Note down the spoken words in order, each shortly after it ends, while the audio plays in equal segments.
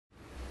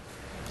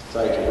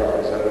Thank you,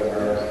 Representative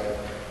Merrick.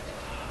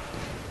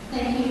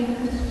 Thank you,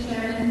 Mr.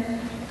 Chairman.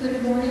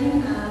 Good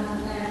morning, and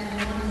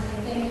I want to say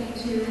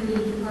thank you to the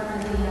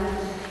Department of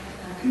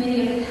the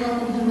Committee of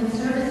Health and Human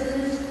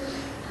Services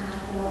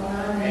for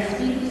allowing me to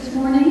speak this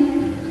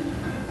morning.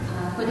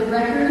 For the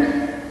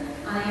record,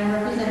 I am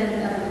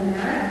Representative of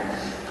Merrick.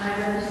 I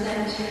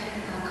represent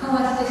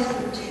COAS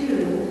District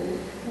 2,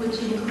 which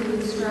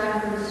includes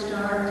Stratford,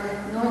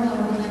 Stark,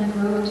 Northumberland,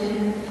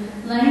 Groveton,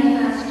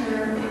 Lancaster,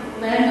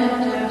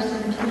 Randolph,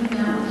 Jefferson, Tweed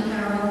Mountain,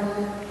 Carroll,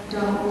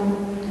 Dalton,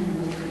 and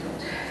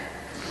Wakefield.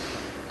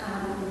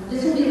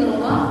 This will be a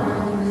little awkward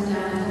holding this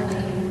down. I hope I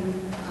can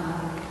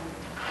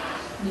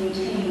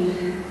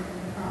maintain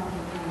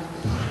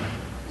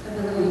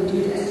ability to do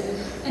this.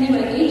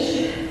 Anyway,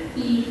 HB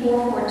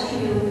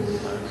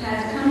 442 has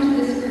come to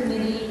this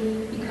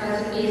committee because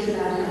it is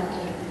about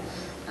healthcare.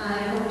 I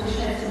hope to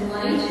shed some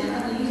light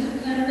on the use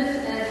of cannabis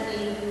as a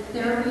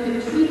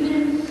therapeutic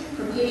treatment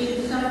for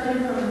patients suffering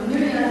from a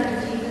myriad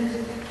of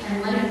diseases and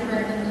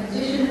life-threatening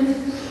conditions,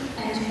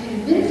 and to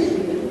convince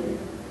you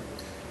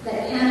that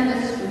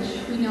cannabis,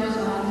 which we know is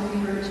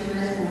often referred to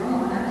as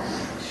marijuana,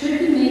 should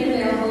be made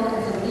available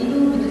as a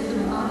legal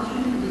medicinal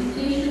option for these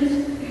patients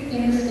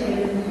in the state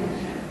of New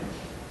Hampshire.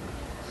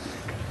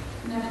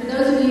 Now, for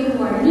those of you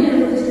who are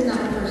new, this is not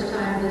the first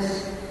time this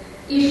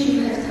issue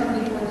has come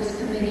before this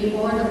committee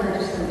or the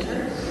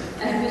legislature.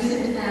 As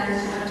recent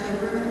as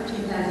October of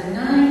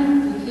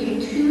 2009, we came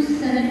 2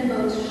 Senate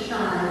votes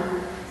shy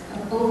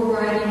of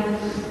overriding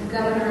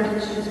Governor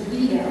Litch's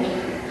veto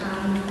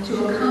to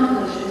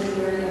accomplish this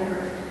very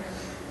effort.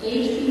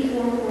 HB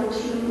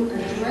 442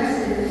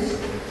 addresses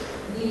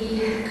the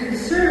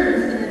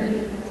concerns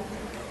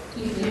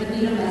in the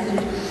veto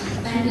message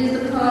and is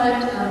the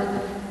product of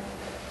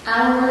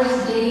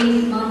hours,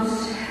 days,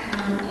 months,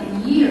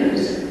 and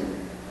years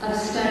of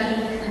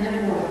study and of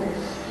work,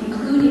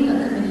 including a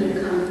committee of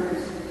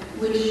conference,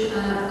 which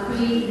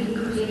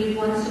created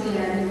once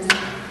again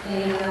a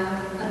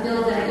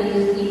bill that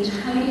is the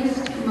tightest,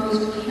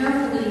 most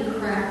carefully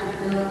crafted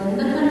bill in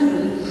the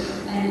country,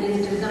 and is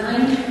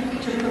designed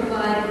to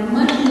provide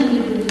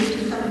much-needed relief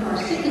to some of our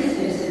sickest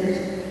citizens,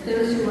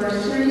 those who are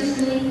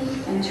seriously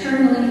and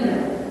terminally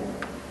ill.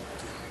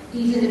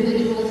 These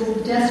individuals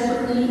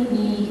desperately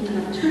need an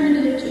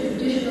alternative to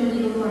traditional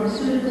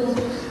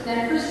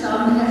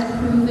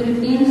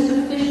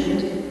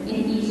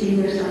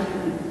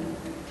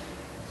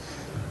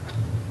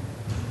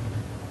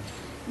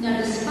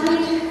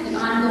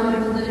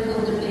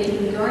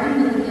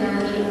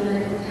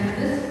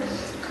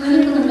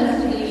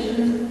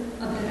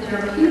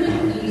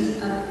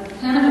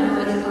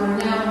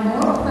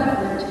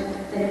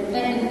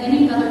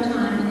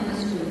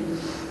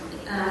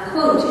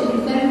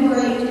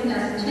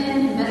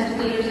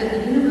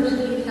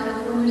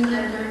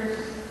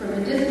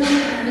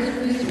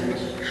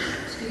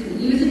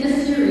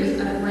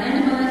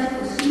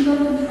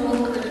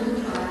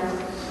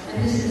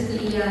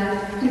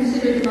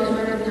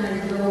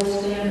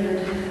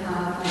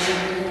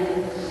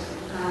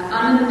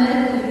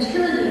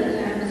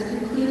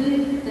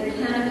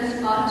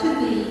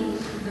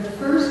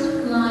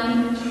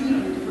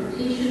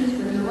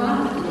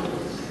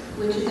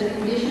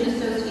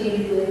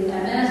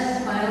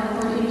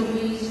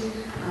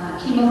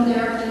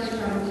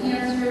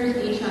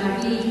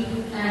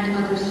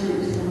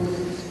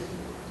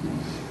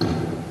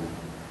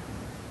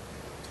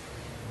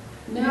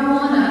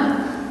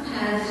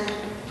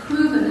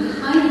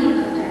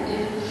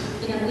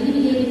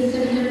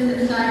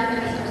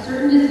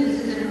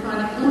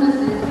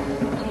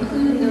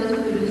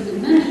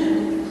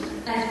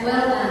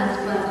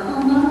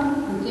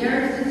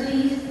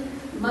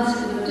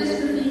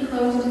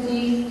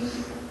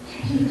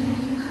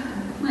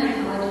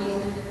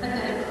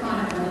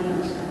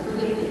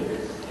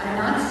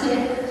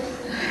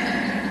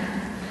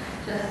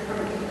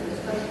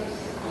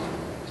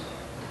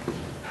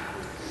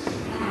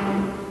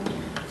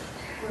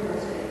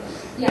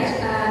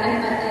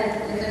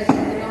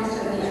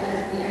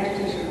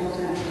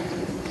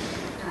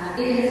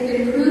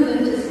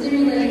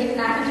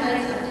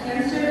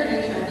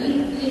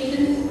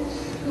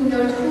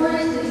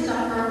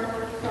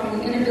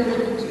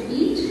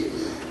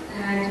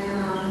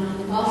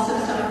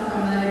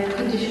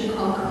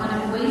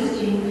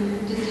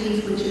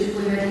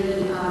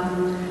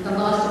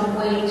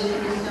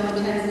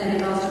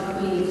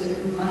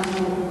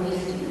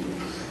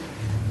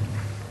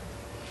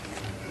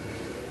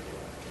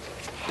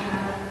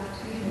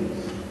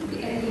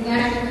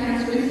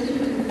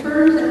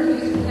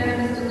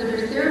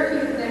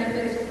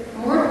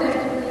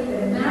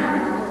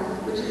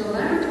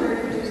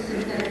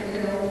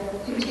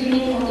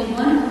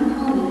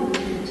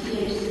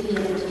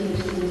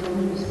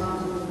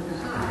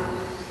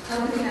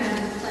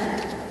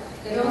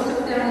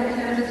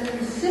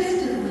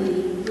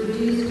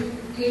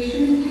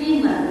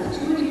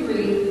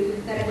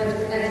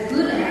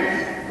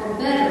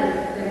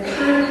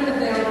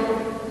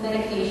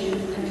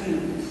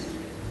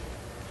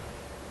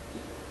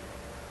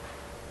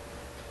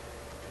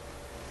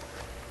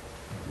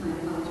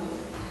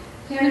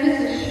Cannabis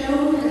has been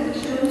shown to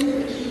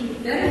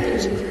achieve better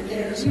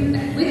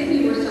relief with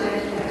fewer side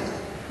effects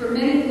for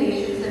many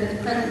patients than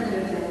the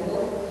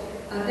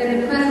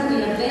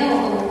presently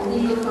available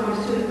legal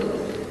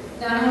pharmaceuticals.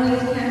 Not only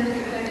is cannabis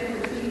effective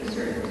for treating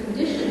certain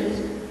conditions,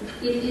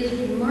 it is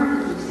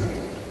remarkably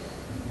safe.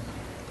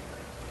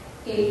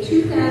 A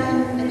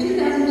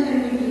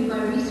 2010 review by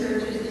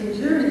researchers in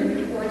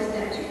Germany reports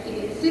that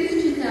since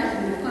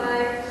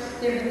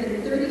 2005, there have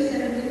been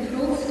 37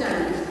 controlled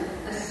studies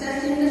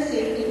assessing the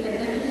safety and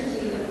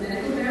efficacy of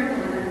medical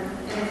marijuana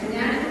and its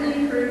naturally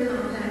occurring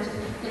compounds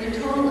in a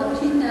total of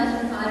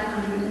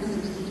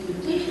 2,563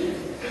 patients.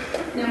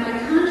 Now, by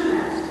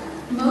contrast,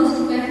 most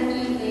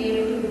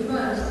FDA-approved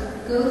drugs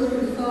go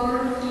through far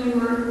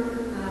fewer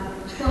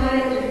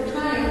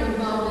trials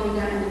involving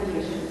that many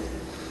patients.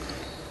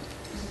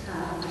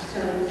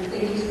 So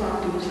they use far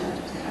fewer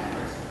subjects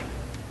afterwards.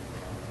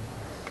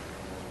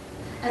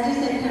 As I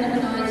said,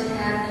 cannabinoids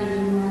have a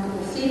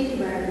remarkable safety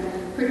record,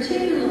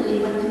 particularly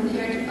when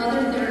compared to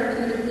other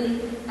therapeutically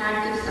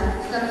active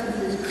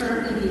substances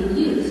currently being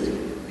used.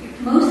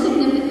 Most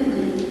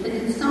significantly, the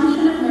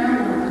consumption of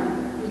marijuana,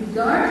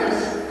 regardless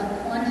of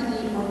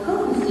quantity or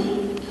potency,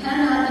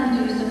 cannot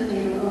induce a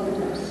fatal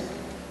overdose.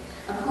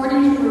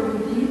 According to a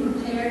review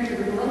prepared for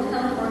the World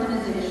Health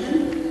Organization,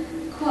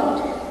 quote,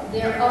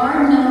 "There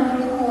are no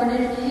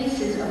recorded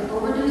cases of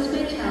overdose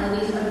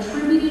fatalities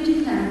attributed to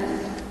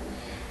cannabis,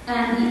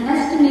 and the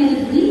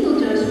estimated lethal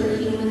dose for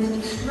humans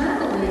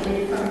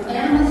extrapolated from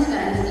animal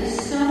studies is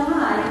so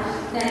high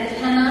that it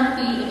cannot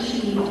be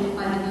achieved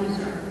by the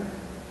user."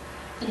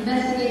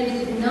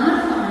 Investigators did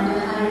not find a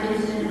higher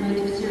incident rate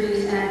of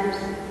serious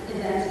adverse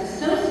events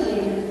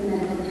associated with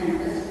medical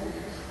cannabis,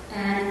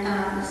 and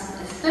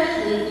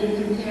especially in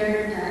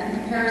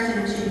comparison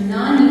to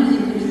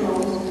non-using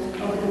controls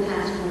over the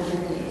past 4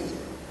 decades.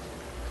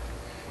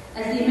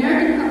 As the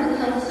American Public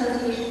Health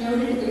Association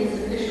noted in its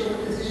official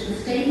position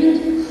statement,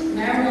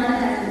 marijuana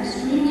has an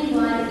extremely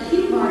wide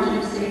acute margin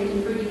of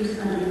safety for use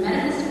under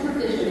medical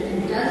supervision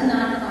and does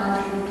not cause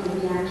lethal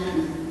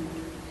reactions.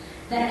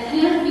 That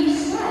can't be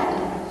said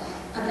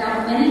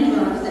about many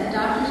drugs that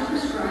doctors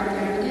prescribe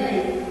every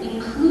day,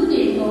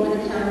 including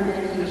over-the-counter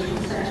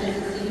medications such as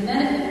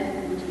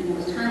acetaminophen, which we know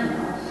is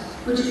Tylenol,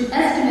 which is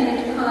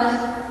estimated to cause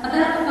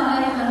about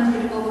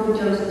 500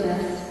 overdose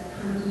deaths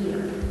per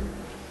year.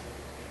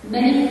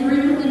 Many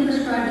frequently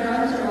prescribed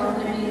drugs are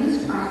often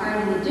abused, are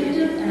highly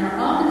addictive, and are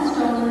often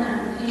stolen out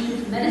of the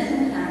patient's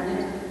medicine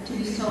cabinet to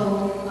be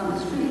sold on the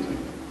street.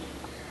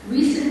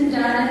 Recent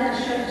data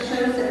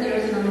shows that there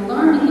is an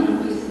alarming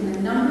increase in the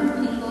number of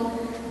people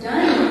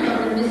dying from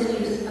the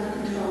misuse of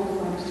controlled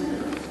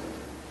pharmaceuticals.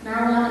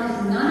 Marijuana is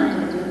not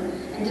addictive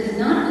and does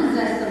not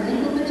possess the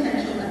lethal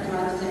potential of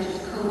drugs such as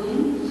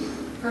codeine,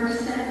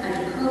 Percocet,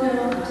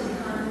 hydrocodone,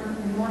 oxycontin,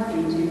 and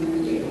morphine, to name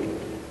a few.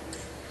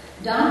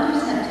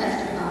 Doctors have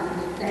testified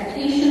that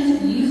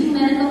patients using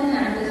medical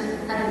cannabis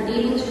have been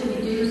able to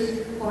reduce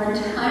or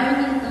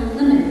entirely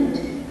eliminate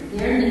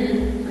their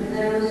need for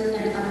those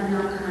and other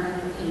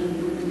narcotic pain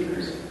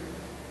relievers.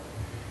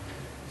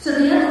 So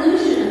the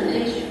evolution of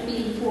HB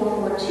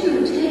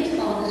 442 takes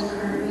all this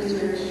current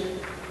research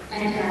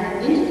and data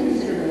into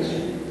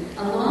consideration,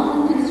 along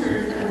with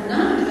concerns that were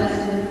not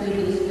addressed in the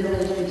previous Bill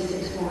HB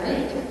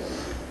 648.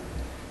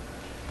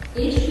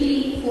 HB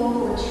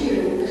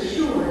 442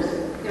 assures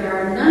there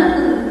are none of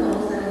the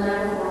loopholes that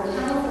allow for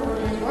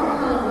California's or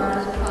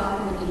Colorado's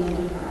profit-making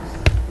enterprise,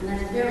 and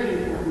that's very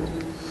important.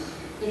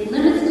 It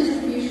limits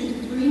distribution to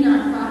 3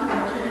 nonprofit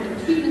alternative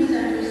treatment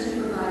centers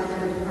supervised by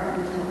the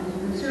Department of Health and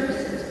Human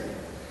Services.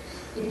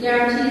 It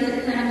guarantees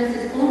that cannabis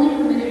is only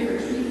permitted for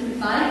treatment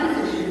by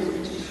physicians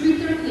to treat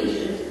their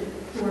patients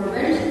who are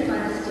registered by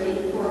the state,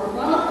 who are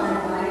qualified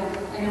by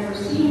and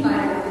overseen by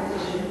that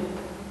physician,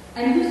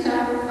 and who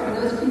suffer from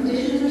those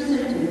conditions or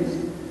symptoms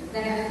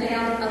that have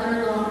failed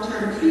other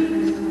long-term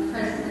treatments of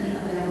presently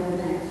available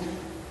meds.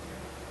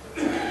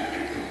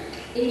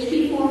 HB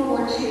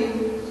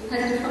 442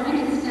 has defined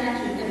in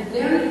statute a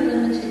very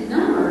limited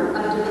number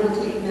of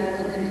debilitating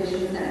medical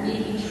conditions that may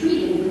be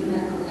treated with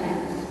medical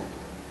cannabis.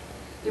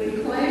 It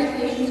requires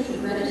patients to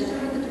register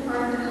with the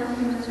Department of Health and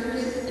Human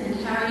Services and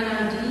carry an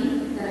ID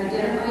that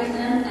identifies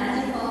them as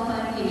a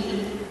qualified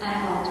patient at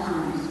all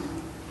times.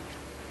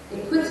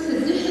 It puts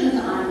physicians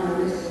on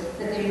notice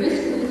that they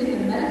risk losing a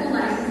medical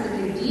license if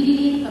they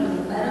deviate from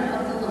the letter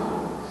of the law.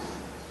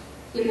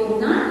 It will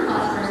not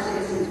cost our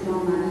citizens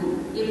more money.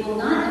 It will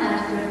not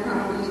add to their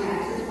property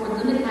taxes or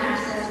limit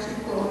access to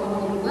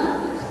only the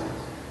wealthiest.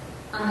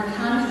 On the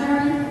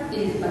contrary, it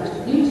is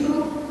budget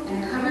neutral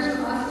and covers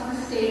costs to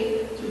the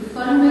state through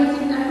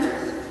fundraising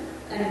efforts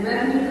and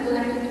revenue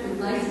collected through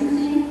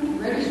licensing,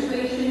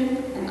 registration,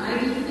 and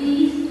ID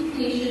fees to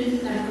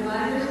patients and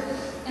providers,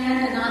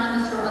 and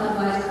anonymous or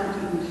otherwise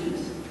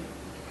contributions.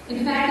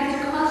 In fact,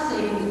 it's a cost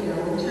savings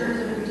bill in terms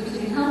of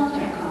reducing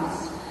healthcare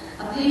costs.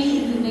 A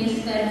patient who may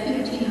spend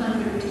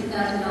 $1,500 or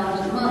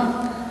 $2,000 a month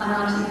on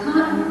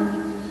OxyContin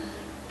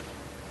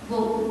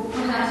will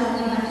perhaps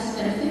only have to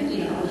spend $50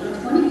 or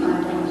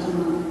 $25 a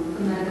month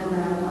for medical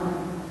marijuana.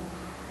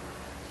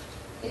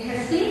 It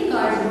has safety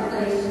safeguards in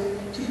place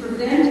to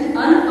prevent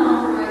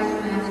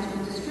unauthorized amounts to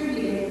be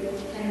distributed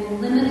and will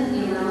limit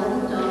the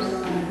allowable dose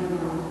under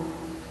the law.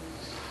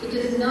 It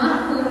does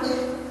not put,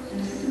 and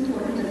this is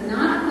important, does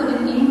not put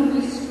an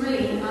increased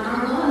strain on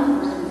our law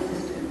enforcement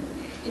system.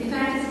 In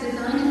fact, it's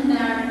designed in a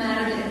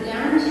manner that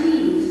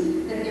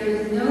guarantees that there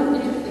is no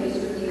interface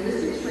with the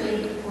illicit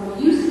trade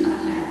or use of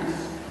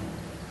cannabis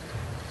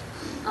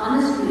on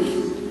the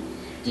streets,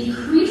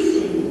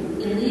 decreasing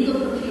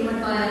illegal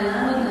procurement by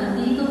allowing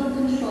a legal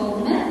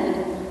controlled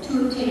method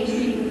to obtain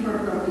treatment for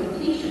appropriate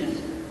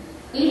patients.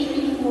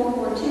 HB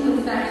 442,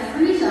 in fact,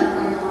 frees up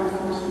our law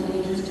enforcement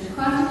agents to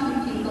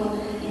prosecute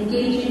people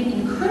engaging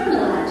in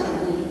criminal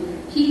activity,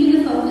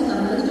 keeping the focus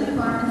on those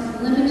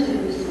departments'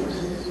 limited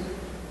resources,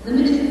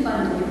 limited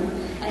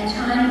funding, and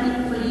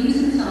time for use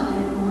in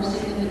solving more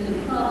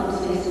significant problems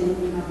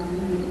facing our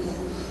communities.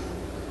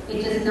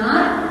 It does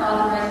not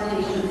authorize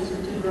patients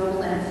to grow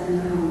plants in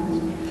their homes.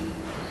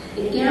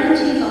 It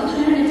guarantees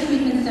alternative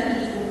treatment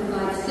centers will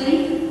provide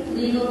safe,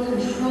 legal,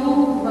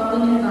 controlled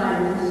growing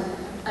environments,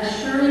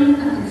 assuring a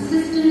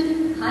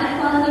consistent,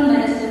 high-quality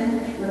medicine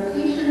where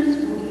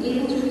patients will be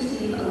able to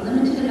receive a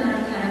limited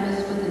amount of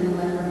cannabis within the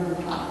letter of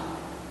the law.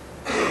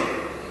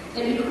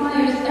 It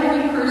requires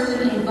every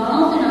person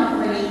involved in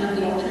operation of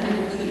the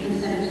alternative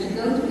treatment centers to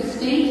go through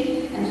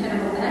state and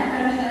federal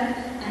background check,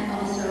 and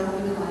also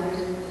requires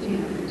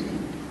fingerprinting.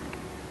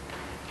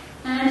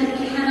 And it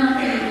cannot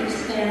be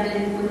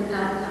expanded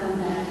without coming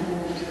back to the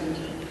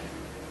legislature.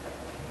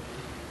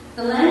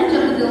 The language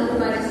of the bill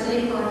provides a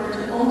safe harbor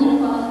to only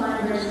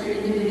qualified and registered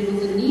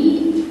individuals in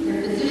need,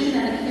 their physician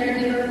and a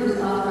caregiver who is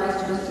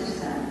authorized to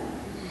assist them.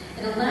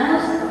 It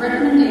allows a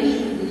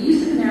recommendation for the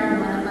use of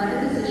marijuana by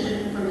the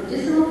physician for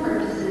medicinal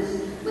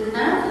purposes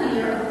without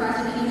fear of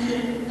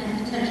prosecution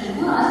and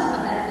potential loss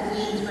of that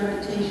physician's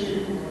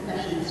reputation and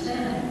professional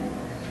standing.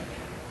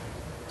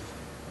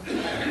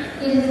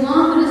 It has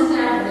long been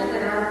established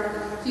that our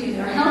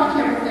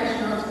healthcare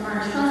professionals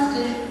are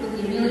entrusted with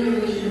the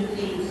amelioration of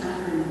pain and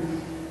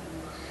suffering.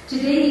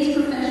 Today, these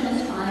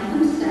professionals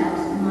find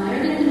themselves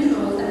mired in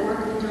controls that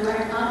work in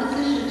direct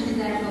opposition to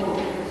that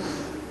goal.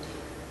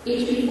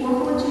 HB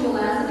 442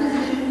 allows the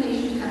physician and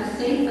patient to have a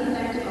safe,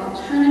 effective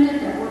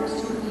alternative that works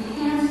to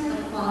enhance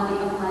the quality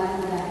of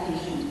life for that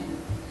patient.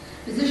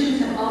 Physicians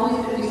have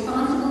always been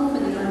responsible for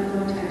the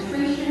ongoing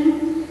titration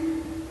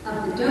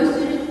of the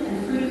dosage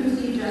and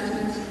frequency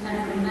adjustments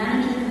and for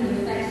managing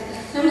the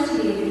effects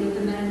associated with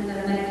the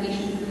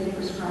medications that they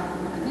prescribe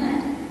and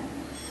recommend.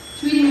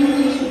 Treating a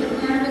patient with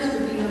cannabis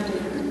would be no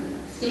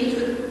different. States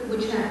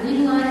which have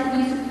legalized the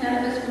use of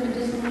cannabis for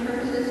medicinal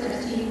purposes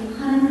have seen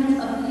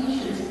hundreds of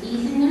patients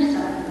easing their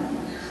suffering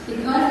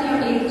because they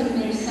are able to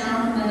make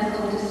sound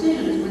medical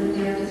decisions with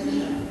their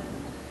physician.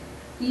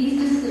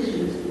 These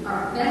decisions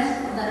are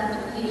best left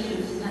to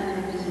patients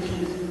and their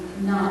physicians,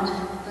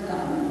 not the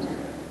government.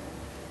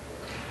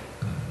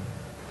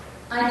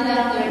 I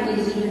doubt there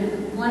is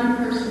even one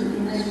person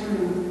in this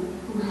room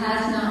who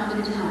has not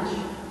been touched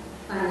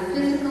by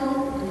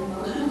physical and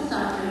emotional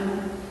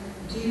suffering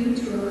due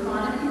to a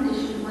chronic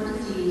condition or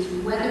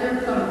disease,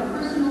 whether from a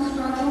personal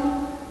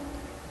struggle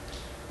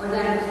or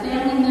that of a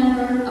family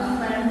member, a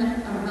friend,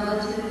 a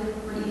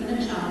relative, or even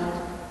a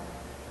child.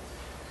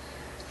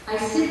 I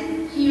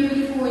sit here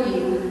before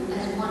you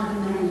as one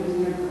of many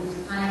examples.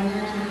 I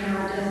imagine there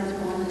are dozens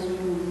more in this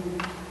room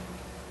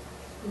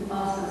who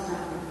also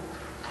suffer.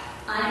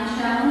 I am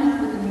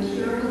challenged with an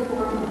incurable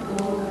form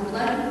of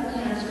blood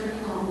cancer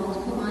called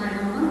multiple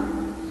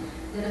myeloma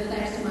that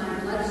affects my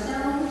blood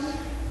cells,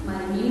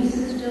 my immune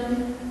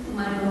system,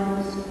 my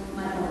bones,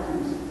 my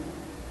organs.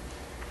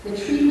 The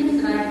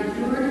treatments that I've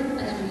endured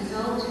as a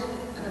result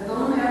of a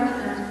bone marrow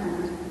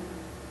transplant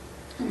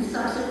and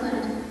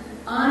subsequent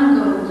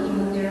ongoing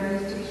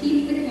chemotherapies to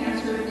keep the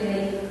cancer at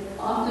bay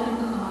often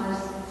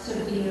cause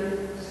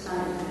severe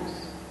side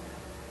effects.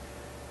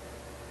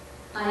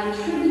 I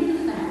attribute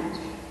the fact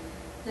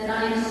that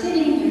I am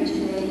sitting here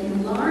today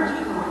in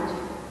large part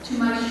to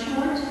my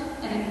short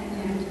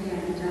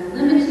and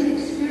limited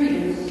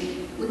experience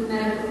with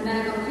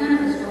medical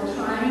cannabis while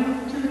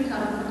trying to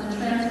recover from the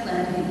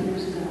transplant 8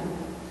 years ago.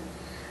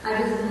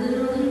 I was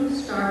literally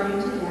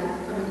starving to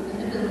death from the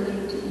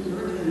inability to eat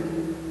or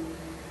drink.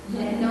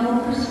 Yet no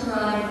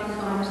prescribed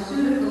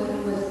pharmaceutical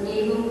was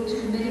able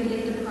to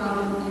mitigate the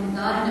problem, and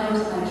God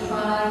knows I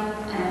tried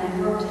and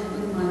I worked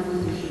with my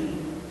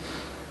physician.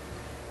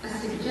 A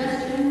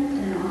suggestion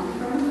and an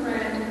offer from a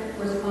friend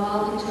was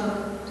all it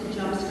took to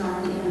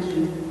jumpstart the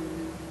engine.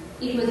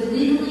 It was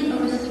legally a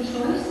risky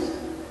choice,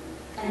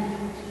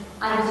 and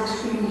I was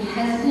extremely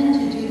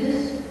hesitant to do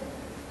this,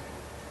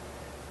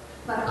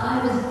 but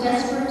I was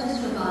desperate to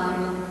survive,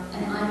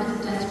 and I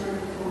was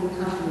desperate for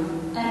recovery,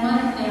 and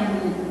my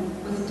family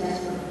was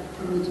desperate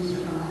for me to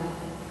survive.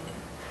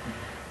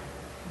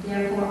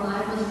 Therefore,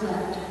 I was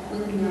left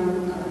with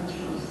no other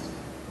choice.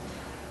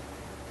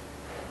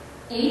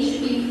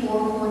 HB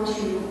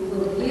 442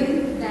 will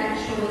give that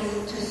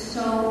choice to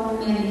so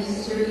many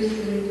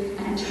seriously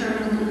and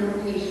terminally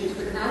ill patients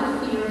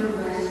without fear of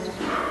arrest,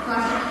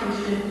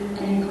 prosecution,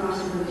 and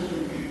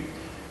incarceration.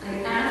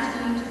 I ask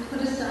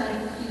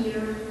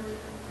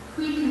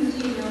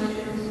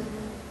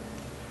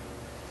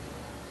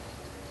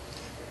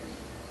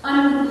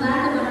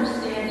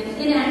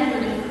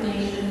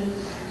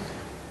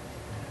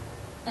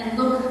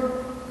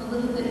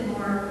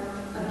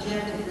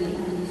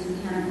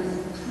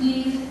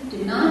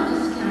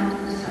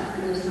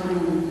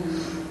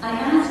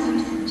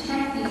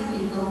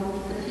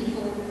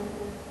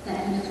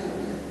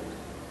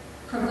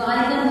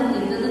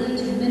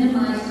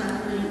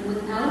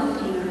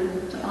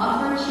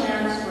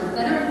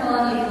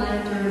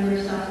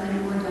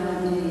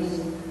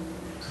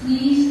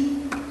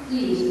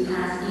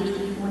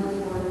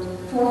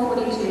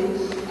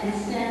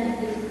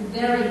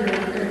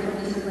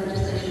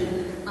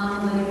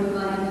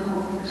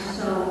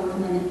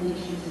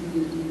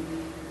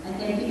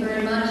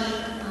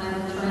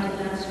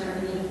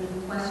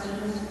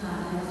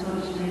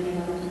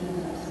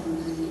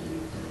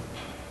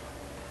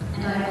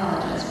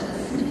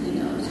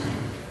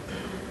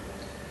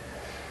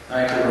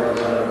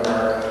Representative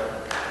Mark.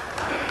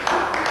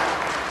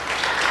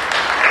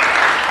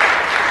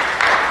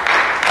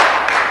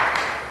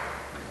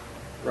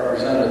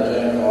 Representative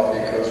Jane Coffey,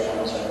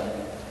 co-sponsor.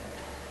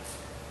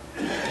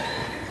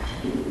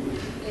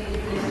 Thank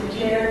you, Mr.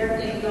 Chair.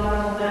 Thank you,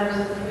 honorable members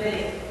of the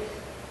committee.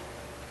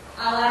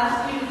 I'll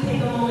ask you to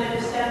take a moment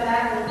to step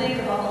back and think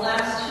about the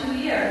last 2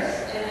 years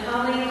and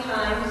how many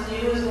times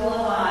you, as well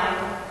as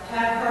I,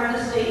 have heard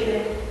the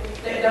statement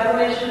that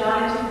government should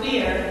not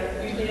interfere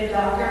between a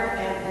doctor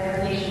and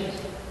their patient.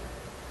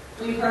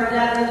 We've heard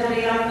that in the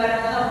debate on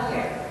federal health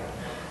care.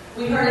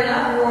 We heard an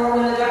uproar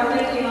when the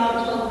government came out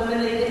and told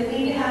women they didn't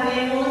need to have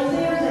annual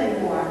exams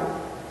anymore.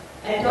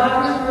 And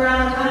doctors from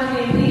around the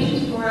country and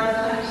patients from around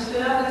the country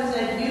stood up and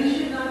said, you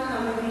should not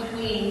come in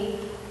between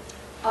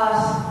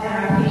us and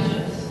our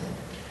patients.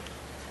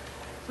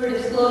 For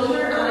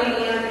disclosure, I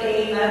am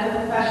a medical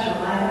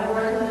professional. I have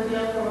worked in the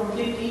field for over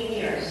 15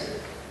 years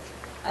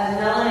as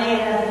an LNA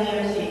and as an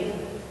EMT.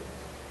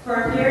 For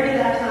a period of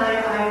that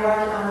time, I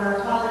worked on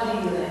an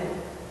oncology unit.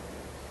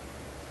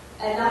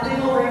 And nothing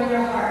will break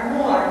your heart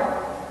more,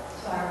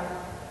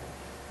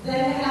 than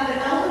to have an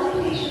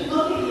elderly patient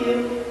look at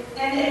you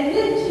and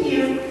admit to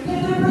you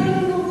that they're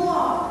breaking the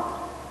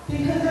law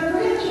because their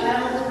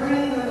grandchild is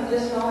bringing them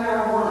medicinal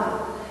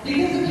marijuana.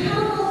 Because the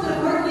chemicals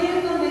that we're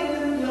giving them make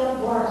them feel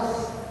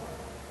worse.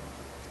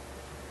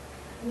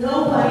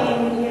 Nobody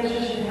in New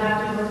Hampshire should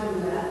have to go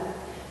through that.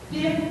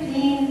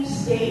 15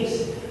 states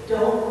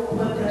don't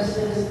put their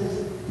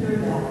citizens through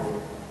that,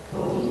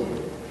 but we do.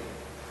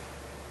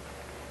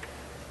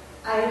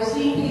 I have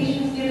seen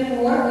patients given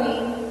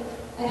morphine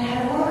and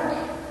had it work.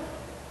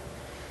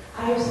 I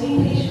have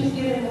seen patients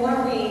given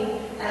morphine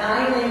and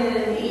I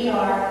landed in the ER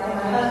and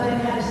my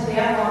husband had to stay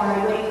up all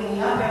night waking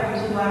me up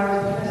every 2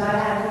 hours because I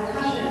had a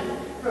concussion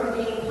from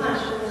being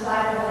punched in the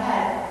side of the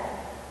head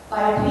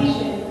by a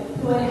patient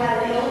who had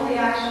had an ill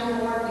reaction to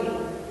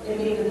morphine. It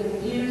made them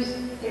confused,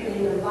 it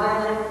made them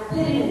violent,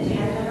 they didn't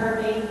intend to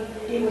hurt me,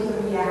 it was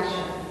a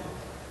reaction.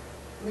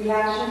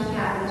 Reactions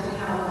happen to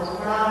chemicals.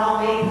 We're not all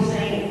made the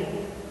same.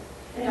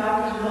 And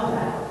doctors know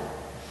that.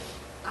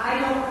 I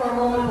don't for a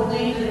moment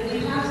believe that if we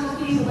pass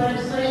this piece of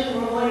legislation,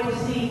 we're going to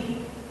see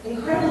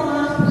incredible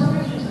amounts of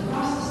prescriptions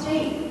across the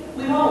state.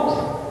 We won't.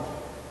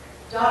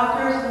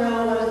 Doctors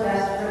know what is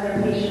best for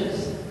their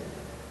patients.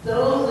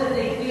 Those that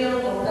they feel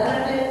will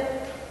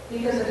benefit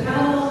because the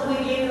chemicals that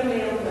we gave them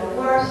made them feel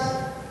worse,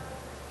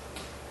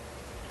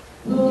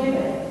 will give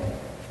it.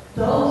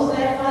 Those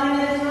that find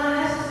that it's not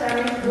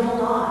necessary will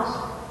not.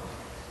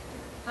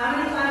 How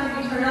many times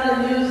have you turned on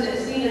the news and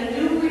seen a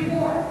new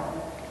report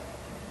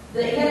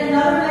that yet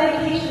another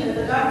medication that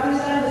the government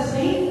said was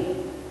safe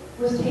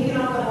was taken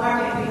off the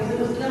market because it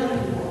was killing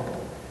people?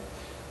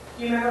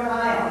 Do you remember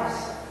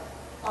Vioxx?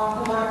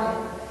 Off the market.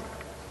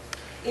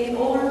 In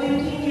over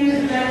 15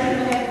 years of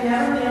medicine, I have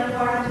never been a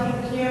part of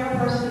taking care of a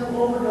person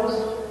who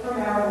overdosed from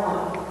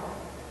marijuana.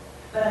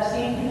 But I've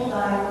seen people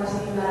die from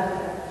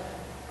acetaminophen,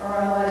 or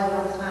otherwise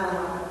known as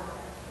Tylenol.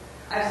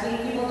 I've seen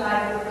people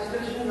die from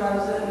prescription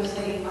drugs that we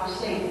say are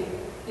safe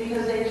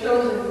because they've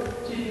chosen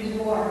to use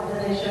more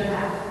than they should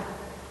have.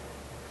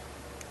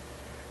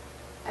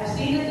 I've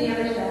seen the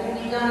damage that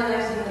can be done and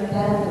I've seen the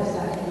benefits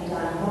that can be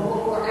done. But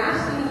what we're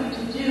asking you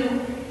to do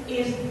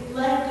is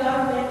let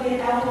government get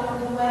out of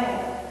the way.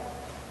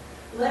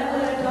 Let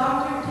what a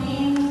doctor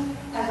deems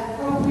as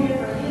appropriate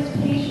for his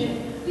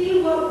patient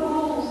be what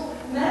rules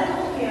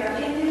medical care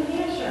in New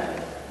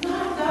Hampshire,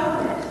 not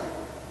government.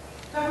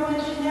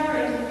 Government should never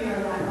interfere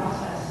in that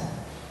process.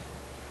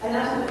 And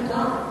that's what we've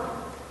done.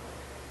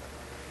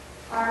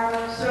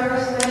 Our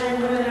servicemen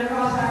and women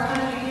across our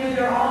country give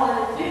their all,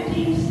 and in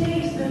 15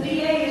 states, the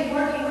VA is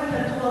working with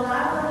them to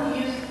allow them the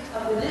use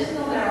of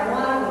medicinal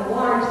marijuana when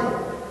warranted,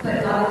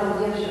 but not in New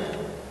Hampshire.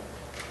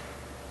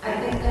 I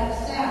think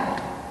that's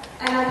sad,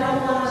 and I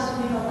don't want us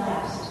to be the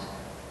last.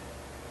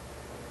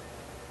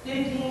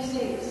 15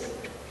 states.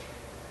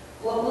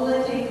 What will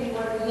it take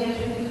before New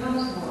Hampshire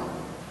becomes one?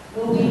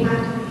 Will we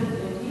have to be the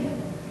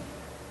 50th?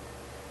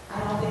 I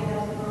don't think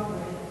that's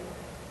appropriate.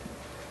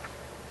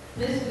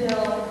 This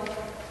bill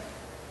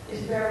is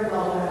very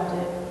well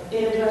drafted.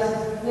 It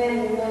addresses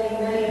many of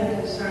the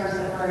concerns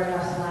that were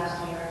addressed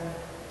last year.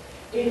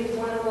 It is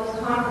one of the most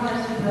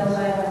comprehensive bills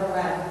I've ever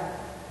read.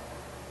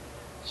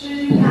 Should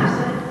you pass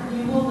it,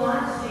 you will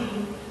not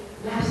see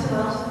mass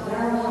amounts of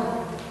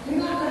marijuana. You're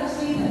not going to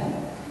see that.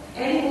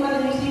 Any more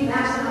than you see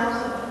mass amounts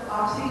of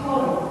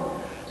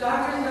oxycodone.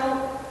 Doctors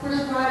don't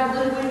prescribe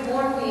liquid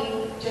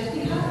morphine just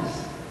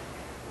because.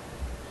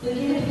 They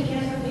give it to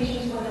cancer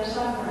patients when they're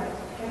suffering.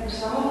 And for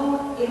some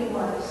of them, it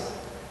works.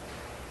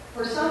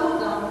 For some of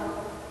them,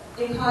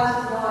 it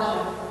causes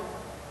nausea.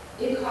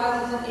 It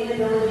causes an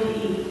inability to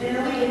eat. And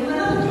then we give them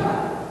another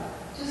drug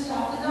to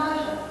stop the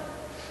nausea.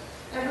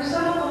 And for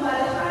some of them, by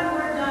the time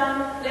we're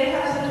done, they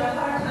have such a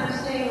hard time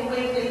staying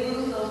awake, they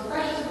lose those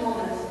precious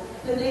moments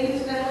that they can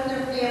spend with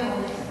their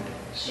families,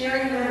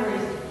 sharing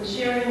memories and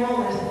sharing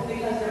moments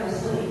because they're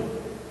asleep.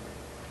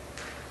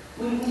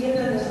 We can give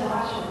them this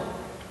option.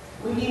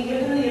 We can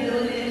give them the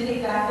ability to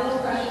take back those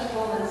precious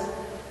moments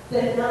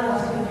that none of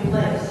us can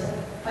replace.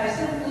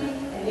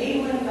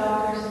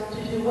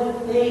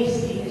 they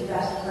see is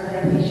best for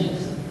their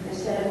patients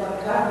instead of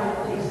what government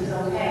thinks is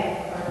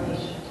okay for a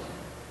patient.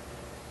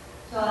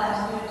 So I'll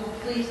ask you to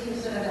please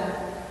consider that.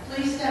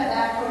 Please step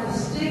back from the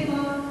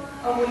stigma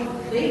of what you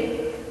think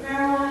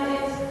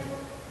marijuana is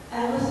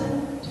and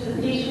listen to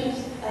the patients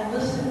and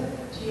listen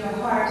to your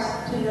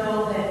hearts to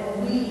know that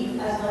we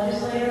as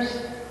legislators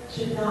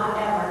should not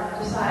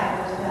ever decide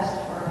what's best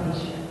for a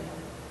patient.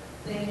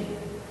 Thank you.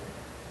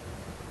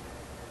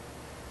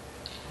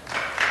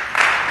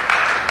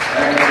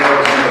 Thank you,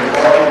 Representative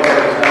Clark.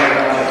 Representative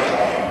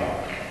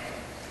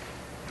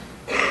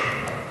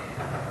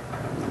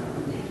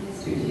Thank you,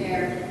 Mr.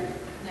 Chair,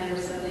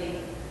 members of the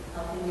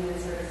Health and Human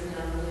Services and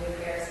Elderly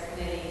Affairs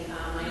Committee.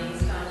 My name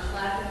is Dawn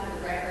Schlatter. For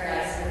the record, I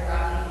serve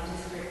Rockingham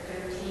District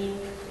 13,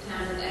 the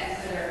towns of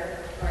Exeter,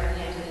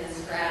 Northampton, and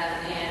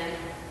Stratton. And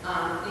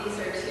these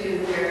are two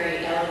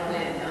very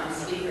eloquent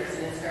speakers,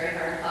 and it's very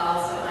hard to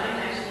follow. So I'm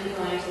actually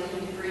going to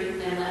keep it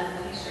brief and let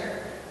the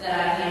picture that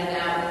I handed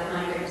out with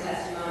my written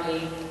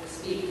testimony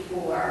speak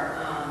for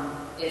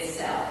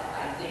itself.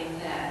 I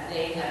think that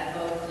they have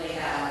both laid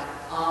out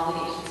all the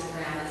issues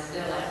around this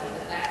bill. I think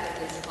the fact that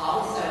this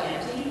hall is so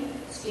empty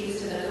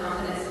speaks to the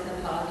confidence that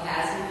the public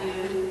has in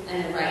you and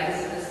the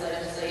rightness of this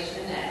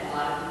legislation, that a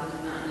lot of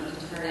people do not need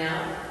to turn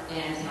out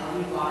and tell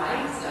you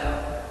why. So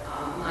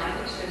my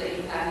picture that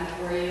you have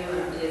before you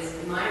is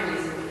my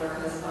reason for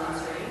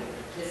co-sponsoring.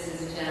 This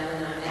is a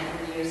gentleman I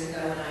met 3 years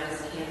ago when I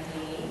was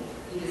campaigning.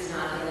 He was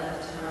not ill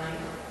at the time.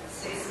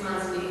 6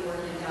 months before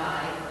he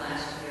died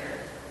last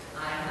year,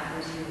 I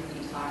happened to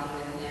be talking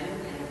with him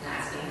and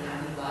asking how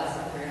he was,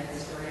 and hearing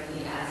his story.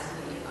 He asked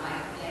me if I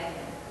could get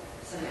him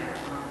some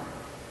marijuana.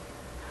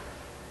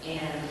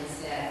 And he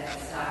said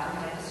his doctor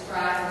had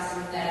prescribed him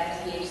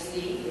synthetic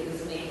THC. It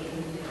was making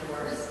him feel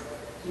worse.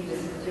 He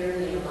was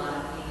clearly in a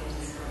lot of pain and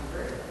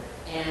discomfort.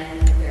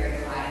 And very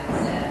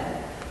quietly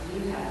said,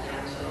 "You have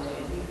young children.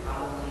 You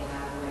probably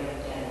have a way of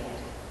getting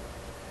it."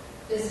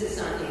 This is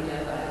something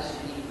nobody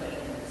should be put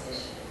in a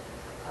position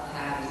of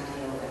having to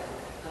deal with,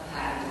 of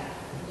having to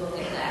look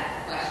at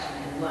that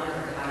question and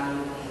wonder how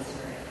you answer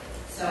it.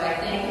 So I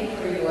thank you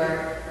for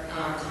your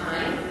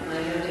time.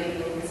 I know that you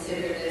will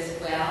consider this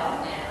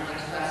well, and I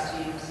trust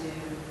you to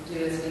do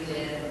as we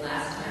did the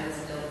last time this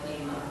bill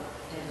came up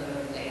and vote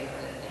in favor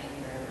of it. Thank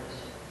you very much.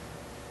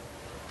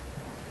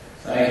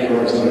 Thank you,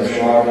 Representative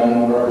Schwarman.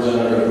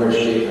 Representative Rich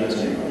Stevens.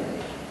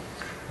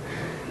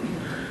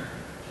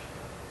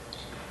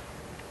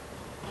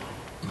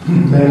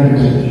 Thank you,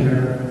 Mr. Chair.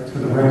 For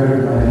the record,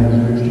 my name is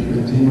Rich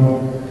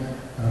Stevens,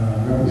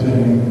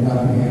 representing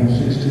Rockingham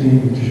 16,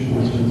 which is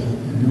Portsmouth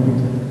and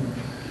Newington.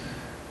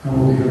 I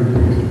will be very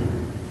brief.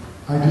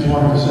 I just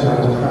wanted to say I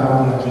was proud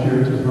last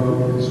year to vote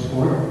in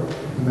support of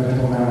the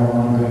medical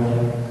marijuana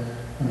bill.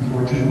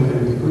 Unfortunately,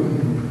 it was put in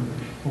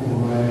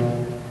override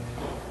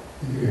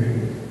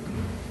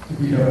the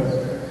veto.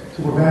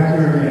 So we're back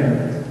here again.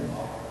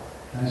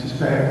 I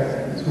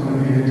suspect it's going to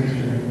be an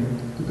interesting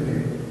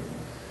debate.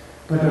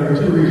 But there are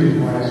two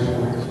reasons why I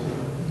support this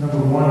bill.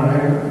 Number one,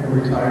 I'm a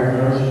retired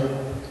nurse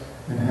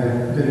and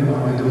have been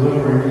on the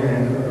delivering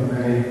end of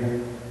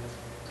many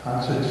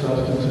toxic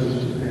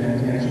substances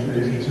and cancer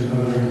patients and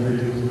other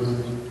individuals with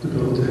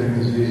debilitating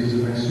diseases,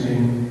 and I've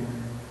seen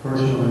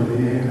personally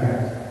the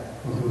impact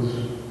of those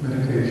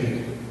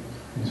medications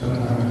and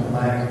sometimes the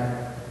lack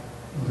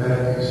of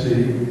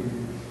efficacy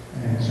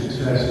and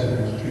success in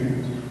those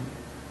treatments.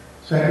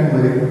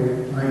 Secondly,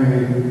 I'm a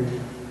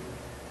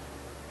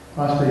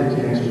prostate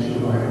cancer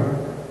survivor,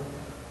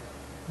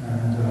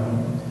 and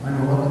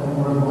I'm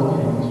one of the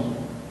lucky ones.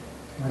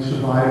 I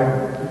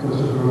survived because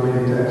of early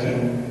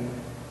detection.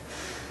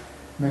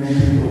 Many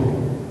people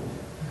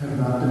have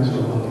not been so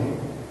lucky,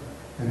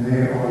 and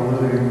they are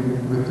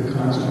living with the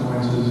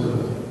consequences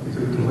of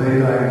either delayed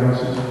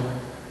diagnosis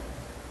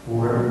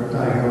or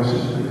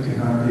diagnosis that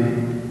cannot be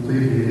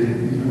alleviated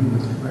even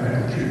with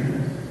radical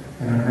treatment,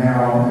 and are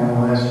now in the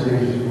last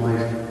stages of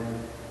life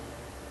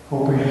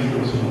hoping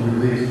for some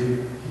relief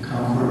and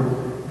comfort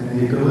and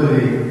the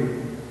ability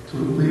to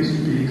at least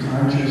be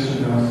conscious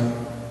enough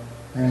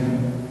and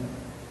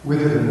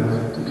with it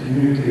enough to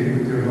communicate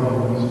with their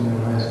loved ones in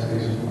their last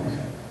days of life.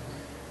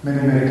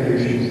 Many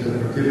medications that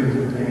are given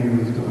for pain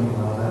relief don't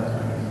allow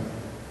that kind of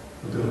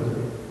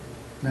ability.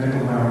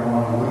 Medical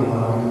marijuana would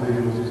allow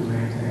individuals to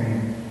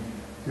maintain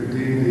their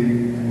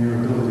dignity and their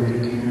ability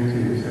to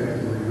communicate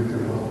effectively with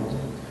their loved ones.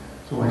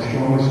 So I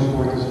strongly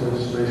support this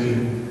legislation,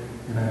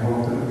 and I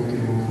hope that we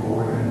can move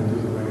forward and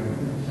do the right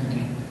thing. Thank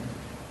you.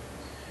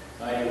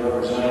 Thank you,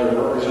 Representative.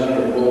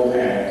 Representative Will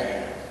Panic.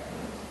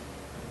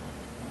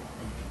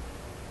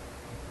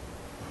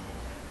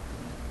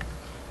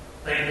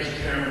 Thank you, Mr.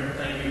 Chairman.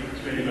 Thank you,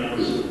 committee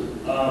members.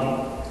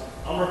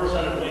 I'm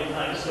Representative Wayne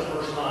Pine. This is the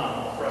first time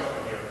I'm a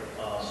freshman here,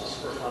 so this is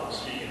the first time I'm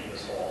speaking in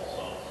this hall.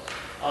 So,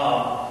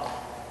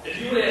 if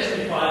you would ask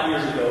me 5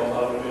 years ago if I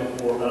would have been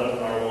for medical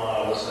marijuana, I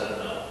would have said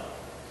no.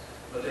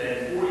 But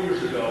then 4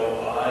 years ago,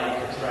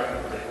 I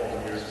contracted what they call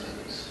Meniere's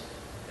disease,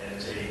 and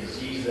it's a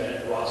disease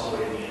that rots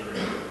away the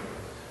injury.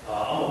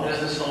 I'm a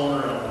business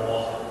owner and I'm an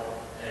author,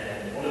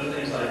 and one of the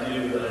things I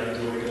do that I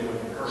enjoy doing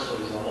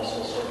personally is I'm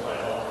also a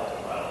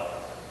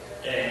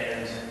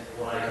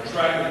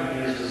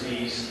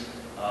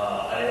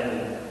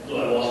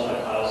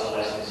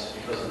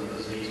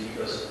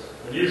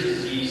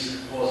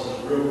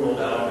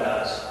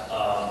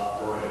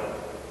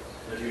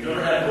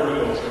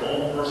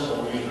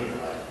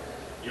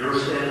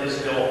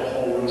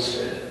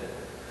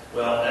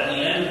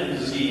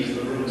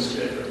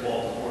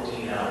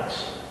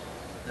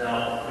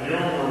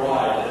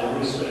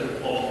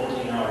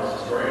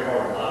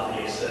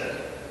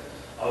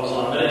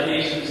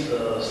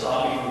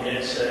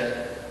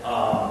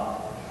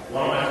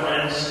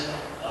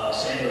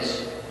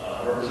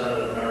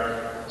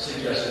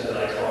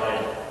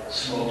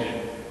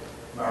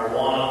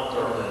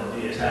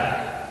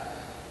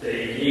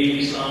gave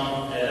me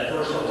some, and at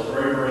first I was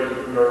very, very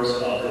nervous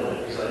about doing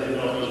it because I didn't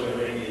know if it was going to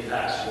make the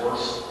attacks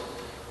worse.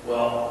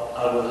 Well,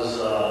 I was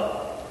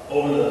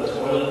over the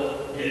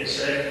toilet getting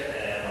sick,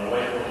 and my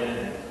wife went in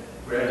and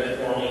grabbed it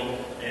for me,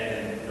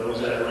 and no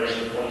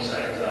exaggeration, 20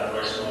 seconds after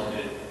I smoked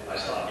it, I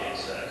stopped getting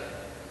sick.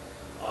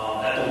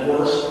 At the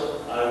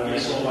worst, I would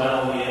get so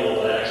violently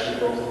ill that I actually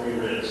broke 3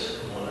 ribs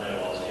one night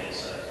while I was getting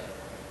sick.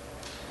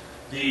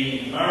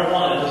 The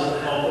marijuana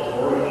doesn't help with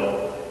the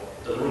vertigo.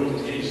 The room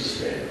continues to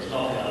spin. There's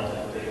nothing I don't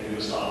think they can do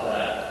to stop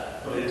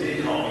that. But it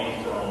did help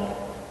me from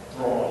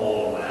throwing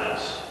all over my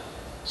house.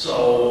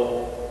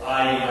 So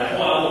my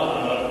whole outlook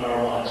on medical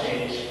marijuana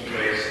changed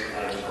because I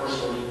was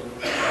personally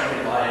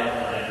affected by it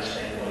and I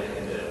understand what it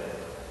can do.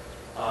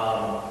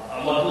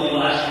 Luckily,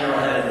 last year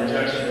I had an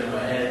injection in my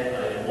head.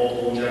 I had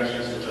multiple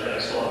injections, which I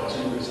still have a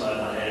tube inside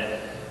my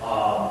head,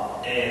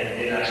 and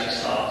it actually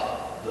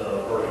stopped the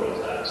vertigo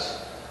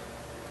attacks.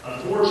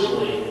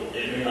 Unfortunately,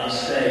 it may not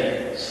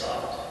stay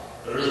stopped.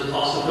 There is a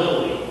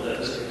possibility that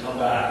this can come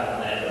back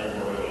and end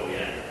up vertigo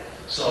again.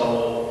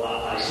 So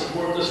I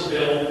support this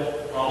bill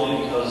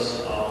probably because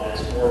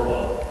it's more of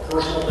a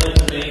personal thing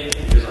to me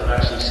because I've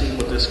actually seen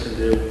what this can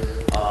do.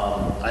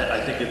 I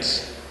think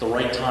it's the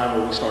right time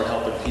where we start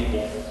helping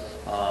people.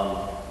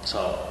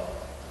 So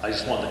I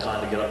just wanted to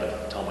kind of get up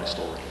and tell my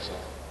story. So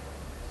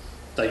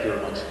thank you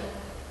very much.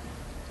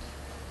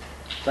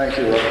 Thank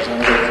you,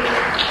 Representative.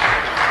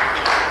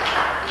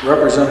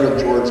 Representative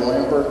George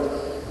Lambert.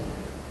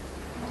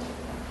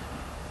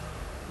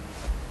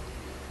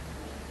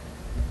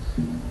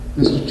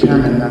 Mr.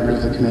 Chairman,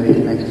 members of the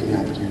committee, thank you for the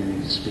opportunity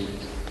to speak.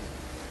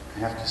 I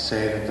have to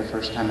say that the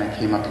first time I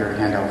came up here to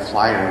hand out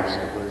flyers,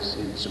 it was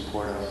in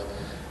support of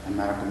a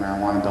medical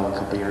marijuana bill a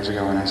couple years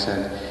ago, and I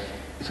said,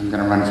 if I'm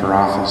going to run for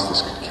office,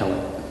 this could kill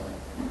it.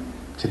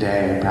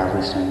 Today, I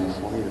proudly stand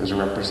before you as a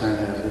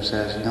representative who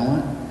says, you know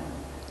what?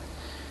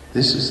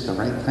 This is the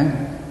right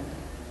thing.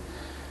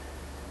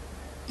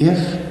 If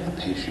a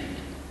patient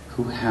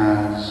who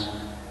has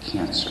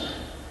cancer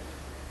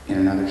in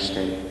another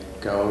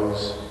state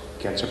goes,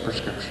 gets a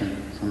prescription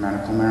for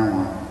medical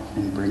marijuana,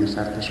 and brings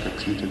that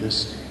prescription to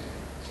this state,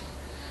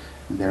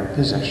 their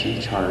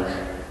possession charge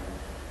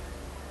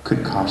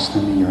could cost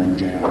them a year in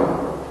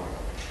jail.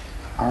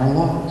 Our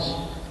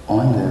laws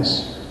on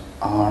this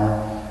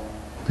are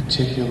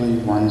particularly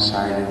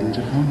one-sided and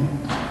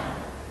draconian.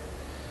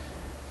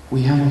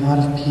 We have a lot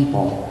of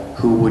people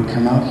who would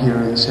come out here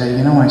and say,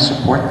 you know, I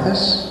support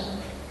this,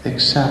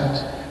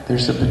 except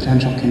there's the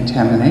potential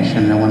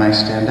contamination that when I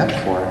stand up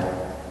for it,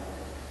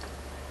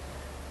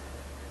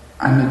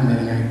 I'm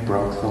admitting I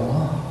broke the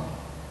law.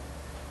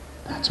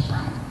 That's a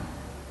problem.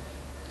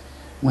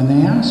 When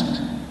they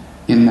asked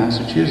in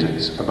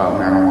Massachusetts about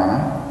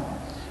marijuana,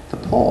 the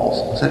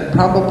polls said it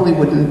probably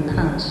wouldn't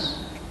pass.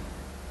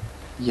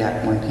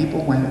 Yet when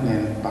people went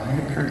in by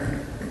a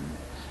period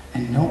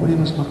and nobody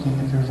was looking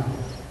at their vote,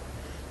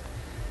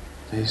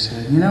 they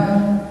said, you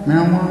know,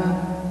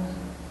 marijuana,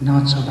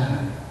 not so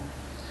bad.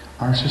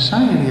 Our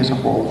society as a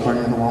whole,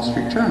 according to the Wall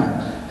Street Journal,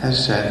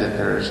 has said that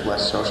there's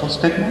less social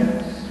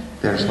stigma,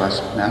 there's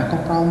less medical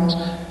problems,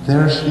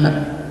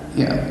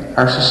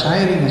 our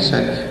society has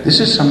said, this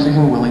is something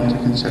we're willing to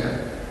consider.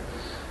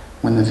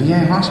 When the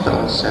VA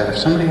hospital said, if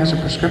somebody has a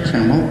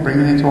prescription, we'll bring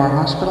it into our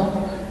hospital,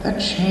 that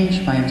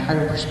changed my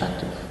entire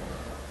perspective.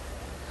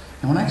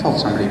 And when I told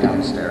somebody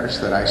downstairs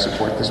that I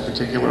support this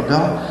particular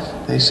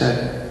bill, they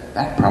said,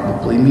 that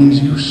probably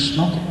means you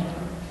smoke it.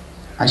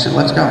 I said,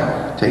 let's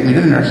go. Take me to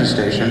the nurse's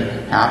station,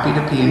 happy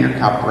to pee in your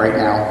cup right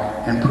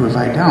now and prove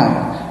I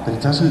don't. But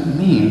it doesn't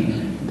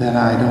mean that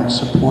I don't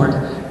support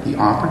the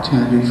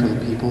opportunity for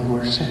the people who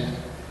are sick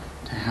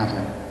to have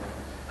it.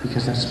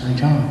 Because that's my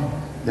job.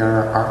 There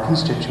are our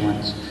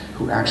constituents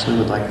who actually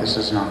would like this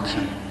as an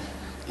option.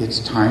 It's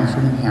time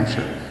for New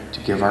Hampshire to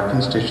give our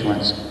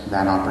constituents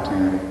that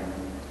opportunity.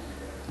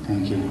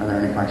 Thank you. Are there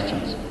any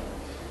questions?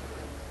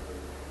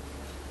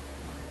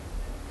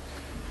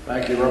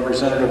 Thank you,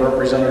 Representative.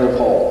 Representative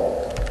Hall.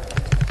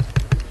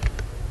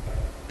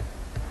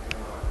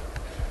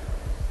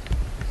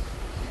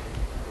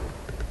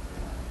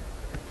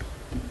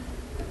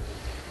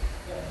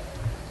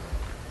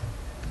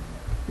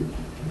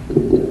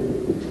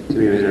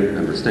 Committee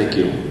members, thank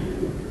you.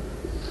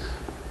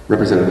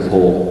 Representative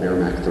Hall,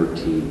 Merrimack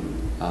 13.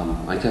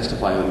 I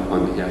testify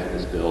on behalf of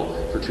this bill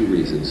for 2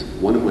 reasons.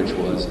 One of which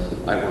was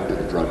I worked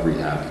at a drug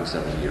rehab for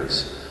several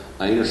years.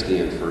 I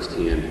understand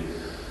firsthand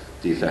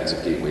the effects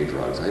of gateway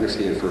drugs. I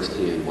understand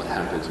firsthand what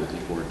happens when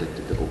people are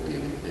addicted to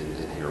opium and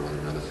heroin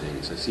and other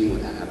things. I've seen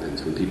what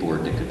happens when people are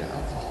addicted to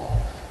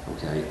alcohol.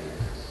 Okay,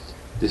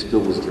 this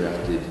bill was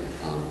drafted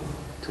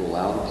to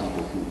allow the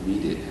people who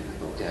need it.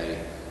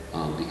 Okay,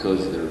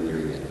 because they're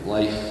nearing the end of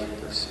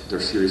life,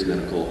 there's serious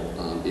medical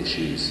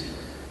issues,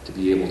 to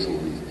be able to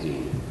relieve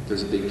pain.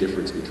 There's a big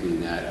difference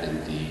between that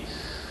and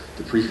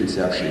the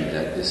preconception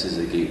that this is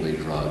a gateway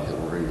drug, that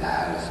we're going to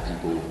have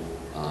people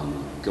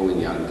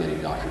going out and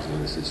getting doctor's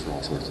notices for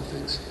all sorts of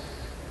things.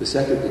 The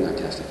second thing I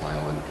testify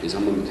on is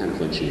I'm a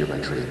mechanical engineer by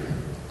trade.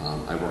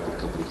 I work at a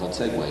company called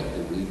Segway,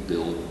 and we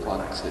build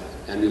products that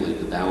emulate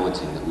the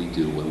balancing that we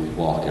do when we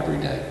walk every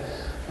day.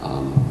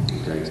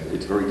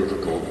 It's very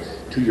difficult.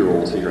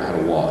 2-year-olds figure out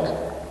how to walk.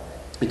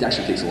 It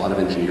actually takes a lot of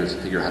engineers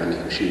to figure out how to make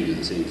a machine do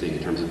the same thing in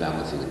terms of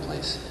balancing in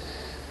place.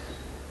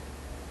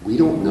 We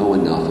don't know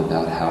enough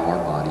about how our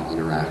body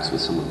interacts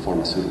with some of the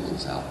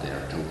pharmaceuticals out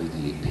there to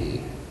alleviate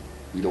pain.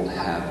 We don't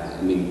have,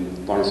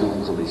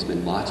 pharmaceutical companies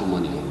spend lots of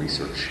money on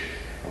research,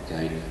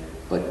 okay?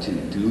 But to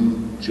do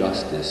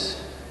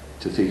justice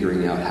to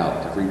figuring out how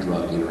every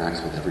drug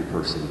interacts with every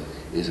person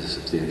is a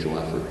substantial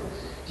effort.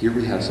 Here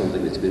we have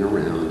something that's been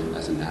around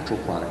as a natural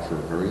product for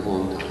a very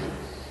long time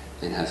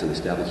and has an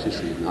established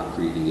history of not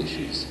creating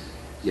issues.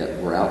 Yet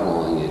we're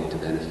outlawing it to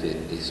benefit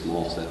a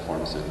small set of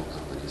pharmaceutical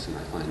companies, and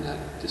I find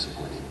that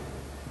disappointing.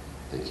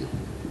 Thank you.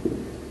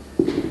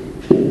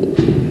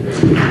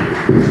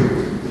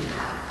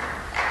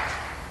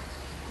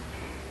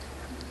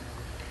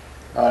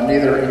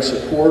 Neither in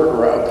support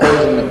or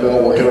opposing the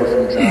bill, we'll hear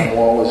from John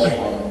Wallace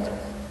from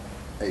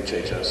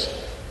HHS.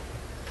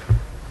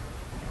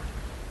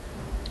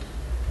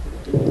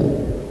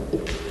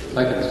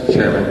 Thank you, Mr.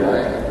 Chairman. My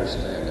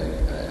understanding,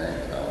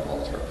 and John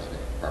Wallace representing the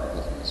Department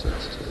of Health and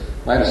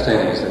Services, my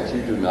understanding is that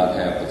you do not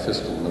have the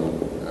fiscal note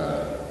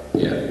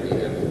yet. We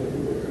have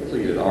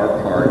completed our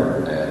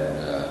part, and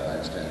I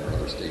understand there are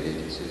other state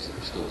agencies that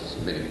are still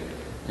submitting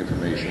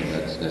information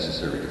that's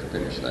necessary to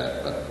finish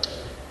that. But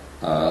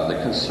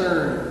the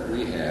concern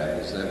we have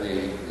is that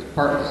the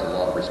Department has a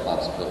lot of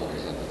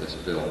responsibilities under this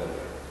bill.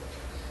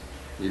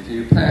 If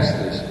you pass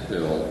this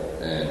bill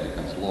and it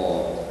becomes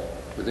law,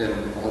 within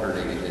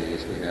 180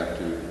 days we have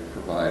to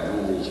provide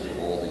rules for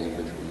all the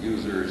individual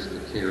users, the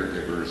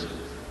caregivers,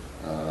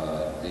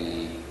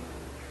 the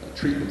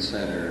treatment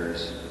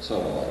centers, and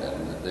so on.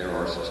 And there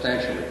are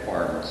substantial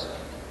requirements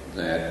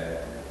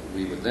that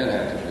we would then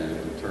have to do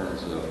in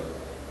terms of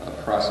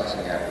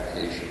processing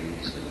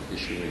applications and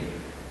issuing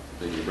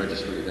the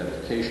registry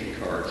identification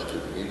cards to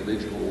the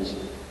individuals,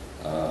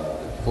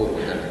 photo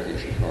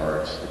identification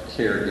cards. The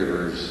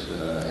caregivers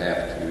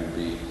have to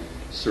be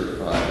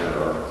certified. There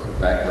are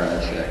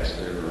background checks.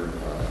 There are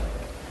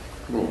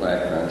criminal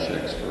background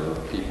checks for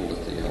people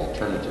at the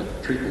alternative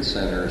treatment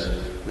centers.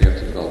 We have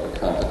to develop a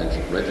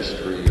confidential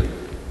registry of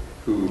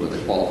who are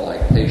the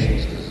qualified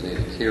patients,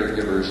 designated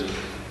caregivers,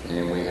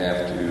 and we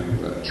have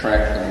to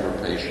track the number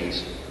of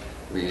patients.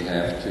 We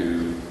have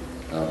to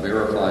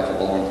verify for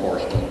law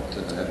enforcement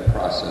to have a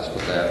process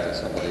with that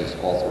somebody is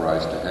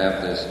authorized to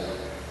have this.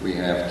 We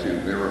have to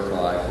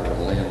verify for a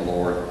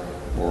landlord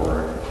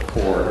or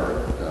court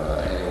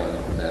or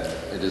anyone that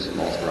it is an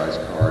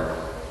authorized card.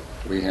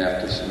 We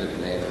have to submit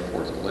an annual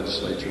report to the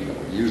legislature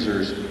of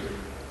users.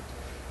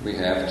 We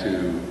have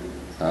to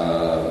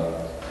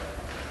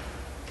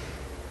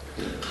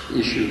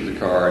issue the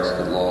cards,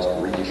 the laws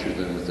to reissue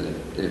them.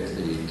 If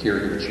the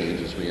caregiver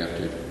changes, we have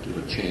to do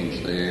a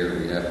change there.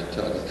 We have to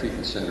tell the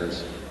treatment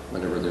centers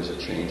whenever there's a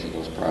change in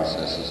those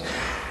processes.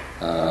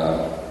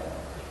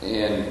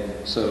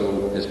 And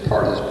so as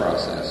part of this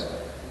process,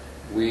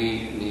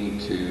 we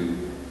need to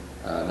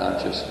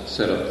not just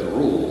set up the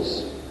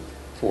rules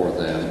for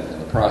them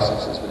and the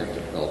processes, we have to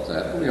develop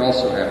that, but we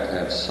also have to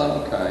have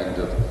some kind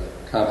of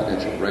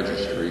confidential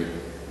registry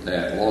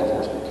that law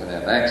enforcement can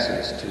have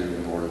access to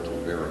in order to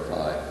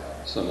verify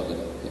some of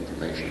the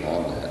information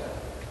on that.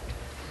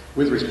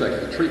 With respect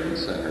to the treatment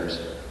centers,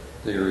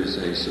 there is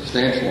a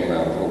substantial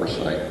amount of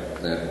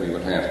oversight that we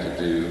would have to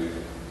do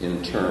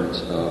in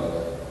terms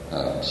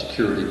of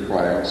security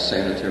requirements,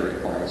 sanitary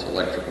requirements,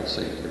 electrical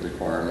safety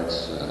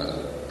requirements,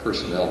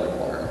 personnel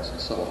requirements, and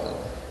so on.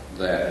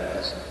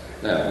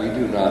 Now, we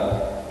do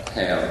not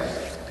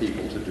have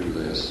people to do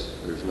this.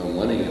 There's no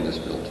money in this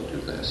bill to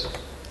do this.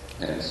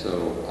 And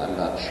so I'm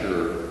not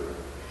sure,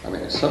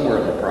 somewhere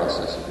in the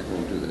process, if you're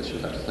going to do this,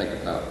 you'll have to think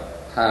about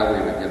how we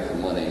would get the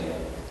money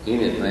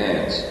in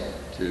advance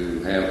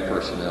to have the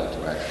personnel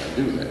to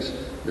actually do this.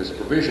 There's a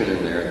provision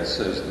in there that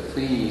says the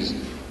fees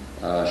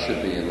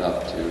should be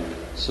enough to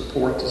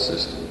support the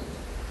system,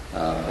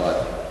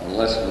 but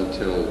unless and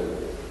until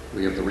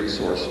we have the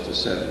resources to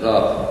set it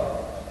up,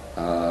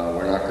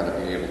 we're not going to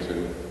be able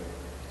to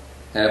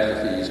have the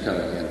fees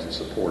coming in to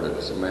support it.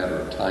 It's a matter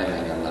of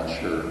timing. I'm not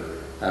sure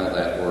how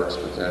that works,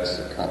 but that's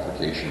the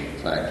complication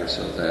factor,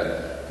 so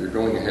that if you're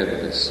going ahead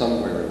with it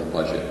somewhere in the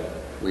budget,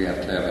 we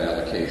have to have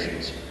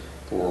allocations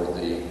for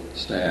the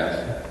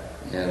staff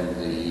and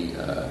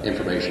the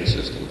information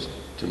systems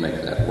to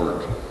make that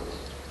work.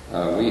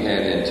 We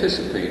had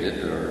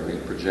anticipated, or we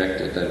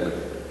projected, that it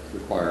would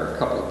require a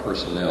couple of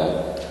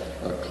personnel,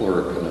 a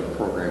clerk and a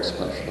program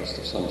specialist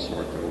of some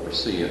sort to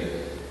oversee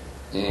it.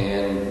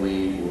 And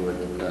we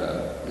would,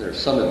 there's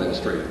some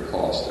administrative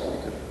costs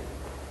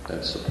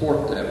that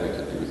support that, we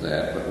could do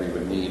that, but we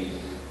would need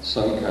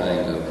some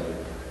kind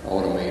of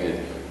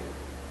automated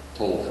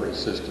toll-free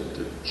system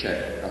to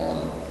check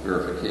on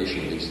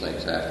verification of these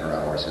things after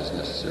hours as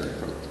necessary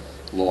for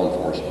law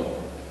enforcement.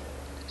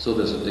 So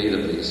there's a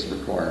database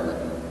requirement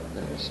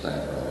and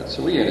staff on it.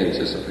 So we had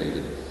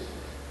anticipated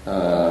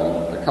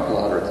a couple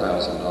of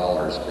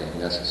 $100,000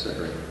 being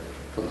necessary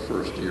for the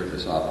first year of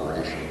this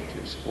operation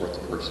to support the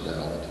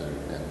personnel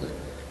and the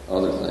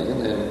other thing,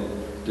 and then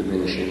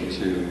diminishing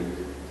to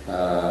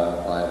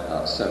by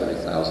about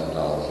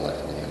 $70,000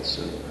 left in the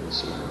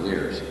ensuing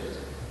years.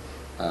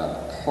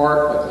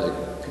 Part of the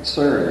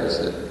concern is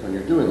that when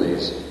you're doing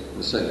these,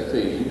 the setting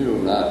fee, you do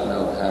not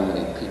know how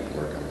many people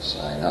are going to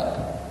sign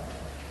up.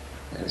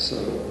 And so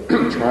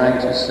trying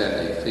to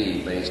set a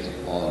fee based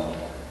upon,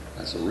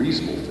 that's a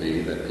reasonable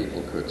fee that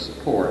people could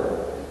support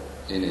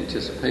in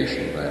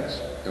anticipation, that's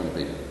going to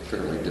be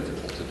fairly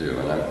difficult to do,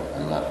 and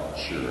I'm not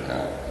sure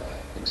how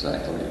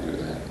exactly you do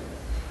that.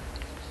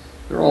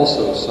 There are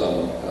also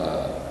some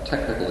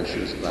technical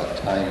issues about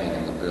timing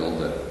in the bill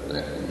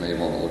that you may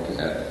want to look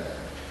at,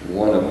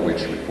 one of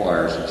which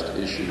requires us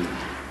to issue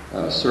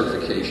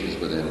certifications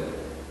within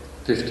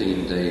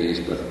 15 days,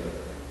 but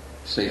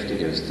safety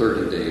has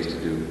 30 days to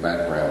do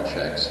background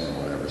checks and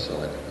whatever,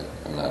 so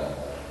I'm not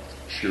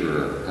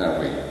sure how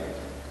we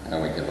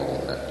get all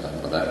of that done.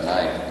 But that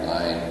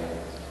my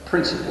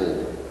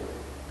principal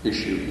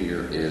issue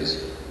here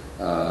is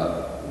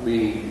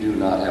we do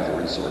not have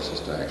the resources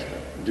to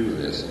actually do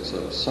this, and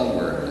so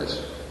somewhere in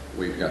this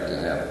we've got to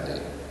have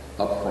the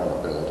upfront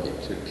ability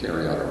to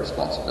carry out our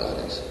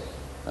responsibilities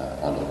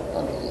under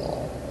the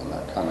law. I'm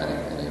not commenting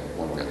any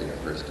one way or the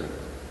other as to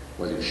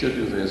whether you should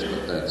do this,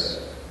 but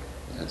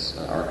that's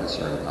our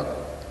concern about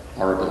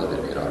our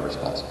ability to meet our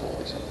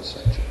responsibilities on this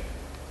section.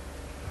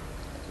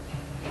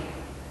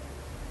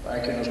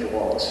 Thank you, Mr.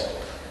 Wallace.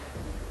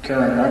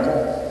 Karen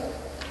Knuckle.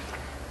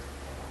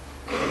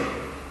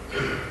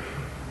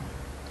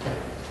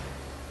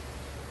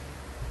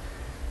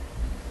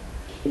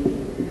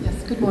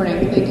 Yes, good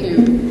morning. Thank you,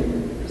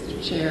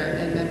 Mr. Chair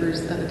and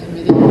members of the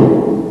committee.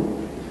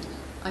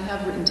 I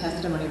have written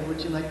testimony.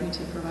 Would you like me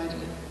to provide it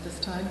at this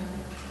time?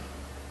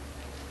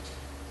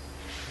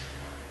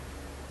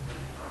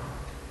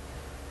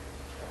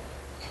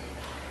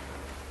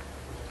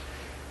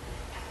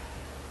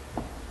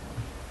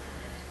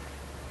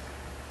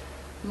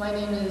 My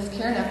name is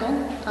Karen Eckel.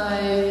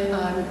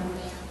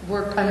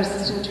 I'm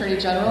Assistant Attorney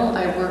General.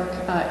 I work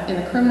in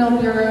the Criminal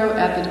Bureau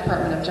at the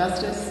Department of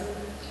Justice,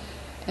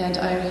 and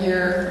I'm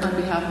here on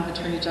behalf of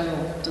Attorney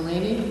General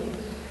Delaney.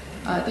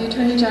 The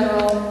Attorney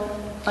General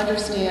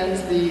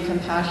understands the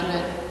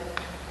compassionate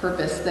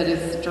purpose that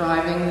is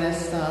driving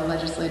this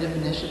legislative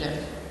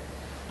initiative.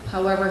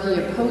 However,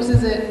 he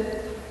opposes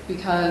it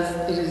because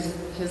it is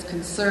his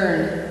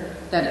concern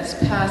that its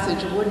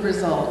passage would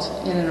result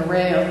in an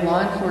array of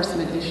law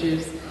enforcement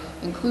issues,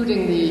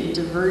 including the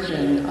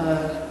diversion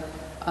of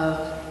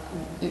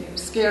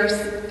scarce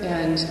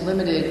and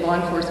limited law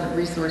enforcement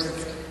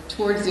resources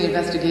towards the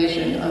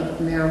investigation of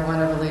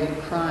marijuana-related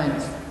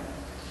crimes.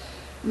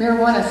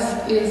 Marijuana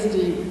is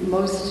the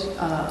most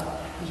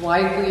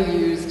widely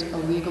used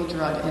illegal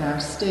drug in our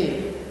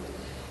state.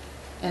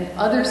 And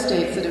other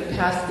states that have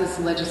passed this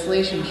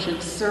legislation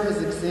should serve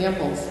as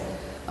examples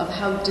of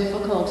how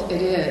difficult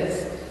it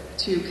is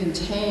to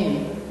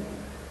contain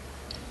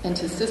and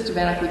to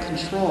systematically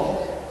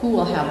control who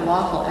will have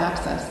lawful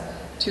access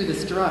to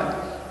this drug.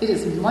 It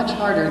is much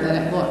harder than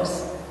it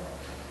looks.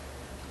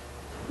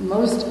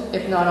 Most,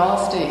 if not all,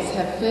 states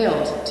have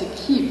failed to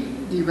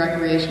keep the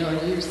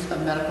recreational use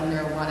of medical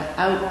marijuana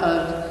out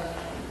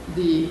of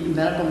the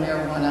medical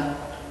marijuana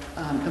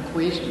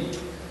equation.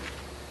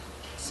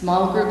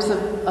 Small groups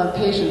of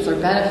patients are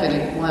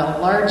benefiting, while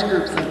large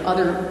groups of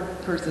other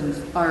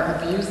persons are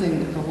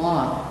abusing the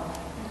law.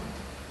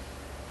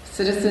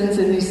 Citizens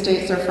in these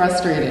states are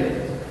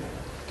frustrated.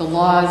 The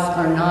laws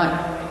are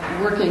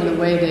not working the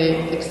way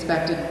they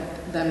expected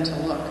them to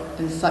look.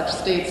 In such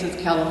states as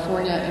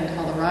California and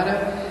Colorado,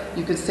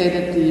 you could say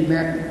that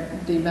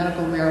the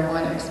medical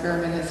marijuana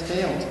experiment has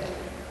failed.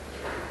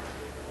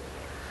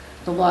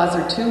 The laws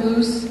are too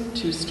loose,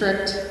 too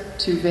strict,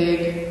 too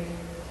vague.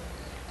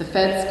 The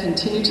feds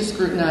continue to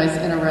scrutinize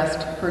and arrest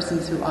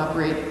persons who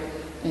operate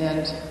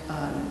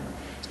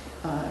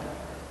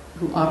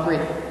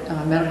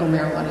medical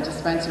marijuana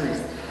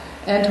dispensaries.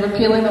 And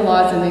repealing the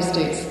laws in these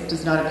states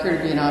does not appear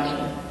to be an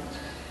option.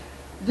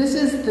 This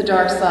is the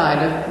dark side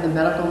of the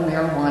medical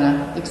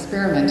marijuana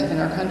experiment in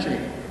our country.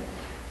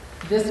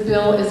 This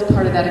bill is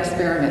part of that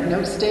experiment.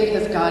 No state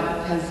has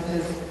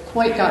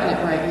quite gotten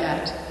it right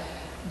yet.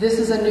 This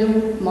is a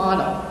new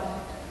model.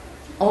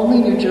 Only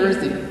New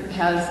Jersey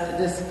has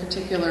this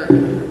particular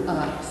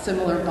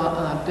similar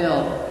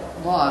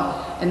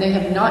law, and they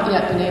have not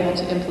yet been able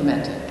to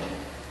implement it.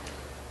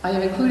 I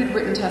have included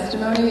written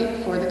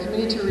testimony for the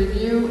committee to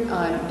review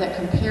that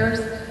compares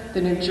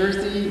the New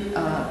Jersey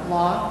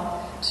law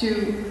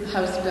to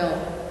House Bill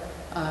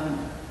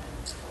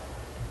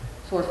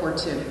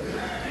 442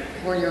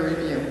 for your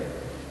review.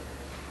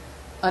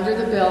 Under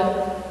the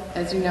bill,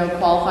 as you know,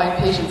 qualified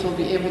patients will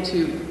be able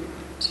to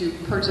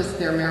purchase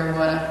their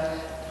marijuana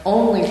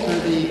only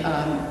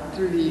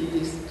through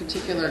these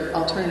particular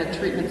alternative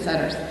treatment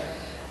centers.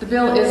 The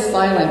bill is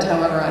silent,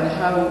 however, on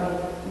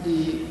how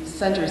the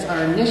centers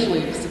are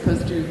initially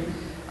supposed to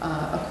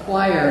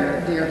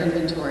acquire their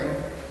inventory.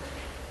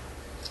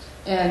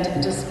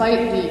 And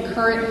despite the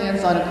current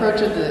hands-on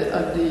approach of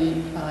the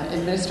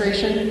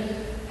administration,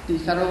 the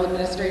federal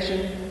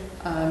administration,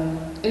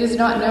 it is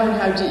not known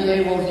how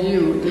DEA will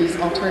view these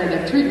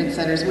alternative treatment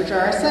centers, which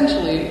are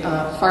essentially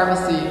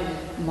pharmacy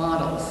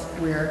models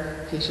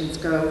where patients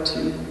go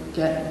to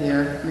get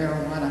their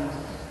marijuana.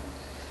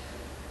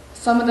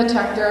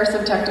 There are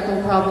some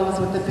technical problems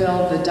with the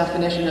bill. The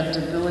definition of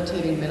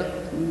debilitating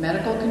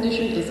medical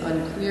condition is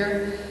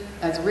unclear.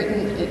 As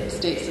written, it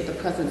states that the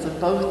presence of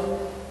both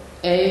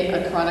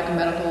a chronic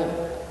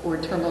medical or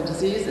terminal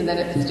disease, and then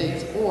it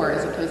states or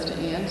as opposed to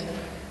and,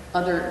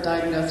 other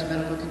diagnosed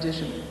medical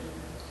condition.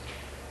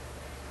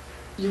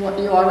 You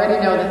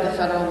already know that the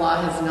federal law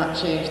has not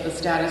changed. The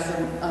status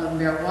of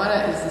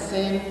marijuana is the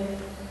same,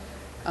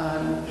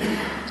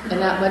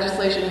 and that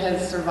legislation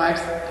has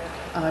survived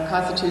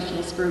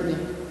constitutional scrutiny.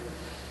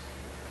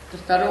 The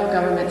federal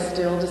government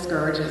still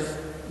discourages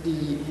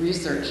the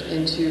research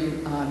into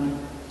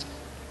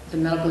the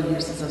medical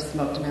uses of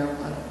smoked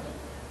marijuana.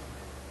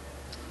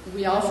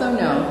 We also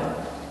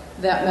know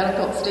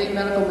that state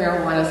medical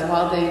marijuanas,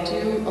 while they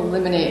do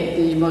eliminate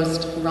the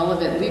most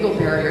relevant legal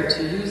barrier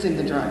to using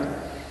the drug,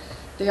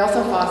 they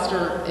also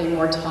foster a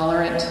more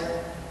tolerant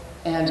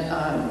and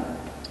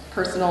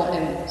personal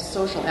and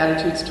social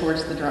attitudes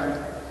towards the drug.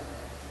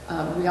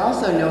 We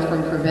also know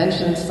from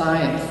prevention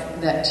science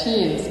that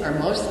teens are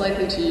most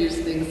likely to use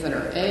things that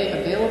are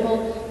A,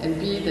 available, and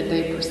B, that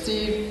they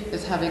perceive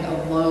as having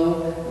a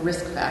low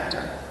risk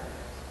factor.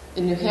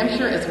 In New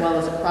Hampshire, as well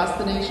as across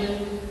the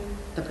nation,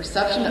 the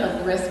perception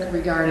of risk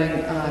regarding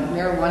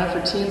marijuana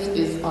for teens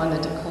is on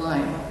the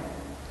decline.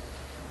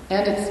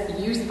 And its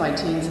use by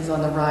teens is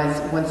on the rise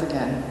once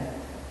again.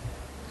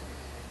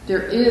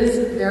 There is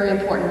very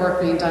important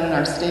work being done in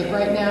our state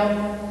right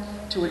now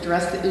to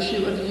address the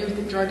issue of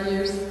youth drug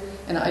use,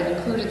 and I've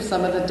included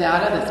some of the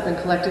data that's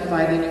been collected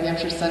by the New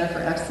Hampshire Center for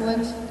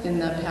Excellence in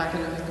the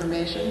packet of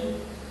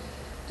information.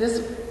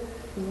 This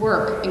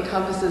work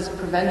encompasses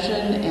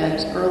prevention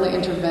and early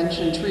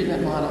intervention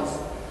treatment models.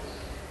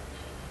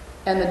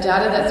 And the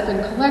data that's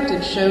been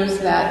collected shows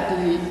that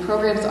the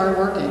programs are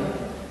working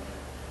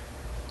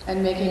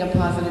and making a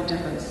positive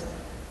difference.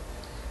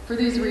 For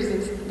these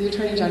reasons, the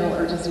Attorney General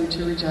urges you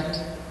to reject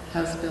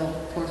House Bill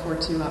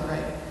 442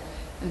 outright.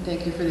 And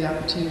thank you for the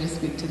opportunity to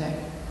speak today.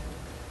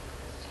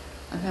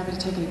 I'm happy to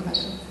take any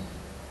questions.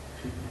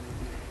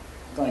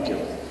 Thank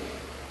you.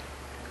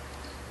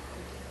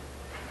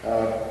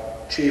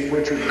 Chief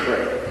Richard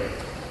Craig.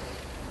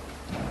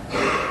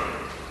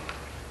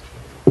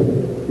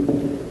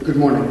 Good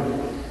morning.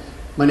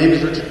 My name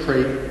is Richard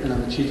Craig, and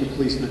I'm the Chief of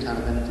Police in the town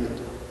of Enfield.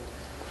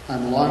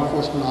 I'm a law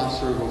enforcement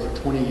officer of over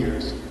 20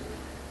 years,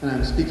 and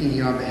I'm speaking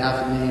here on behalf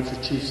of the New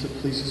Hampshire Chiefs of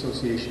Police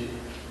Association,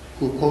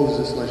 who oppose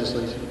this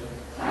legislation.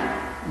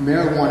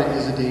 Marijuana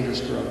is a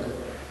dangerous drug.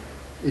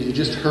 As you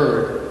just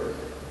heard,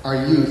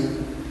 our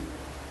youth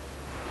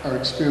are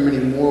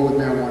experimenting more with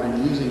marijuana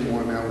and using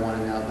more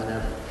marijuana now than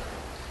ever.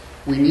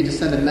 We need to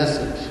send a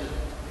message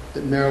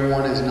that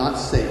marijuana is not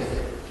safe.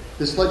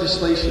 This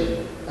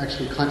legislation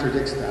actually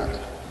contradicts that.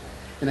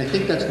 And I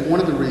think that's one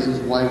of the reasons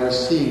why we're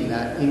seeing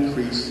that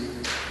increase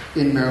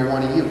in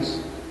marijuana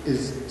use,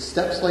 is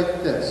steps like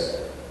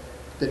this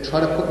that try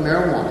to put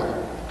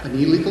marijuana, an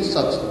illegal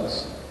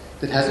substance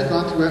that hasn't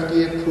gone through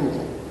FDA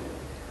approval,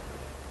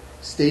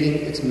 stating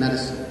it's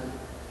medicine.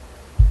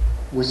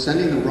 We're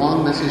sending the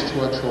wrong message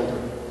to our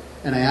children.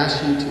 And I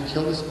ask you to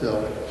kill this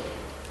bill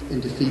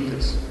and defeat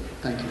this.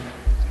 Thank you.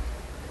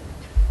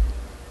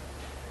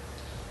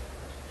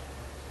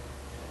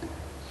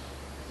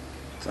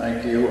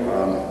 Thank you.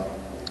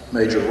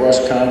 Major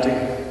Russ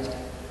Conti.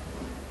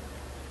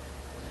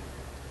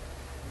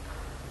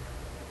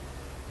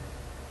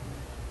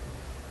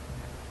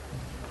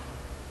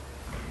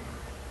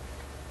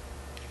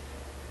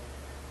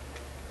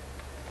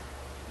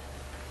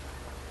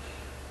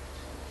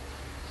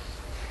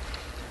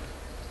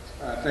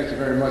 Thank you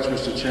very much,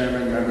 Mr.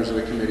 Chairman, members of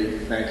the committee.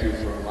 Thank you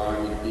for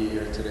allowing me to be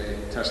here today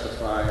to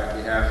testify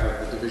on behalf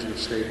of the Division of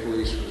State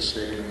Police for the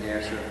state of New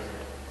Hampshire.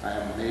 I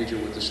am a major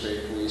with the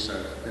state police.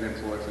 I've been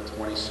employed for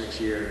 26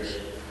 years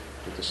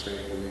with the state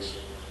police.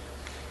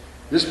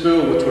 This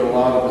bill, which would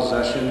allow the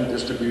possession,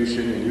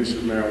 distribution, and use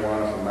of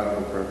marijuana for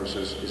medical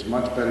purposes, is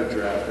much better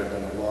drafted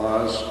than the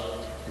laws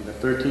in the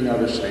 13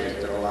 other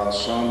states that allow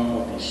some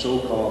of the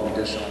so-called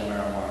medicinal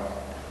marijuana.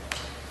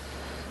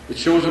 It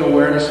shows an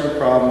awareness of the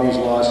problem these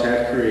laws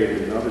have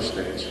created in other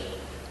states.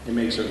 It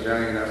makes a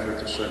valiant effort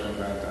to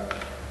circumvent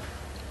that.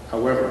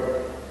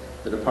 However,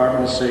 the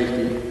Department of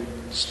Safety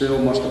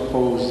still must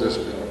oppose this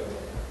bill.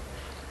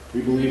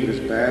 We believe it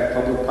is bad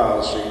public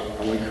policy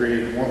and will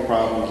create more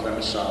problems than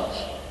it solves.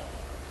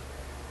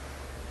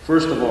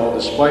 First of all,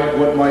 despite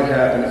what might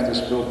happen if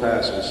this bill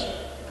passes,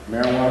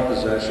 marijuana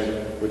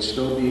possession would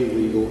still be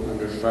illegal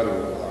under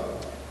federal law.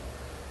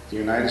 The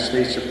United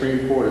States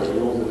Supreme Court has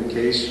ruled in the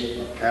case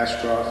of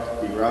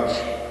Ashcroft v. Rausch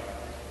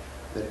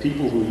that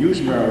people who use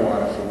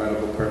marijuana for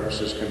medical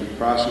purposes can be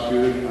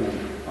prosecuted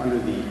under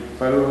the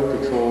Federal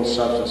Controlled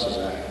Substances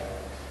Act,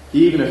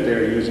 even if they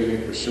are using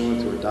it pursuant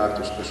to a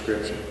doctor's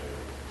prescription.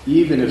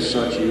 even if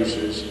such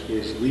usage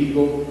is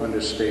legal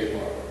under state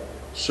law.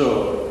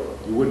 So,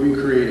 you would be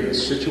creating a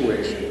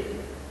situation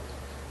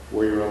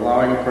where you're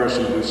allowing a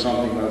person to do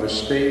something under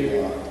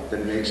state law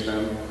that makes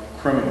them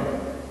criminal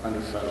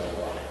under federal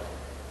law.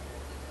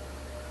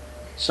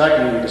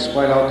 Secondly,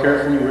 despite how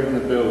carefully written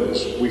the bill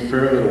is, we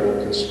fear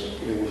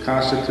that it will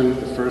constitute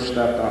the first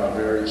step on a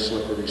very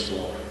slippery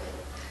slope.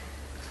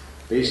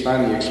 Based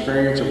on the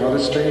experience of other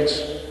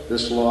states,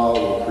 this law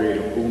will create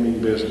a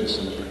booming business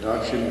in the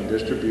production and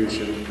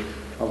distribution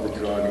of the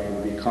drug and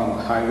will become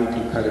a highly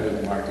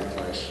competitive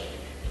marketplace.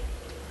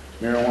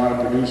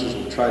 Marijuana producers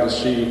will try to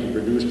see who can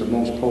produce the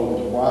most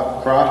potent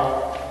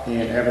crop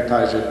and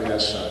advertise it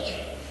as such.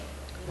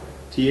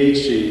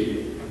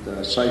 THC,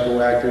 the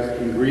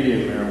psychoactive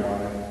ingredient in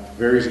marijuana,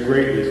 varies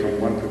greatly from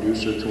one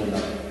producer to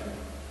another.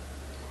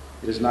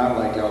 It is not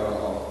like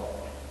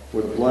alcohol,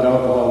 where the blood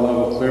alcohol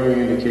level clearly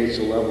indicates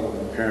a level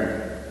of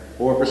impairment,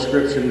 or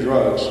prescription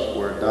drugs,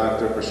 where a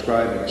doctor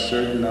prescribing a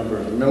certain number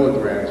of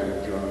milligrams of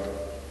the drug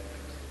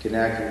can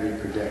accurately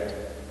predict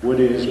what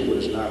is or what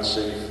is not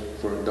safe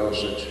for a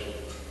dosage.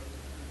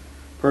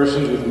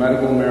 Persons with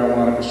medical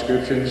marijuana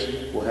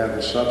prescriptions will have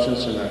the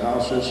substance in their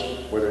houses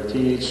where their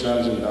teenage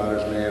sons and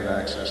daughters may have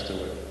access to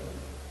it.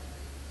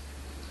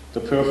 To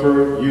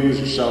prefer, use,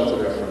 or sell to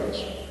their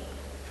friends.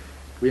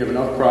 We have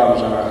enough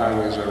problems on our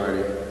highways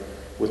already,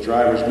 with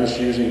drivers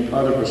misusing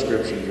other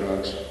prescription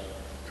drugs,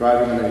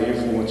 driving under the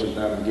influence of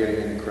them and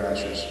getting into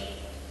crashes.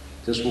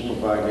 This will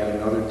provide yet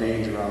another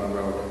danger on the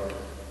road.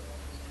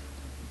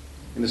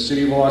 In the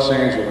city of Los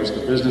Angeles,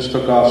 the business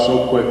took off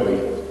so quickly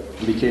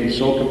and became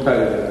so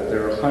competitive that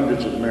there are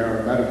hundreds of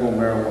medical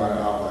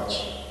marijuana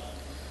outlets.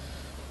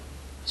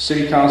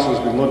 City Council has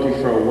been looking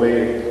for a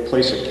way to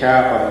place a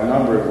cap on the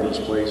number of these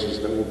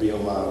places that will be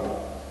allowed.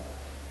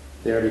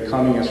 They are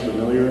becoming as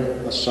familiar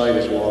a sight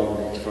as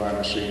Walgreens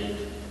Pharmacy,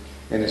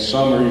 and as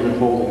some are even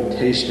holding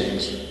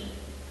tastings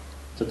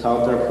to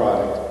tout their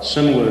product,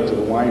 similar to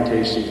the wine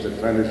tastings that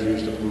vendors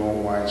use to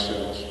promote wine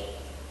sales.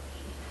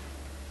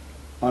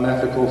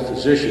 Unethical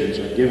physicians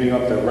are giving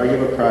up their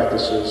regular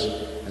practices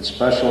and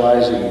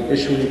specializing in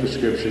issuing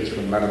prescriptions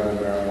for medical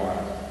marijuana.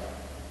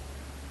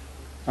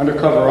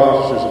 Undercover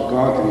officers have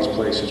gone to these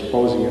places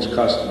posing as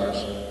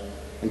customers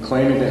and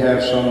claiming to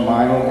have some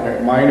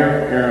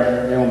minor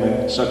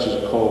ailment such as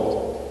a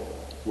cold,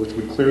 which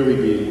would clearly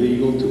be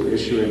illegal to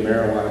issue a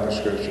marijuana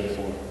prescription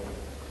for.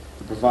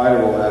 The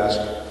provider will ask,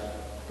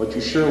 "But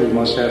you surely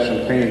must have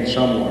some pain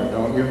somewhere,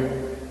 don't you?"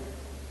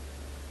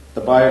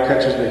 The buyer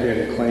catches the hint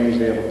and claims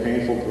they have a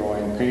painful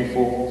groin,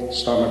 painful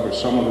stomach, or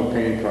some other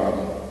pain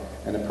problem,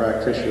 and the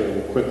practitioner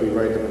will quickly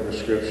write them a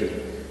prescription,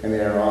 and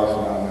they are off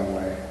and on their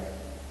way.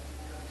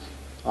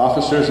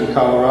 Officers in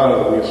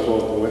Colorado that we have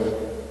spoken with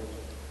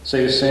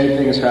say the same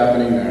thing is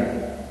happening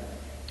there.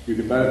 You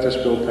can bet if this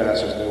bill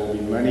passes, there will be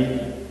many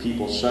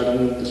people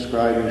suddenly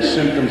describing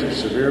symptoms of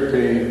severe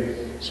pain,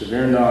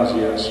 severe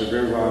nausea,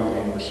 severe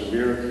vomiting, or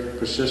severe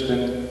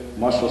persistent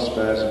muscle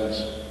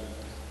spasms,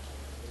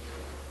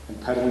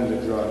 and peddling the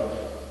drug.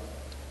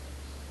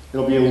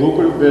 It'll be a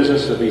lucrative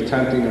business to be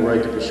tempting to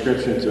write the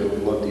prescription to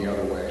and look the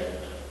other way.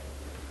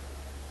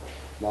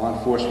 Law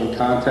enforcement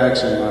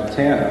contacts in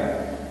Montana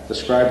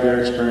describe their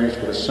experience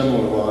with a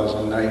similar law as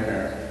a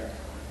nightmare.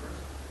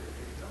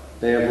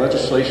 They have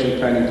legislation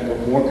pending to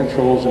put more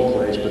controls in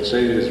place, but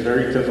say that it's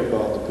very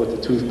difficult to put the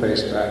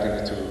toothpaste back in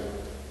the tube.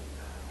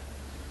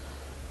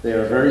 They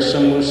are a very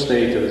similar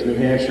state to New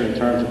Hampshire in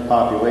terms of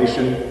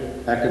population,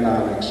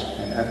 economics,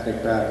 and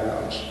ethnic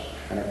backgrounds,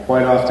 and are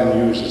quite often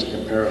used as a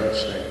comparative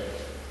state.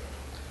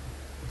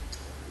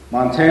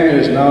 Montana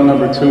is now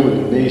number 2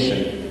 in the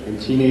nation in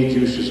teenage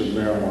uses of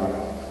marijuana.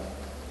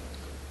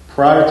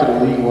 Prior to the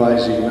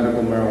legalizing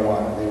medical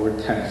marijuana, they were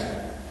 10th.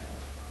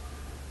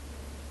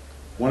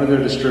 One of their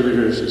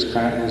distributors is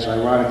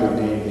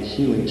ironically named the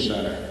Healing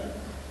Center,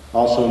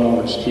 also known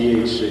as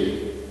THC.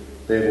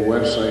 They have a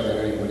website that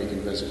anybody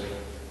can visit.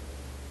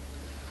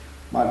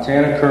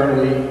 Montana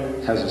currently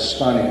has a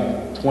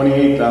stunning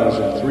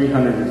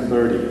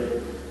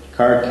 28,330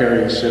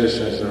 card-carrying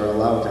citizens that are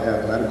allowed to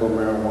have medical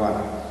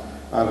marijuana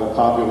out of a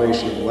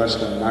population of less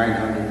than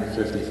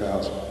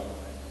 950,000.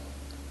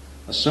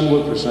 A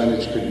similar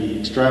percentage could be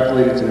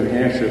extrapolated to New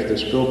Hampshire if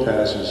this bill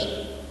passes,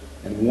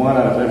 and 1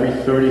 out of every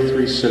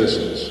 33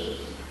 citizens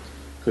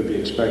could be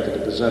expected to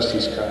possess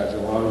these cards,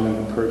 allowing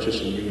them to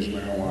purchase and use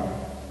marijuana.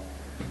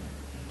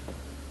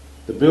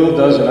 The bill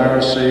does in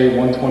RSA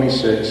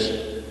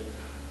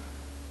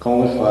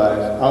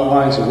 126:5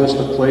 outlines a list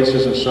of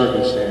places and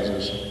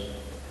circumstances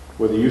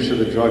where the use of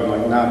the drug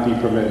might not be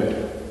permitted.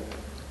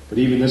 But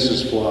even this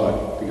is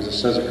flawed, because it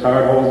says a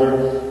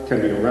cardholder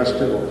can be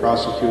arrested or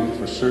prosecuted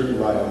for certain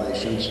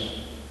violations,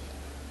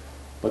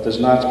 but does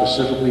not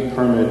specifically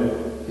permit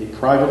a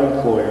private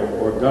employer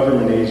or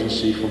government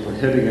agency from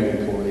prohibiting an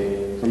employee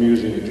from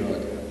using the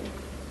drug.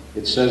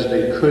 It says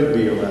they could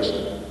be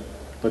arrested,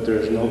 but there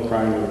is no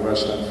crime to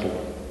arrest them for.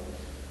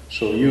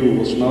 So you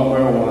will smell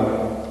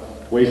marijuana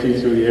wafting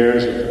through the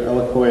airs of the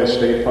Eloquia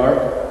State Park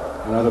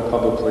and other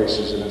public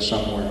places and in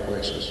some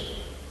workplaces.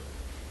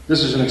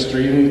 This is an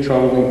extremely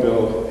troubling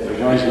bill that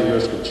runs the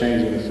risk of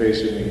changing the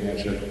face of New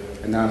Hampshire,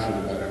 and not for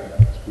the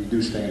better. We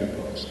do stand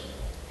opposed.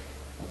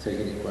 I'll take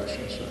any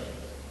questions, sir.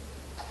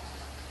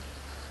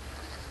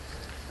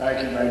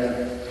 Thank you,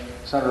 Major.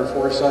 Senator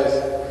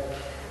Forsyth.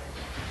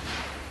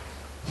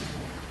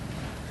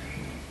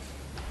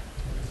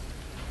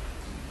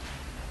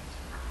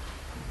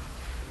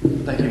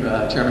 Thank you,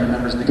 Chairman and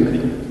members of the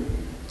committee.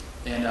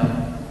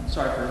 And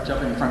sorry for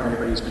jumping in front of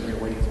anybody who's been here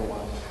waiting for a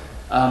while.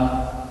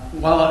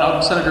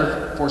 I'm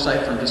Senator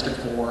Forsyth from District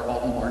 4,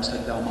 Alton,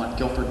 Barnstead, Belmont,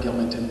 Guilford,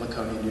 Gilmanton,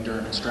 Laconia, New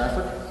Durham, and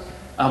Stratford.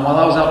 While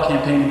I was out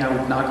campaigning, I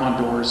would knock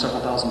on doors,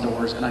 several thousand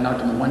doors, and I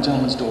knocked on one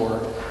gentleman's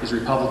door. He's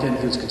Republican,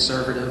 he was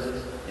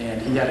conservative,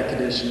 and he had a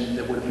condition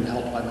that would have been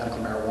helped by medical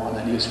marijuana,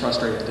 and he was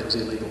frustrated that it was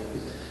illegal.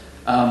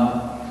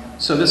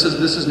 So this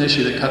is an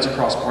issue that cuts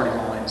across party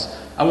lines.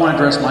 I want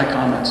to address my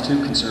comments to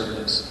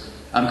conservatives.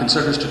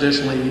 Conservatives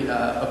traditionally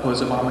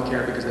oppose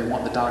Obamacare because they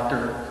want the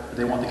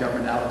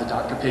government out of the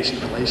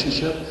doctor-patient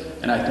relationship,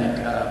 and I think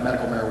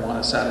medical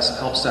marijuana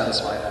helps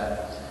satisfy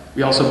that.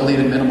 We also believe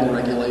in minimal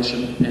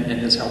regulation,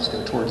 and this helps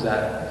go towards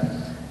that.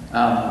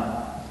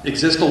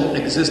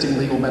 Existing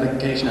legal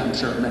medication, I'm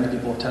sure many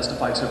people have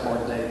testified so far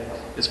today,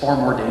 is far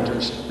more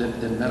dangerous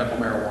than medical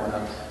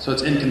marijuana. So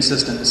it's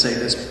inconsistent to say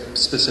this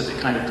specific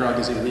kind of drug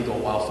is illegal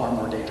while far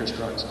more dangerous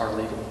drugs are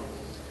legal.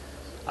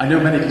 I know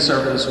many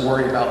conservatives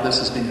worry about this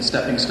as being a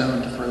stepping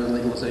stone to further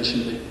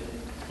legalization, but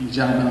you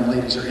gentlemen and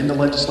ladies are in the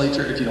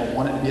legislature. If you don't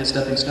want it to be a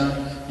stepping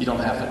stone, you don't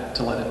have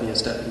to let it be a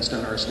stepping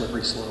stone or a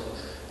slippery slope.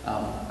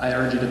 I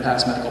urge you to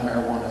pass medical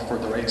marijuana for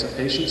the rights of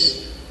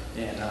patients,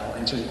 and I'll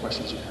answer any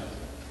questions you have.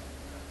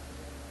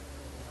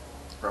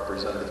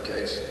 Representative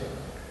Case.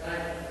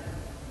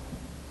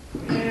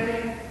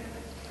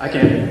 I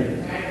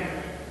can.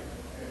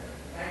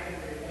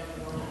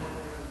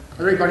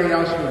 Everybody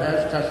else who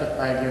has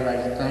testified here,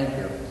 I thank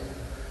you.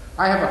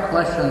 I have a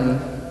question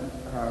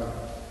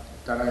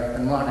that I've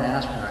been wanting to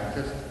ask, and I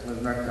just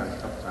was not done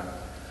sometime.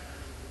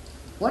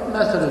 What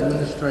method of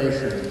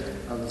administration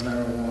of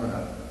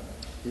marijuana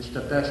is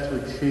the best to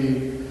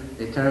achieve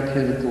a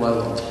therapeutic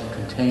level and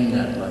contain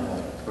that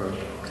level for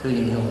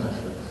treating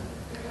illnesses?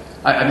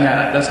 I mean,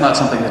 that's not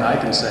something that I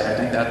can say. I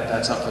think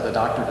that's up for the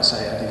doctor to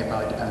say. I think it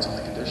probably depends on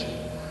the condition.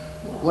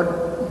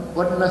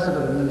 What method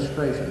of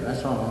administration?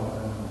 That's all I want to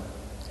know.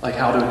 Like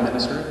how to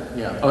administer it?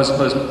 Yeah. Oh, as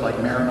opposed to like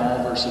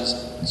Marinol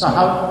versus... So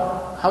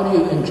how do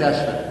you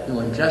ingest it? You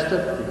ingest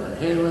it? Do you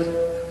inhale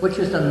it? Which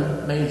is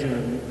the major...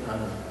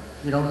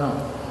 you don't know?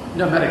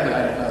 No, medically,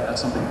 I don't know.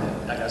 That's something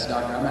that I guess,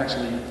 doctor. I'm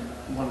actually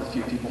one of the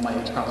few people my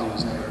age probably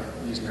who's never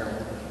used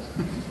marijuana.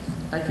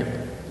 Thank you.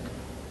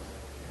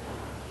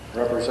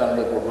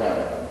 Representative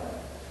O'Brien.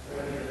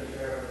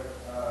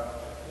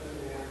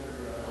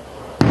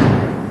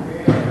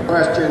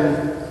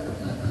 Question.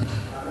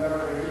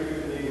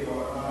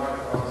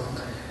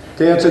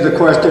 To answer the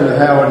question of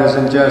how it is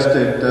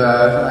ingested,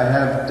 I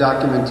have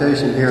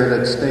documentation here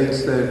that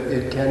states that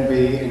it can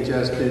be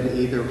ingested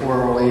either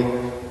orally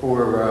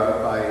or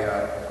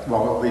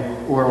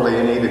orally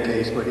in either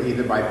case, but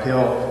either by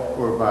pill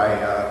or by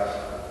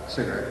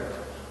cigarette.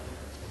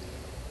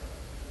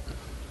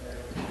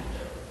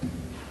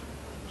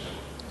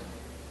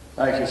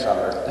 Thank you,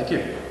 Senator. Thank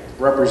you.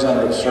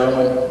 Representative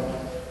Sermon.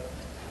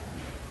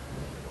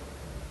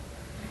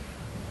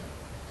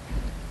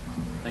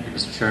 Thank you,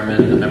 Mr.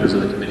 Chairman, and members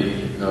of the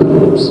committee.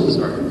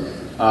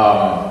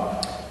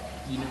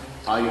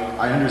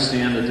 I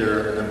understand that there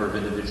are a number of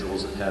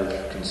individuals that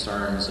have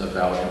concerns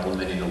about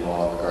implementing the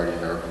law regarding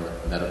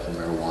medical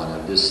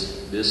marijuana.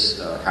 This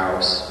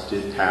House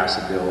did pass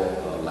a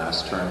bill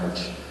last term,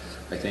 which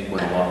I think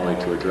went a long way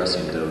to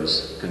addressing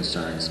those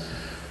concerns.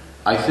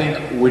 I think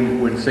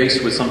when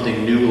faced with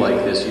something new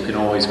like this, you can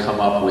always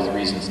come up with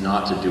reasons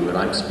not to do it.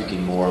 I'm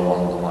speaking more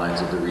along the lines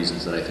of the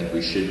reasons that I think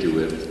we should do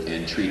it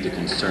and treat the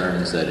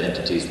concerns that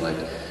entities like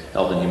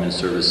Health and Human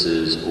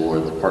Services or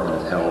the Department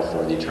of Health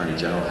or the Attorney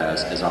General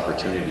has as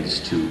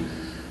opportunities to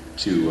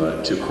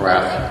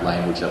craft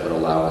language that would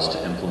allow us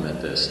to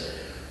implement this.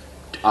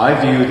 I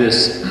view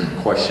this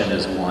question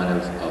as one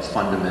of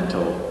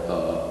fundamental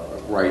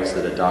rights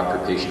that a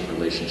doctor-patient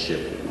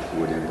relationship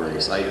would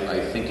embrace. I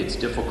think it's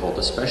difficult,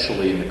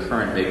 especially in the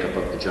current makeup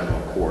of the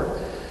General Court,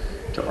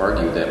 to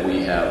argue that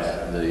we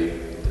have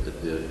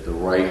the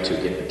right to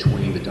get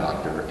between the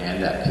doctor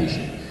and that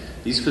patient.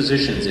 These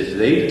physicians, if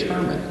they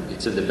determine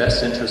it's in the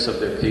best interest of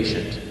their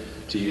patient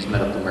to use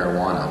medical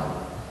marijuana,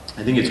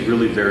 I think it's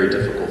really very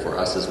difficult for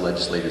us as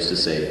legislators to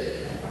say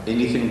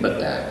anything but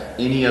that.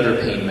 Any other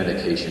pain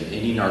medication,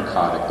 any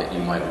narcotic that you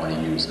might want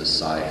to use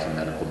aside from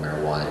medical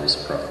marijuana is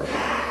preferable.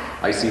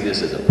 I see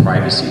this as a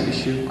privacy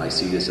issue. I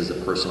see this as a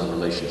personal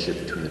relationship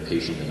between the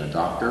patient and the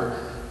doctor.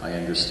 I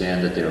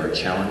understand that there are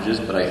challenges,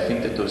 but I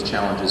think that those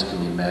challenges can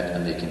be met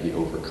and they can be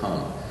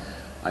overcome.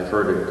 I've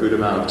heard a good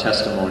amount of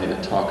testimony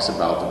that talks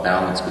about the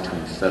balance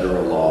between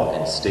federal law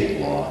and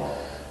state law.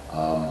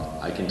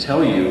 I can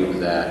tell you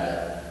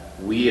that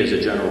we as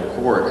a general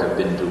court have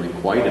been doing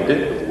quite a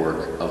bit of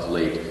work of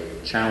late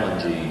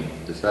challenging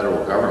the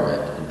federal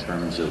government in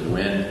terms of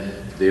when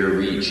their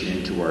reach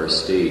into our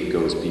state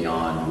goes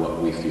beyond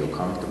what we feel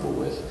comfortable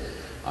with.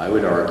 I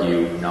would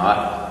argue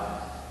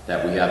not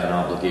that we have an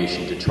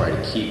obligation to try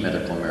to keep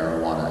medical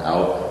marijuana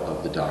out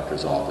of the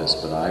doctor's office,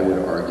 but I would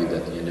argue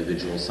that the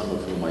individuals, some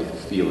of whom I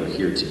feel are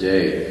here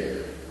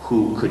today,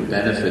 who could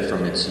benefit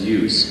from its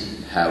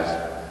use,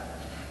 have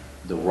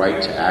the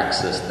right to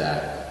access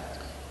that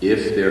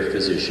if their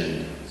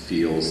physician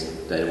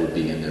feels that it would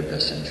be in their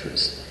best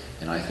interest.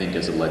 And I think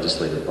as a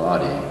legislative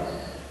body,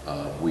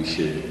 we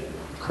should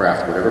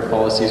craft whatever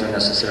policies are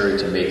necessary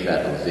to make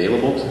that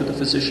available to the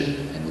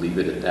physician and leave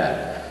it at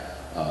that.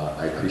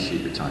 I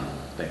appreciate your time.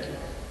 Thank you.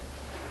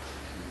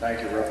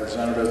 Thank you,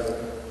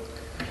 Representative.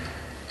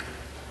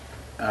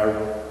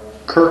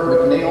 Kurt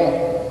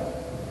McNeil.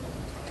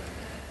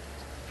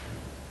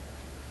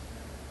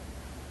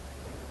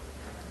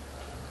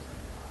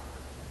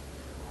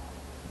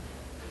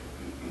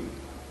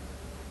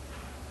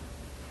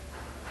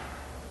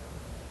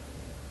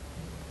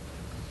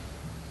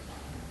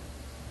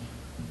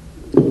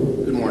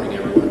 Good morning,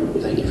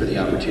 everyone. Thank you for the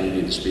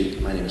opportunity to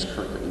speak. My name is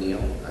Kurt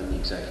McNeil. I'm the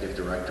Executive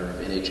Director of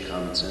NH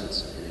Common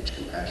Sense, NH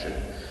Compassion.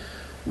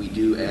 We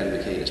do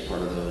advocate as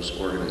part of those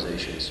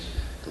organizations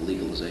the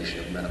legalization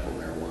of medical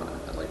marijuana.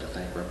 I'd like to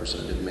thank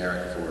Representative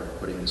Merrick for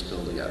putting this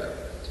bill together.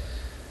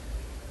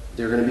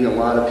 There are going to be a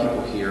lot of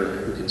people here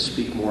who can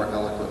speak more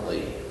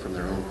eloquently from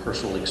their own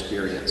personal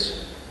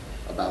experience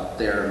about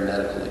their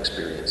medical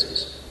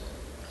experiences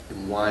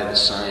and why the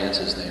science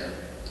is there.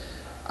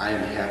 I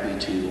am happy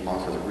to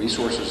offer the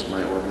resources of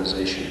my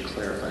organization to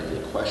clarify any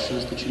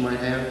questions that you might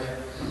have,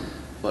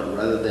 but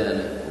rather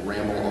than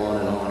ramble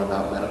on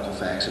about medical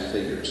facts and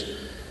figures,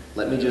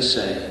 let me just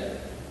say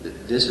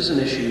that this is an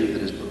issue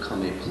that has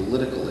become a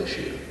political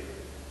issue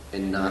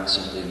and not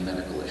simply a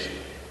medical issue.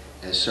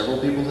 As several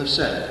people have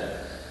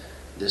said,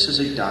 this is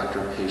a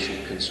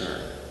doctor-patient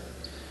concern.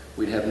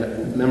 We'd have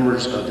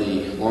members of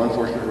the law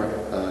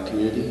enforcement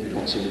community, who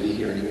don't seem to be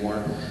here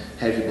anymore,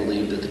 have you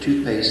believe that the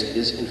toothpaste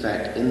is in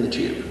fact in the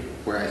tube,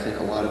 where I think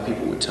a lot of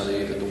people would tell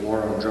you that the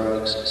war on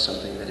drugs is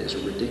something that is a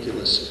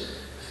ridiculous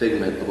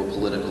figment of a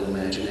political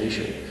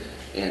imagination,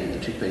 and the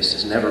toothpaste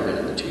has never been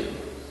in the tube.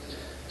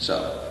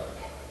 So,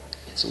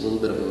 it's a little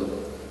bit of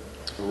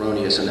an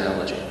erroneous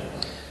analogy.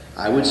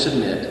 I would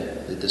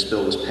submit that this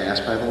bill was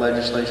passed by the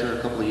legislature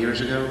a couple of years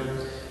ago,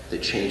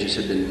 that changes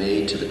have been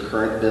made to the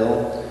current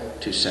bill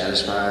to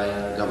satisfy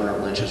Governor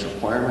Lynch's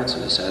requirements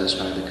and to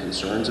satisfy the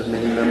concerns of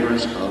many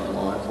members of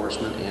law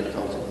enforcement and of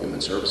Health and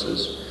Human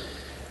Services,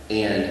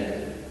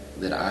 and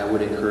that I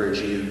would encourage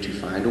you to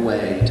find a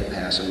way to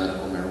pass a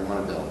medical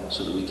marijuana bill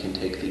so that we can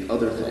take the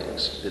other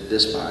things that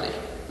this body,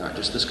 not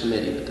just this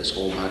committee, but this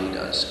whole body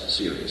does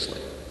seriously.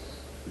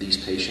 These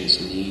patients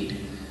need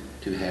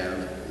to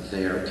have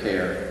their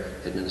care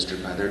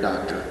administered by their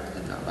doctor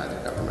and not by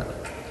their government.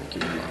 Thank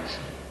you very much.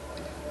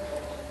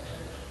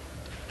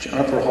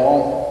 Jennifer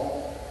Hall.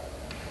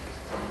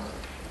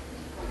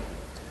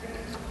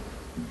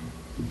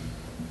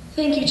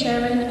 Thank you,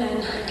 Chairman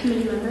and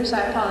committee members.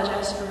 I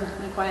apologize for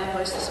my quiet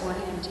voice this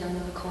morning. I'm dealing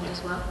with a cold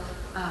as well.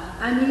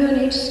 I'm a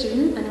UNH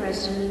student and a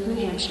resident of New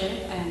Hampshire,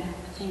 and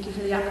thank you for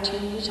the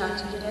opportunity to talk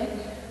to you today.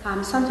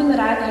 Something that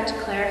I'd like to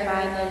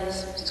clarify that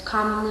is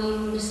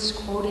commonly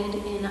misquoted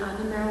in the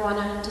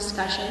marijuana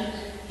discussion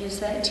is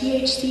that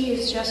THC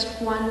is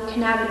just one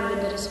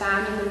cannabinoid that is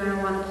found in the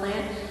marijuana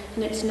plant,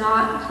 and it's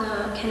not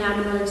the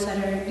cannabinoids that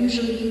are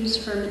usually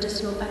used for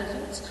medicinal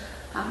benefits.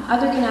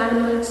 Other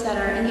cannabinoids that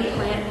are in the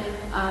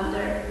plant,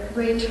 they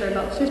range for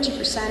about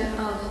 50%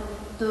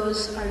 of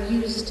those are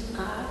used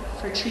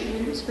for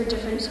treatments for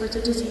different sorts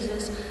of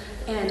diseases.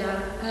 And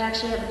I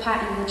actually have a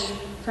patent, which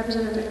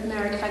Representative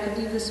Merrick, if I could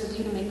leave this with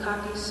you to make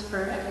copies for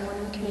everyone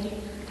in the committee,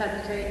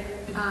 that'd be great.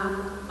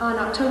 On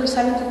October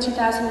 7th of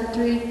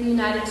 2003, the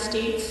United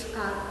States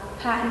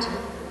patented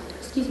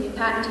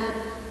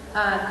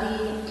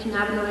the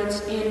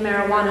cannabinoids in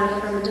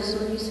marijuana for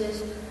medicinal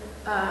uses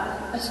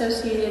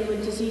associated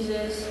with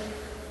diseases.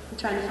 I'm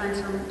trying to find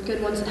some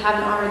good ones that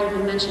haven't already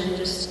been mentioned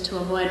just to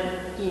avoid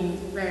being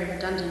very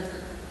redundant.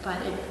 But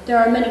there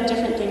are many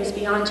different things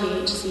beyond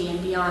THC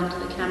and beyond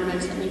the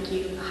cannabinoids that make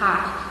you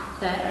high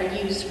that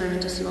are used for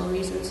medicinal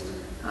reasons.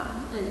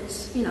 And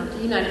it's, the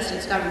United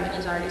States government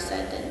has already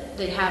said that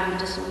they have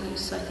medicinal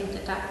use, so I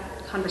think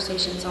that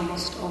conversation is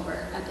almost over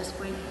at this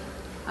point.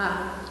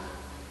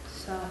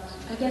 So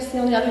I guess the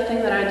only other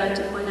thing that I'd like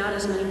to point out,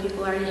 as many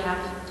people already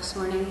have this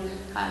morning,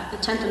 the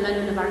 10th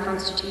Amendment of our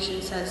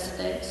Constitution says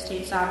that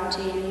state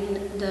sovereignty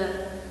and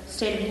the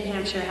state of New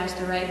Hampshire has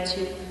the right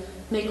to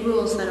make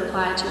rules that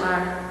apply to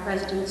our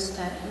residents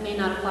that may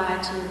not apply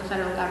to the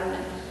federal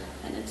government.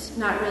 And it's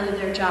not really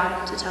their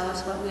job to tell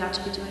us what we ought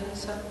to be doing.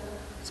 So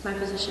it's my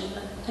position.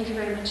 But thank you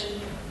very much.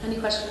 Any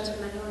questions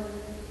from anyone?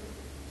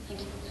 Thank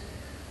you.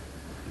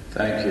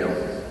 Thank you.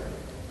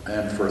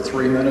 And for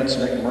 3 minutes,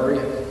 Nick Murray.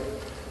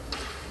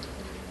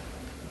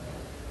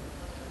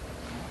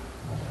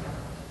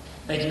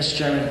 Thank you, Mr.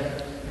 Chairman.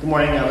 Good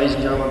morning, ladies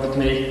and gentlemen of the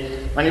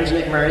committee. My name is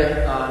Nick Murray.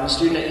 I'm a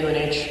student at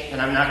UNH, and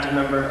I'm an active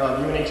member of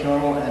UNH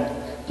Normal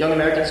and Young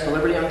Americans for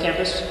Liberty on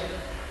campus.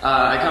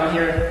 I come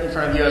here in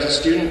front of you as a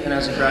student and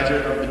as a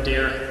graduate of the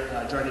DARE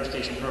drug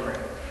education program.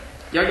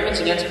 The arguments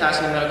against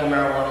passing a medical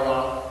marijuana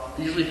law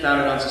are usually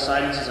founded on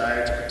society's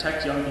desire to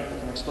protect young people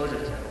from exposure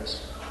to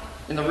cannabis.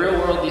 In the real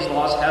world, these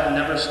laws have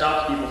never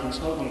stopped people from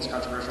smoking this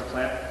controversial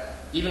plant,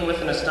 even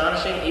with an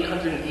astonishing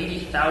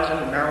 880,000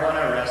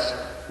 marijuana arrests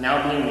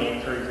now being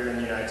made per year in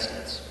the United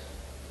States.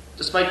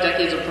 Despite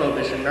decades of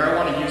prohibition,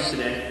 marijuana use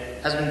today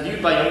has been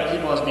viewed by young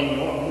people as being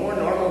more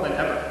normal than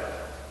ever.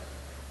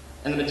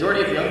 And the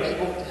majority of young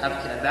people have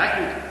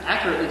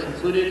accurately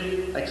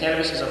concluded that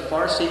cannabis is a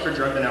far safer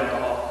drug than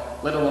alcohol,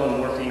 let alone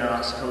morphine or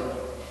oxycodone.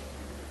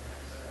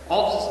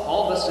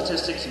 All of the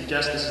statistics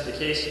suggest this is the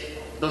case.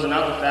 Those are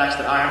not the facts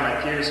that I and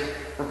my peers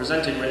were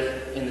presented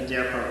with in the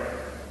DARE program.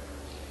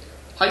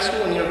 High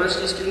school and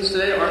university students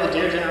today are the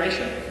DARE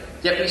generation,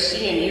 yet we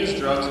see and use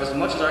drugs as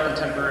much as our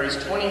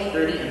contemporaries 20,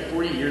 30, and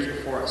 40 years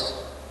before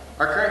us.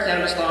 Our current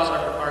cannabis laws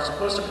are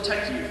supposed to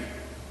protect youth,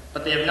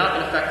 but they have not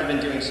been effective in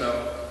doing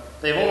so.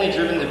 They have only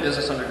driven the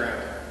business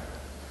underground.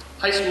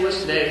 High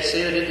schoolers today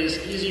say that it is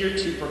easier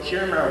to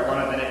procure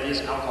marijuana than it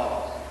is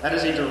alcohol. That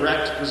is a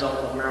direct result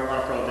of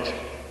marijuana prohibition.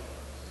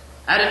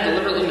 Adding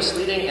deliberately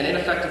misleading and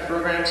ineffective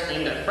programs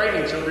aimed at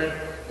frightening children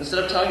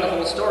instead of telling the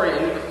whole story,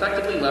 and we've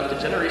effectively left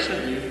a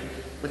generation of youth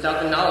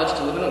without the knowledge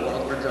to live in a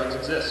world where drugs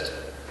exist.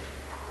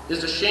 It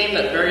is a shame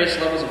that various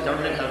levels of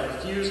government have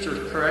refused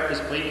to correct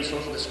this blatant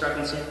social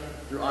discrepancy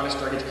through honest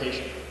drug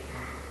education.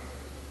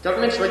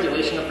 Government's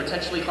regulation of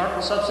potentially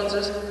harmful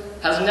substances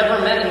has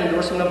never meant an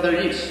endorsement of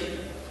their use.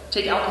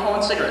 Take alcohol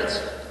and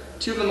cigarettes,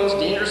 two of the most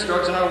dangerous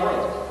drugs in our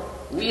world.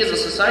 We as a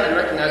society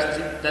recognize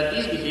that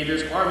these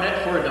behaviors are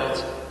meant for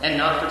adults and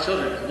not for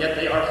children, yet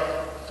they are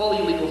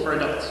fully legal for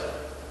adults.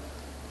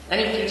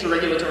 Any future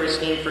regulatory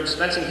scheme for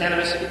dispensing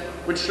cannabis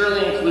would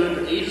surely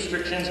include age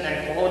restrictions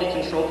and quality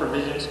control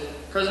provisions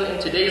present in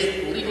today's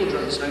legal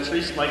drug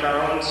dispensaries like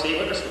our own state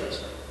liquor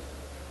stores.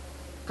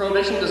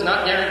 Prohibition does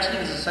not guarantee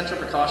these essential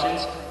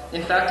precautions.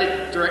 In fact,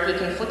 it directly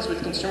conflicts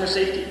with consumer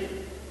safety.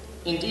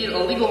 Indeed,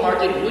 a legal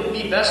market would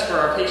be best for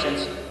our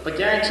patients, but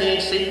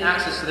guaranteeing safe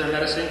access to their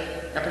medicine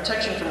and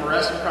protection from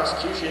arrest and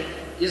prosecution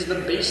is the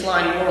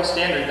baseline moral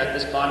standard that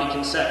this body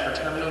can set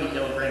for terminally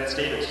ill granted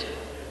status.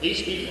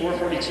 HB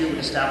 442 would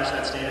establish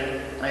that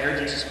standard, and I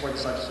urge you to support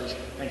this legislation.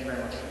 Thank you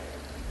very much.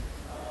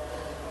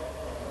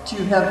 Do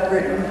you have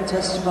written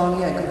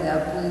testimony I could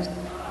have, please?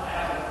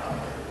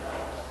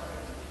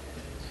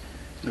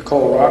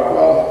 Nicole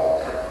Rockwell.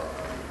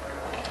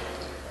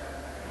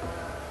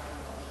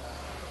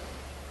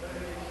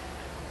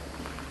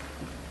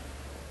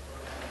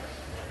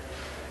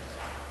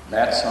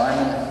 Matt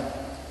Simon.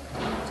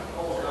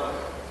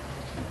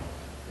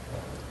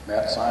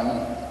 Matt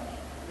Simon.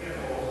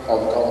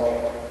 Oh,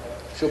 Nicole.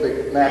 She'll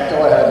be, Matt,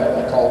 go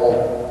ahead, Nicole.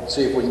 We'll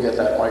see if we can get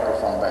that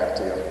microphone back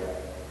to you.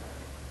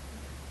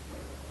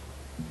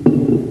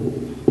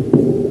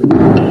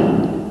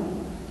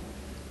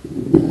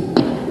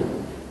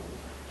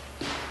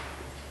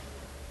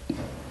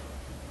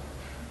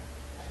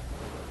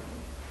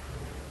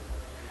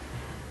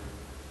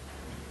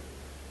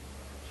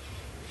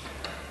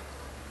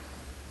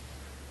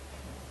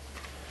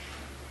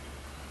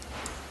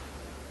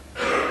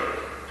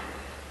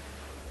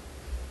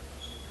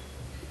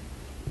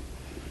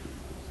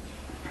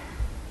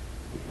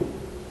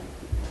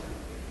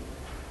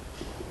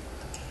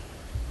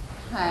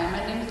 Hi,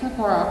 my name is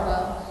Nicole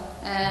Rockwell,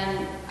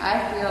 and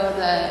I feel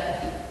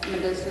that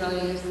medicinal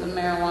use of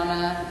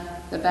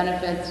marijuana, the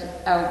benefits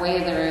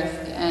outweigh the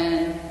risk,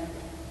 and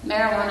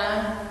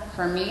marijuana,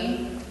 for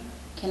me,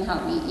 can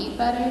help me eat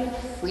better,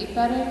 sleep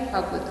better,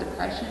 help with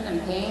depression and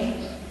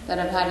pain that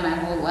I've had my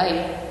whole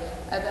life.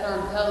 I've been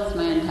on pills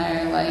my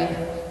entire life,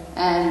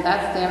 and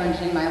that's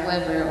damaging my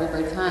liver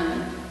over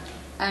time.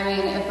 I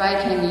mean, if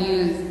I can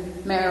use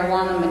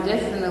marijuana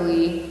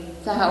medicinally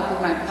to help with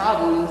my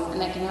problems,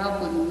 and it can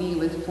help with me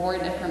with 4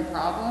 different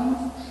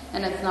problems,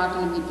 and it's not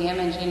going to be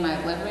damaging my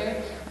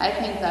liver, I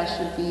think that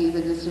should be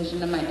the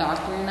decision of my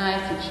doctor and I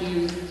to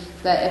choose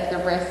that if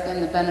the risk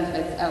and the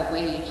benefits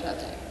outweigh each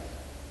other.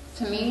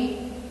 To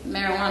me,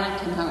 marijuana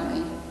can help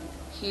me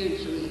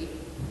hugely.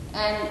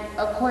 And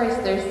of course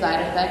there's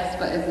side effects,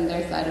 but isn't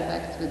there side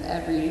effects with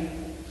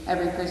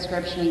every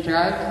prescription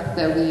drug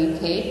that we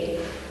take?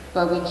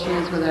 But we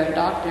choose with our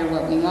doctor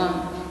what we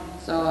want.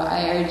 So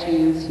I urge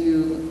you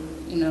to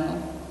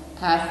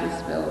pass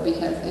this bill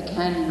because it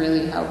can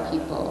really help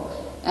people.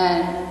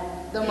 And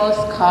the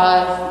most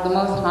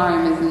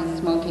harm is in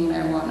smoking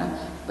marijuana,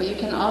 but you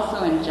can also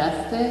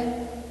ingest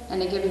it,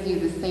 and it gives you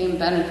the same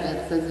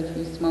benefits as if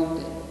you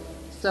smoked it.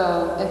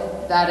 So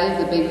if that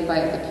is a big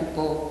fight that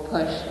people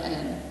push,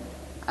 and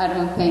I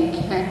don't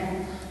think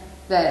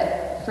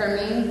that, for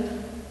me,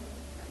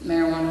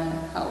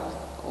 marijuana helps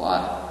a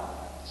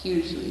lot,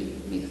 hugely,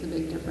 makes a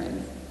big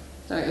difference.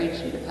 So I urge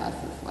you to pass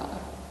this law.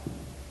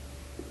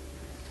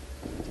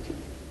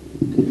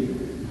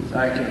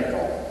 Thank you,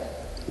 Nicole.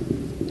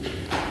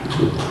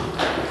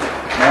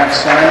 Matt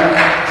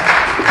Simon.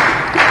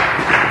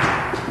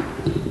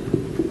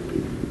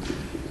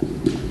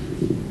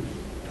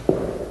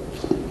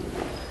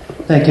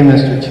 Thank you,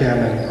 Mr.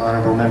 Chairman,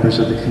 honorable members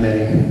of the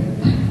committee.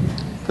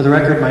 For the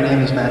record, my name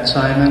is Matt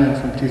Simon, and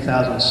from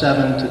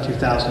 2007 to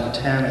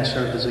 2010, I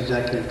served as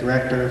Executive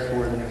Director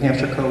for the New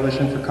Hampshire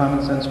Coalition for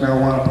Common Sense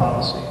Marijuana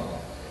Policy.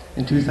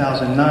 In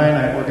 2009,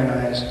 I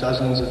organized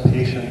dozens of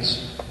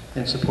patients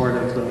in support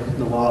of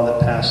the law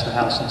that passed the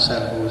House and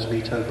Senate and was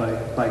vetoed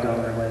by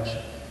Governor Lynch.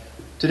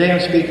 Today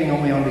I'm speaking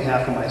only on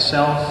behalf of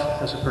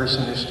myself, as a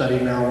person who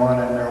studied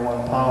marijuana and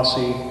marijuana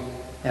policy,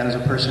 and as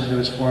a person who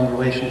has formed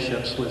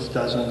relationships with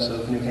dozens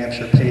of New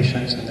Hampshire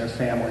patients and their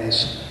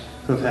families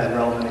who have had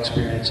relevant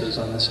experiences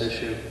on this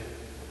issue.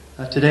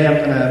 Today I'm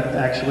going to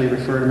actually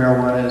refer to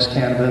marijuana as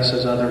cannabis,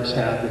 as others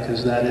have,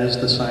 because that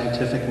is the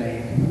scientific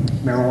name.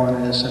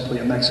 Marijuana is simply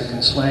a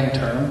Mexican slang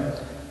term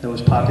that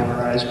was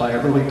popularized by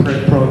early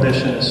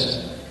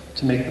prohibitionists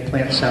to make the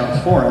plant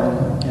sound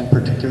foreign, and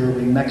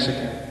particularly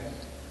Mexican.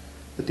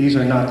 But these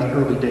are not the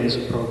early days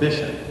of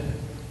prohibition.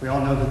 We all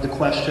know that the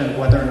question of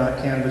whether or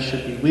not cannabis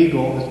should be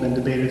legal has been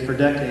debated for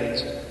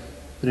decades.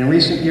 But in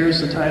recent years,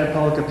 the tide of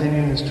public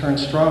opinion has turned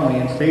strongly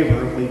in favor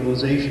of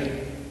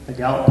legalization. A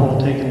Gallup poll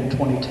taken in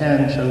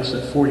 2010 shows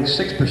that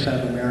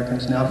 46% of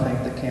Americans now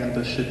think that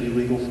cannabis should be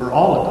legal for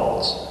all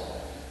adults,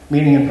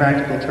 meaning in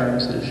practical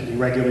terms that it should be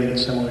regulated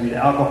similarly to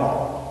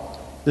alcohol.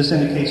 This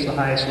indicates the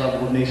highest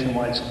level of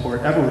nationwide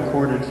support ever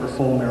recorded for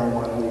full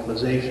marijuana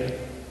legalization.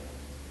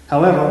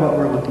 However, what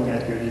we're looking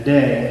at here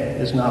today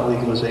is not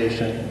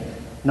legalization,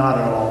 not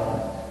at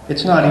all.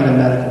 It's not even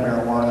medical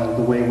marijuana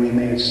the way we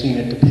may have seen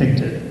it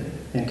depicted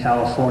in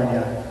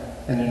California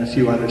and in a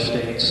few other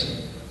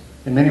states.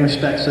 In many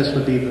respects, this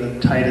would be the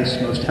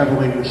tightest, most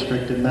heavily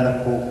restricted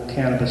medical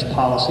cannabis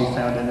policy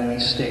found in any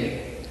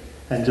state.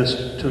 And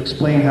just to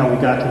explain how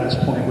we got to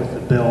this point with the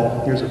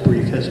bill, here's a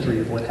brief history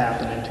of what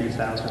happened in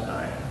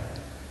 2009.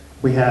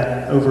 We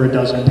had over a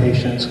dozen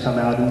patients come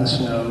out in the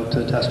snow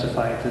to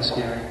testify at this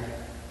hearing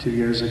 2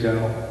 years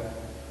ago.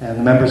 And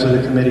the members of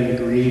the committee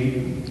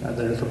agreed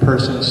that if a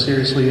person is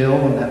seriously ill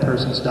and that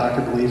person's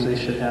doctor believes they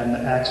should have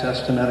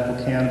access to medical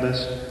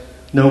cannabis,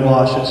 no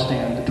law should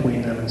stand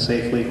between them and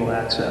safe legal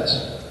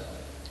access.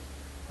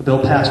 The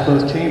bill passed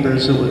both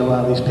chambers that would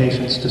allow these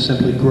patients to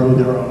simply grow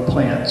their own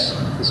plants.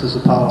 This is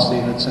a policy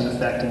that's in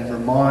effect in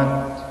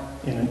Vermont,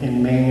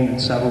 in Maine, and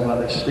several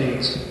other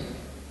states.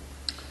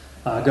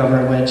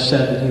 Governor Lynch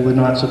said that he would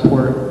not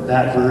support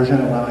that version,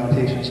 allowing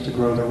patients to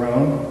grow their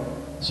own.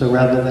 So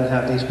rather than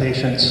have these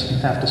patients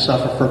have to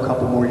suffer for a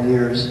couple more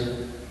years,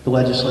 the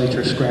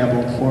legislature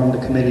scrambled, formed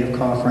a committee of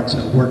conference,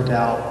 and worked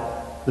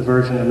out the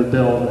version of the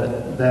bill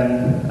that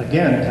then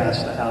again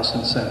passed the House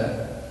and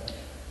Senate.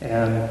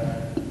 And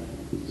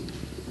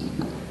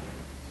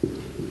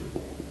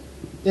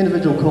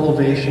individual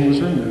cultivation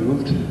was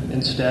removed.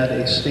 Instead,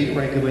 a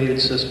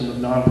state-regulated system of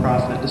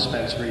nonprofit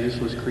dispensaries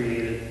was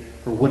created,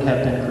 or would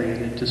have been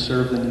created, to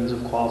serve the needs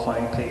of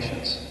qualifying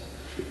patients.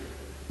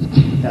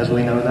 As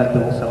we know, that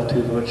bill fell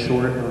 2 votes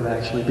short of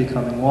actually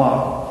becoming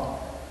law.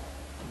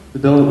 The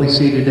bill that we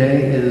see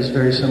today is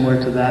very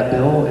similar to that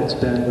bill. It's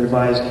been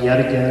revised yet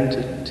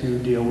again to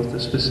deal with the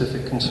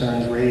specific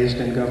concerns raised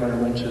in Governor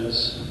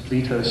Lynch's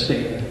veto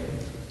statement.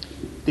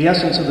 The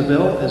essence of the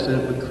bill is that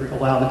it would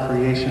allow the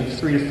creation of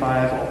 3 to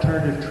 5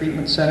 alternative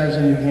treatment centers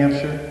in New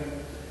Hampshire.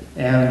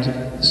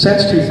 And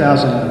since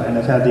 2009,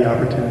 I've had the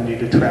opportunity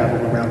to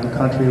travel around the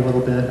country a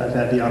little bit. I've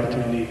had the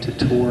opportunity to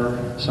tour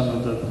some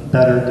of the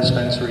better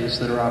dispensaries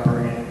that are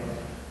operating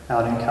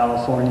out in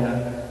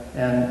California.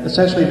 And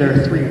essentially there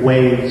are 3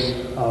 waves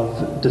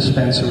of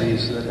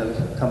dispensaries that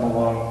have come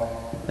along.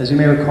 As you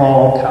may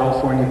recall,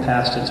 California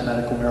passed its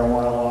medical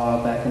marijuana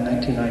law back in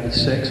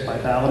 1996 by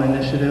ballot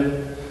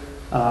initiative.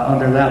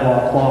 Under that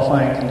law,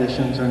 qualifying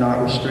conditions are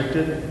not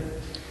restricted.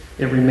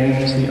 It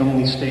remains the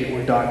only state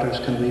where doctors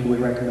can legally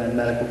recommend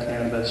medical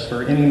cannabis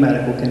for any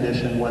medical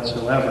condition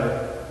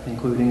whatsoever,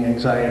 including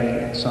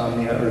anxiety,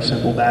 insomnia, or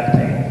simple back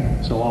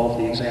pain. So all of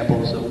the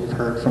examples that we've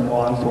heard from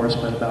law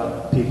enforcement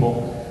about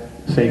people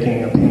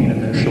faking a pain in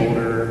their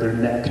shoulder or their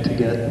neck to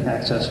get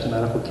access to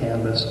medical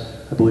cannabis,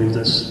 I believe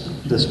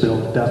this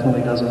bill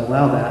definitely doesn't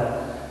allow that.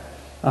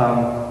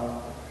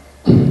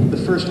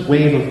 The first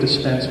wave of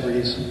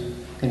dispensaries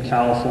in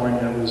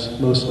California was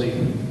mostly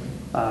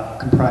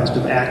comprised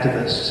of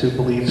activists who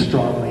believed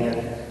strongly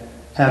in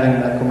having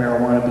medical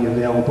marijuana be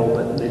available,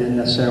 but they didn't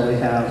necessarily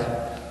have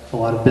a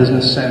lot of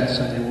business sense,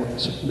 and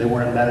they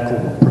weren't medical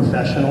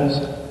professionals.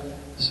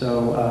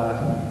 So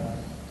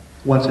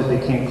once it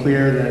became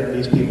clear that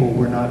these people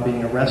were not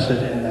being arrested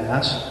en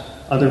masse,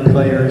 other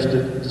players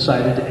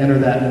decided to enter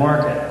that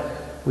market.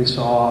 We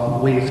saw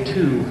wave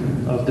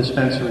 2 of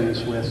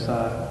dispensaries with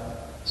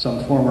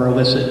some former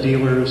illicit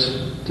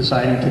dealers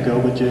deciding to go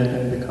legit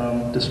and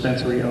become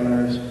dispensary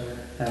owners,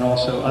 and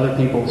also other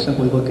people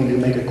simply looking to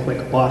make a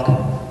quick buck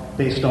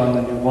based on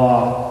the new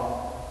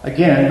law.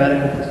 Again,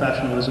 medical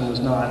professionalism was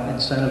not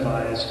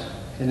incentivized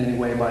in any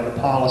way by the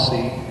policy,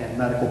 and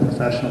medical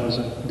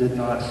professionalism did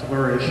not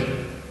flourish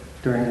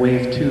during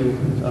wave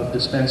 2 of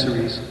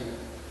dispensaries.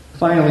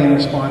 Finally, in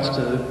response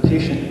to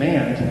patient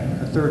demand,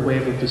 a third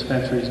wave of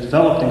dispensaries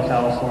developed in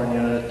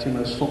California to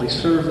most fully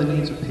serve the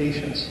needs of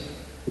patients.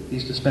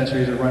 These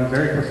dispensaries are run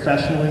very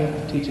professionally,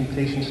 teaching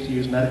patients to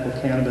use medical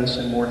cannabis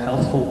in more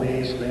healthful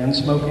ways than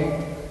smoking,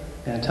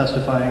 and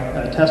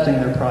testing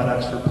their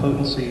products for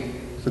potency,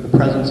 for the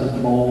presence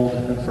of mold,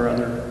 and for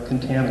other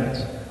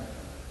contaminants.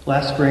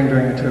 Last spring,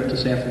 during a trip to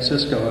San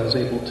Francisco, I was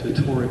able to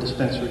tour a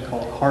dispensary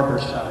called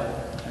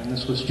Harborside, and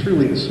this was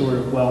truly the sort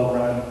of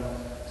well-run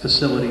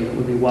facility that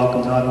would be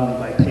welcomed not only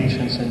by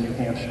patients in New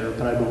Hampshire,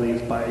 but I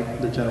believe by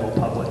the general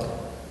public.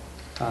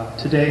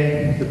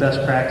 Today, the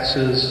best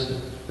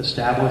practices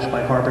established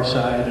by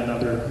Harborside and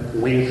other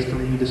Wave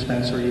 3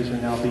 dispensaries are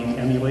now being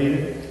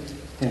emulated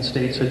in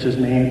states such as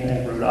Maine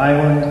and Rhode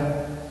Island.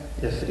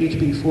 If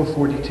HB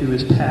 442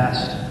 is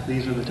passed,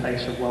 these are the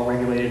types of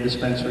well-regulated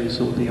dispensaries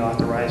that will be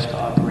authorized to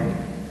operate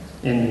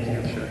in New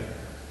Hampshire.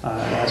 I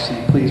ask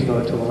that you please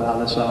vote to allow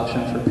this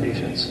option for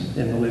patients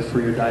in the Live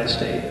Free or Die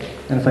state.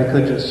 And if I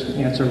could just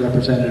answer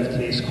Representative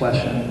Kay's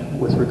question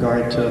with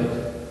regard to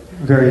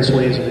various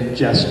ways of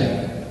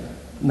ingesting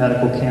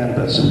medical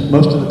cannabis.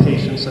 Most of the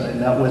patients that I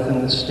met with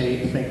in the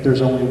state think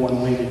there's only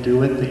one way to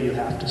do it, that you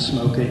have to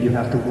smoke it, you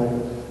have to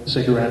roll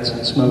cigarettes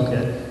and smoke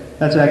it.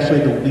 That's actually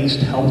the least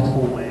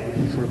helpful way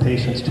for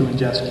patients to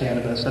ingest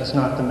cannabis. That's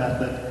not the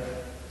method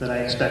that I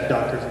expect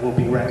doctors will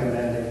be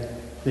recommending.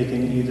 They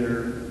can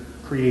either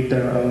create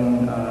their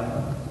own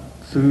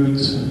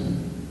foods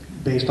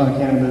based on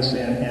cannabis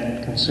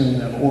and consume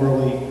them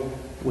orally,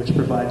 which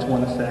provides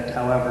one effect.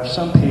 However,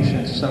 some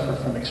patients suffer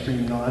from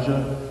extreme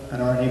nausea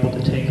and aren't able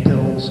to take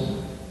pills.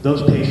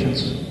 Those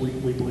patients, we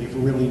believe,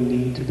 really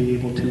need to be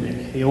able to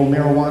inhale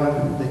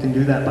marijuana. They can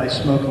do that by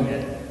smoking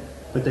it,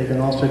 but they can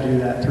also do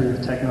that through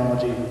the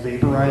technology of a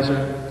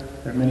vaporizer.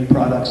 There are many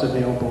products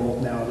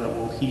available now that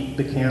will heat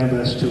the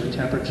cannabis to a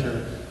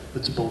temperature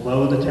that's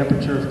below the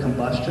temperature of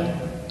combustion.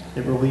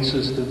 It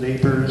releases the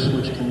vapors,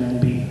 which can then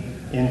be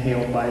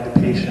inhaled by the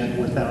patient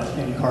without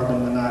any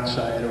carbon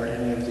monoxide or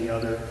any of the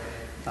other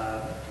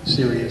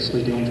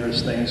seriously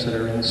dangerous things that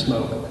are in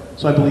smoke.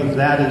 So I believe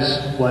that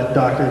is what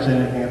doctors in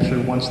New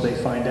Hampshire, once they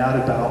find out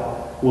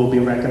about, will be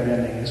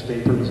recommending, is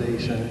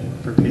vaporization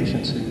for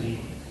patients who need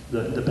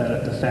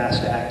the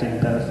fast-acting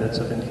benefits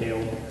of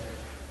inhaled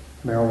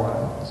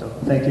marijuana. So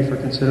thank you for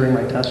considering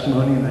my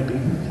testimony, and I'd be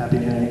happy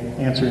to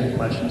answer any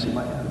questions you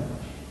might have.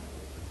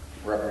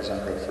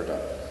 Representative for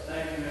Doug.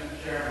 Thank you,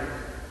 Mr. Chairman.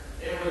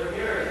 It would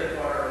appear as if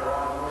our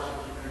law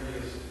enforcement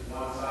community is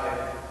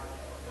one-sided.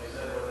 They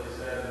said what they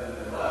said and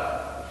then they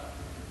left.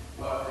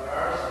 But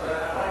regardless of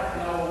that, I'd like to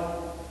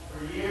know,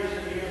 for years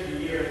and years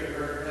and years, we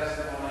heard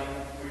testimony,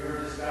 we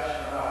heard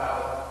discussion about how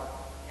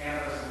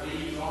cannabis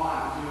leads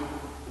on to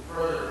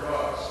further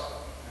drugs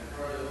and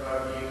further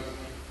drug use,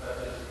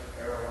 such as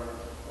heroin,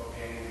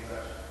 cocaine, and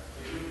such.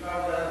 Could you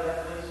cover that a bit,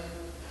 please?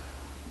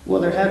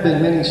 Well, there have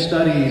been many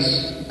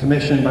studies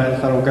commissioned by the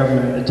federal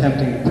government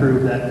attempting to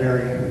prove that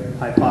very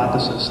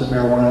hypothesis, that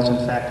marijuana is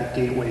in fact a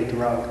gateway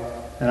drug.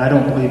 And I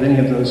don't believe any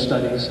of those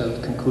studies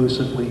have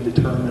conclusively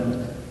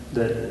determined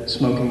that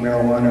smoking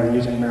marijuana or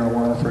using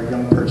marijuana for a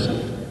young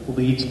person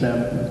leads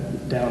them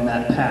down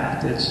that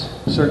path. It's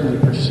certainly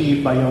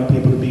perceived by young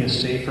people to be a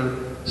safer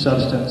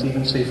substance,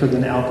 even safer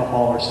than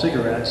alcohol or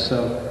cigarettes.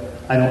 So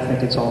I don't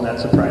think it's all that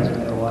surprising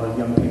that a lot of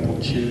young people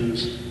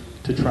choose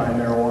to try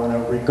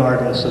marijuana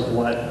regardless of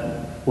what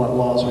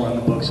laws are on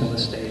the books in the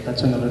state.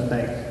 That's another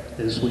thing,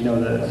 is we know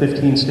that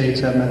 15 states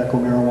have medical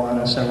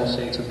marijuana, several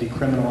states have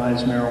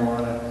decriminalized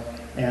marijuana,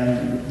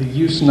 and the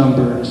use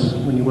numbers,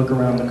 when you look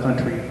around the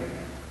country,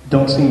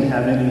 don't seem to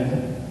have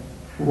any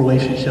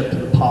relationship to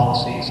the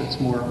policies. It's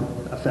more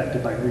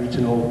affected by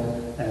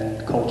regional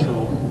and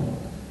cultural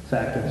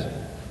factors.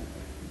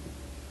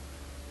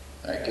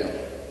 Thank you.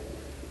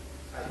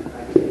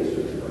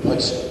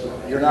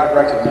 You're not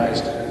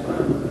recognized.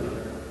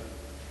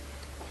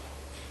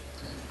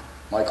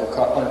 Michael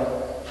Cutler,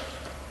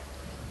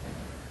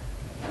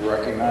 you're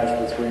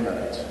recognized for 3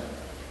 minutes.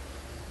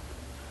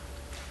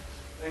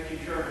 Thank you,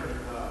 Chairman.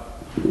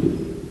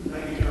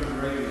 Thank you,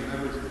 Chairman Reagan,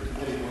 members of the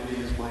committee. My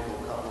name is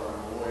Michael Cutler.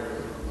 I'm a lawyer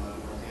from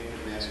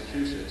Northampton,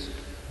 Massachusetts.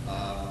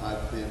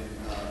 I've been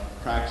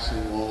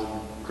practicing law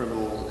in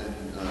criminal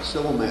and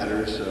civil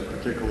matters,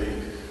 particularly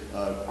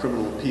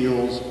criminal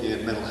appeals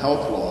and mental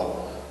health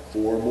law,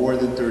 for more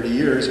than 30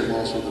 years. I'm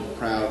also the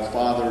proud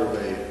father of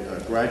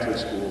a graduate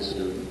school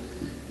student.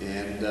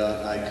 And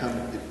I come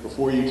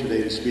before you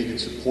today to speak in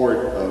support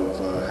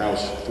of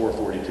House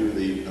 442,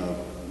 the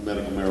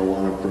medical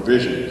marijuana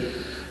provision.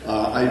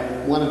 I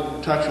want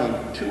to touch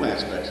on 2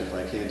 aspects, if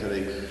I can,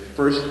 today.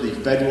 First, the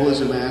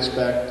federalism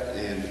aspect,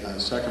 and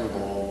second of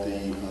all,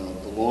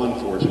 the law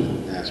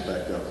enforcement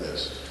aspect of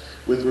this.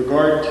 With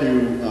regard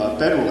to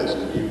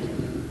federalism,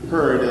 you've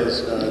heard,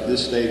 as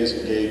this state is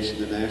engaged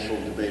in the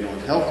national debate on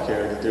health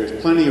care, that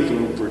there's plenty of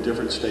room for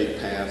different state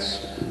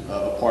paths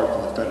apart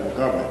from the federal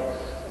government.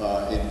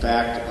 In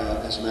fact,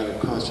 as a matter of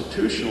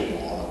constitutional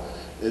law,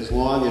 as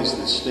long as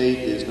the state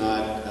is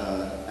not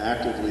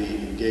actively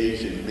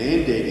engaged in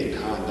mandating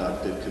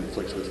conduct that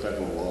conflicts with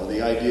federal law,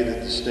 the idea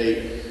that the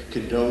state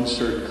condones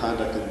certain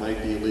conduct that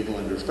might be illegal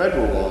under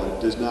federal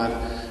law does not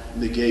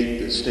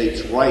negate the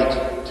state's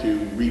right to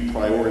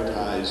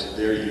reprioritize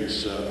their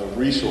use of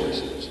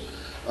resources.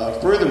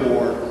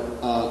 Furthermore,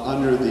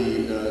 under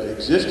the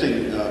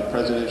existing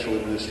presidential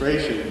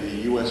administration,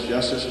 the U.S.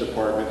 Justice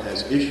Department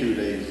has issued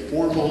a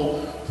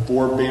formal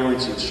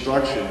forbearance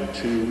instruction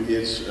to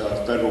its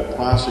federal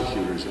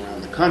prosecutors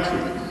around the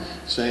country,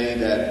 saying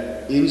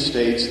that in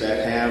states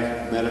that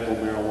have medical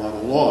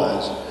marijuana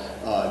laws,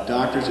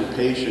 doctors and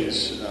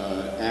patients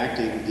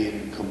acting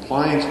in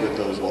compliance with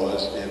those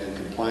laws and in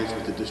compliance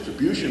with the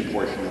distribution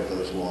portion of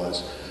those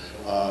laws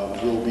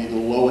will be the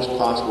lowest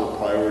possible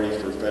priority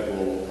for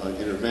federal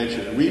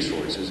intervention and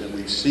resources. And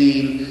we've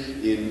seen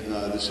in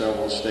the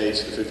several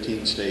states, the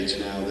 15 states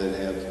now that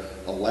have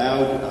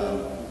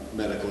allowed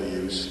medical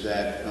use,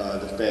 that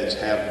the feds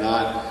have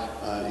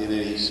not in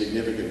any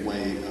significant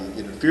way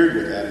interfered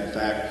with that. In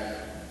fact,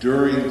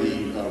 during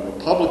the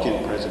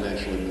Republican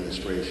presidential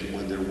administration,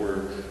 when there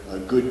were a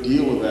good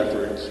deal of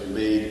efforts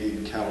made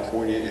in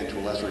California and to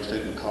a lesser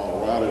extent in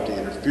Colorado to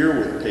interfere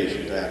with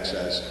patient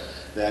access,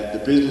 that the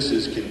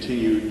businesses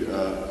continued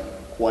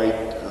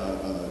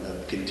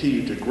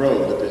continued to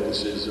grow, the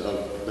businesses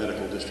of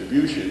medical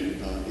distribution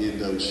in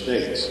those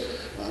states.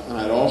 And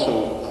I'd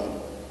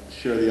also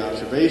share the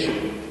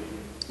observation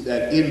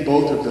that in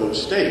both of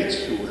those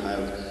states, who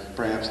have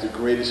perhaps the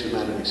greatest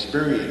amount of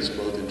experience,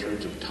 both in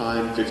terms of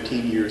time,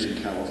 15 years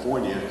in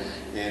California,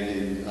 and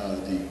in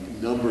the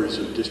numbers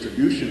of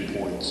distribution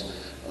points,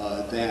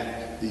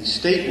 that the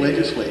state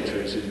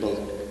legislatures in both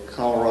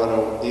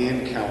Colorado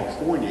and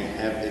California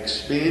have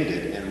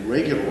expanded and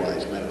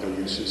regularized medical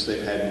use since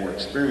they've had more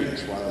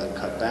experience rather than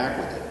cut back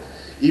with it.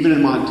 Even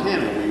in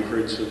Montana, we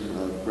heard some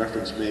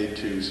reference made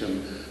to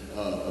some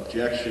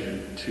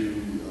objection to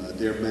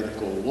their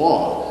medical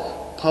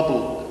law.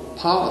 Public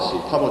policy,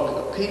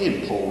 public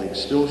opinion polling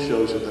still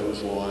shows that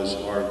those laws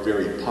are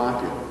very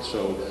popular.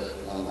 So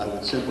I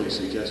would simply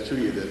suggest to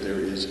you that there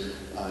is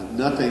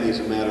nothing as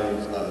a matter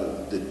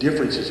of the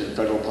differences in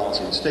federal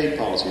policy and state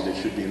policy that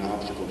should be an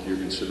obstacle to your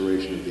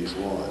consideration of these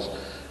laws.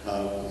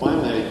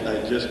 Finally,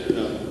 I just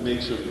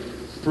make some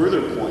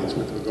further points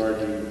with regard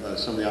to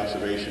some of the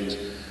observations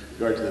with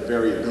regard to the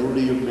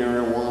variability of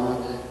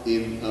marijuana.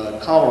 In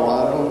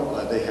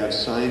Colorado, they have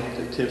scientists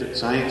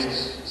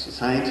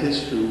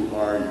who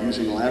are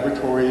using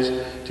laboratories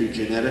to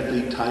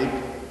genetically type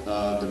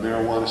the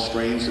marijuana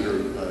strains that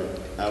are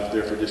out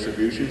there for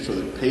distribution, so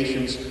that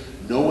patients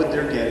know what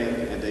they're getting,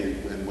 and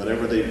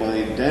whatever they buy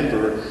in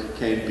Denver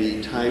can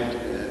be typed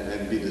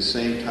and be the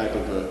same type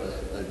of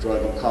a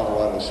drug in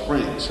Colorado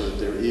Springs, so that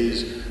there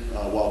is,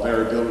 while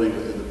variability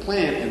within the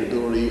plant, an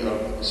ability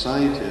of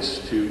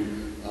scientists to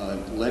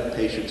let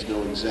patients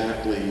know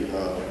exactly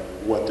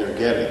what they're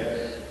getting.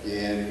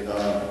 And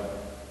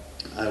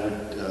I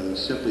would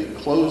simply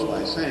close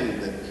by saying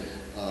that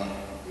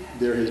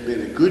there has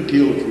been a good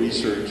deal of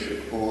research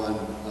on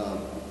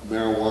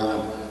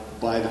marijuana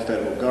by the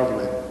federal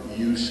government,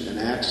 use and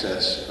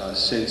access,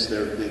 since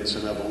there have been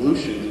some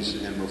evolutions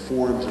and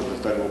reforms of the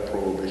federal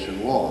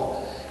prohibition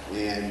law.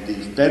 And the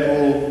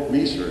federal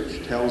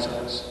research tells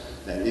us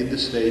that in the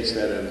states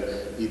that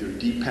have either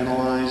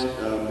depenalized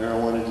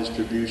marijuana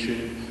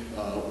distribution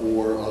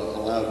or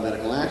allowed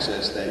medical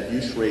access, that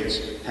use rates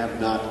have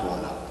not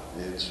gone up.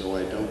 And so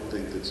I don't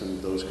think that some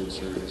of those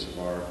concerns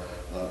are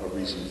a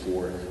reason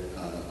for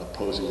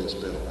opposing this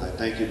bill. I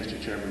thank you,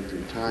 Mr. Chairman, for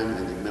your time,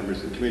 and the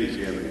members of the committee if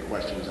you have any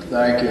questions.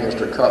 Thank you,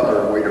 Mr.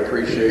 Cutler. We'd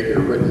appreciate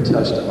your written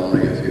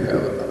testimony if you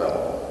have it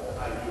available.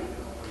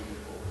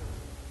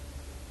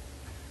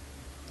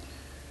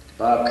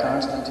 Bob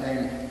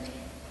Constantine.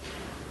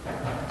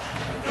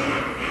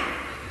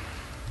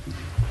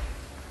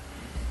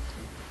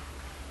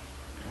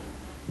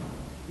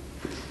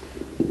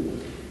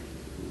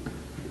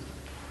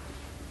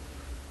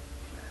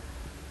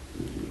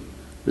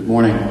 Good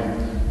morning.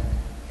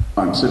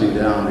 I'm sitting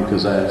down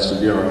because I have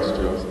severe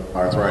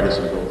arthritis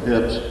in both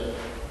hips.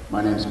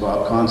 My name is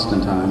Bob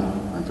Constantine.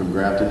 I'm from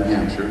Grafton, New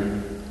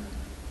Hampshire.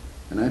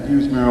 And I've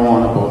used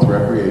marijuana both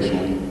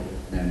recreationally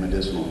and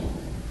medicinally.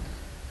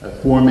 I have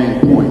four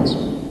main points.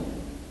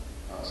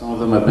 Some of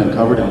them have been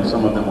covered, and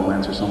some of them will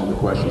answer some of the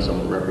questions some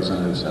of the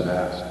representatives have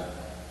asked.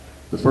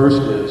 The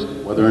first is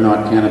whether or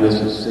not cannabis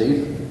is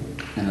safe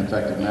and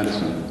effective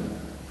medicine.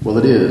 Well,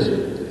 it is.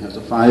 It has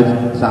a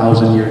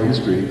 5,000-year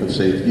history of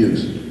safe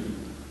use.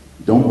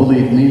 Don't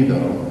believe me,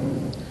 though.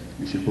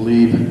 You should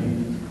believe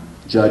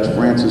Judge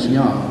Francis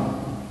Young.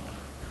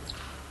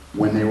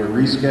 When they were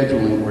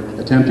rescheduling or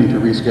attempting to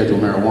reschedule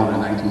marijuana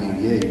in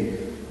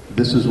 1988,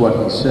 this is what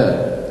he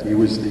said. He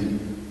was the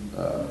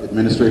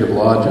administrative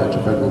law judge,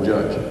 a federal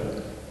judge.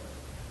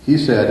 He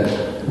said,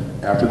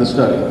 after the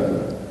study,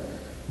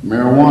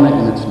 marijuana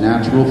in its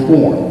natural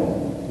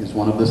form is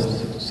one of the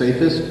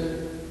safest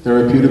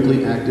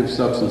therapeutically active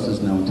substances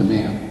known to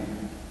man.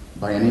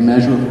 By any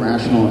measure of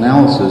rational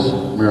analysis,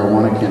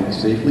 marijuana can be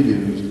safely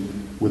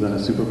used within a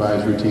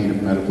supervised routine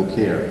of medical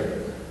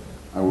care.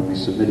 I will be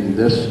submitting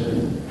this.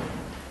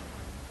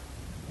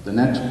 The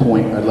next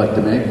point I'd like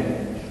to make,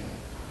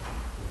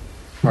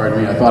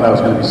 pardon me, I thought I was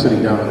going to be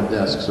sitting down at the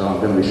desk, so I'm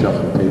going to be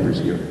shuffling papers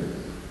here.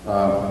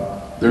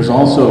 There's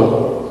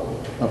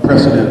also a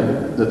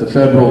precedent that the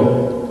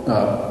federal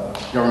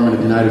government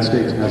of the United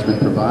States has been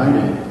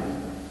providing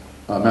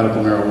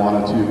medical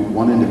marijuana to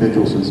one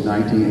individual since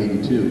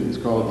 1982. It's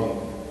called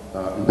the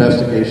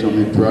Investigational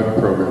New Drug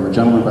Program. A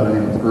gentleman by the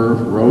name of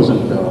Irv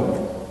Rosenfeld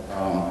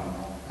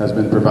has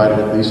been provided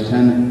at least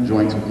 10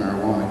 joints of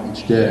marijuana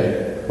each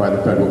day by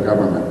the federal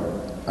government.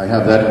 I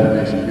have that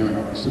information here and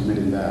I'll be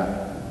submitting that.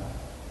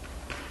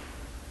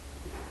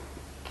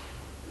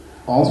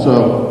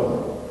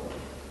 Also,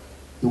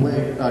 the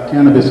way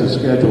cannabis is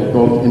scheduled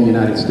both in the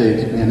United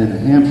States and in New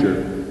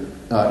Hampshire,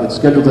 it's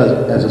scheduled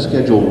as a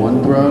Schedule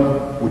I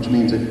drug, which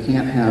means it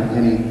can't have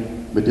any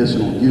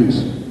medicinal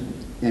use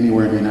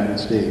anywhere in the United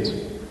States.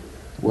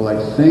 Well, I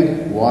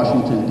think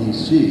Washington,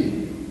 D.C.,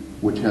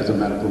 which has a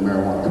medical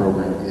marijuana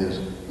program, is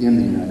in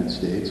the United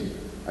States.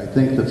 I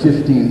think the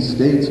 15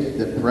 states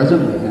that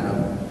presently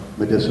have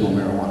medicinal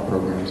marijuana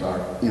programs are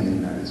in the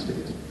United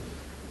States.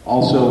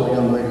 Also, a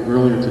young lady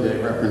earlier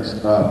today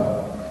referenced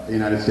the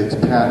United States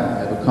patent. I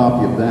have a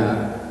copy of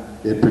that.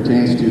 It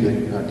pertains to the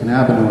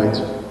cannabinoids,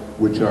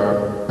 which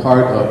are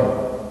part of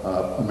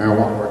a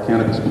marijuana or a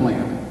cannabis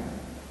plant.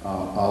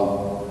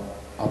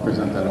 I'll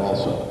present that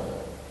also.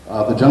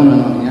 The gentleman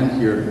on the end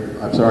here,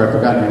 I'm sorry, I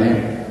forgot your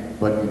name,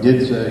 but you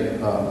did say,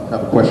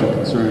 have a question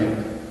concerning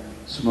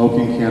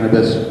smoking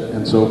cannabis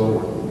and so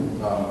forth.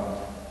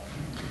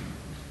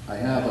 I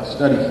have a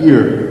study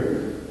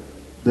here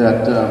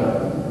that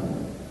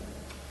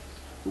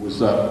was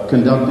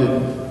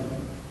conducted.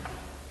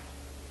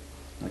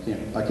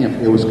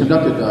 It was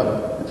conducted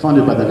and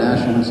funded by the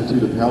National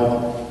Institute of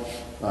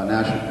Health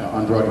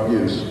on Drug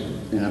Abuse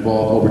and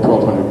involved over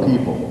 1,200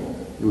 people.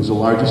 It was the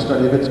largest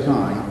study of its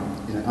kind,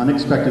 and it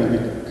unexpectedly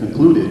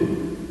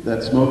concluded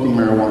that smoking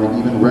marijuana,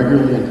 even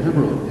regularly and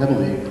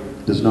heavily,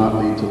 does not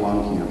lead to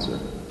lung cancer.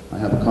 I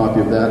have a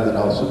copy of that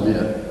I'll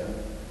submit.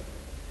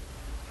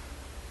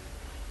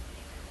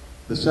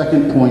 The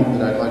second point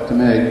that I'd like to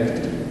make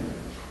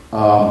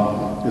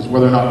is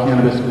whether or not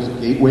cannabis is a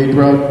gateway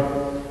drug.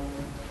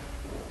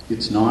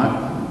 It's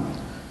not.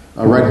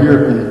 Right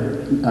here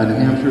in New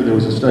Hampshire, there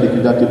was a study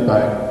conducted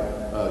by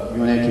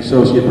UNH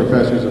Associate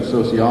Professors of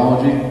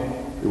Sociology.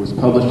 It was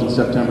published in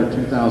September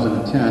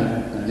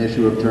 2010 in an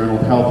issue of Journal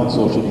of Health and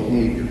Social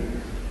Behavior.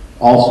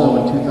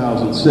 Also in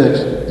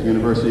 2006, the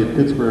University of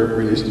Pittsburgh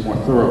released a more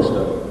thorough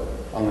study.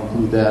 I'll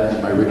include that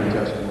in my written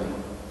testimony.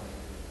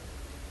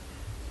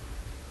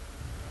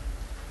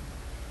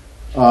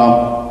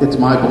 It's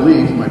my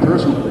belief, my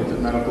personal belief, that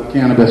medical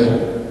cannabis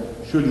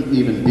shouldn't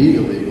even be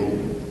illegal,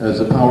 as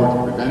the power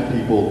to prevent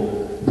people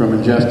from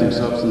ingesting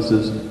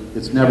substances,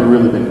 it's never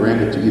really been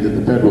granted to either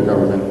the federal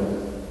government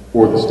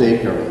or the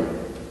state government.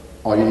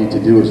 All you need to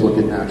do is look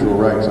at natural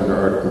rights under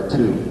Article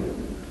 2.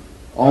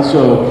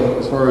 Also,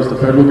 as far as the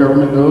federal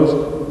government goes,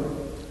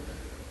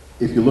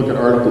 if you look at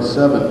Article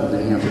 7 of the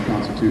New Hampshire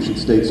Constitution,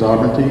 state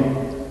sovereignty,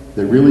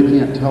 they really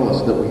can't tell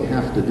us that we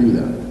have to do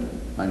that.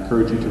 I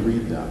encourage you to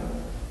read that.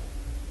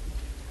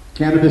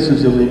 Cannabis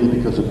is illegal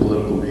because of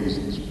political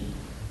reasons.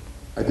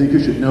 I think you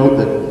should note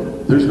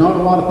that there's not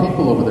a lot of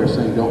people over there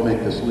saying don't make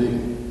this legal.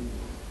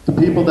 The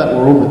people that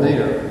were over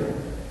there,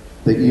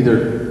 they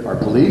either are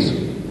police,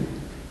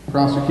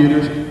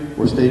 prosecutors,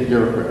 or state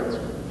bureaucrats.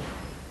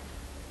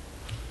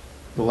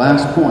 The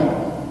last point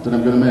that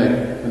I'm going to make,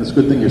 and it's a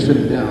good thing you're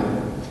sitting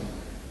down,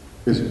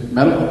 is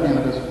medical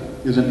cannabis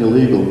isn't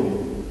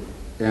illegal.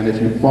 And if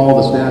you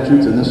follow the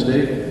statutes in this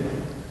state,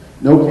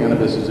 no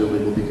cannabis is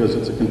illegal because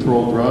it's a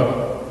controlled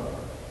drug.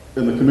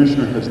 And the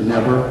commissioner has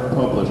never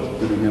published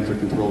the New Hampshire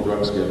Controlled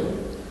Drug Schedule.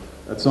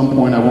 At some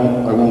point, I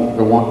won't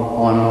go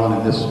on and on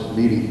in this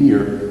meeting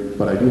here,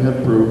 but I do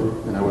have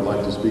proof, and I would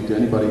like to speak to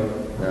anybody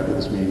after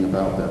this meeting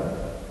about that.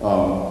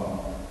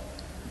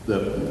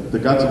 The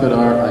guts of it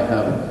are, I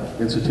have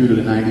instituted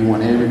a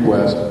 91A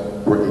request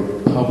for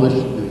a published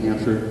New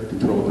Hampshire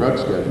Controlled Drug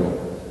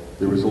Schedule.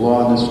 There is a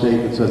law in this state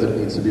that says it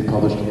needs to be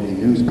published in a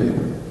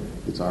newspaper.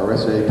 It's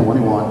RSA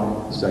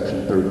 21,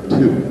 Section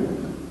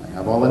 32. I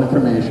have all that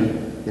information.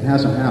 It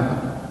hasn't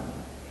happened.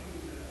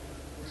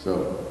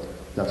 So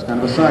that's kind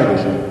of a side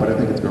issue, but I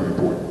think it's very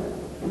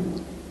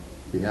important.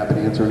 Be happy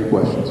to answer any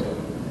questions.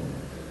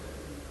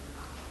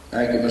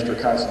 Thank you, Mr.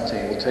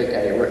 Constantine. We'll take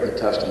any written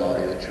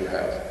testimony that you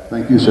have.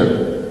 Thank you,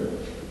 sir.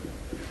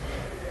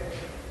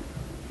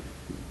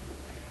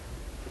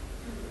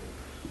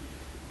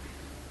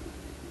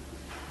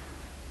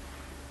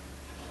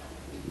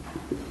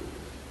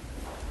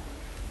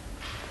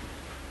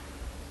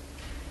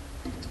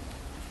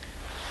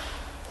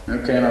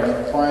 Okay, and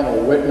our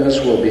final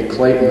witness will be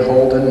Clayton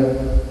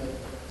Holden.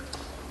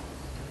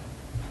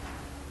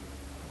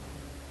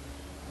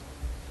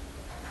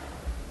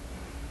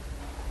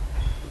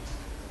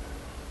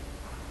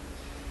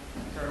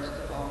 First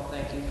of all,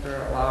 thank you for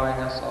allowing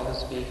us all to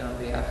speak on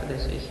behalf of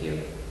this issue.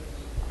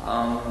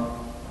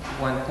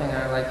 One thing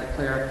I'd like to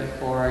clear up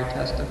before I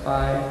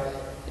testify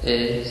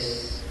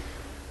is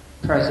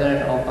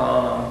President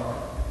Obama,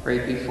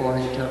 right before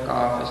he took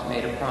office,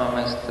 made a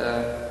promise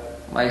to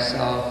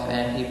myself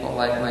and people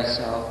like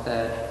myself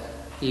that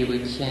he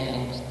would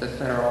change the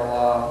federal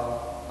law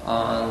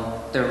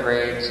on the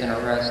raids and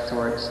arrests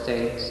towards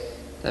states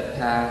that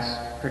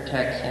pass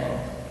protection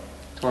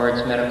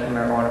towards medical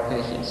marijuana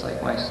patients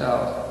like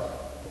myself,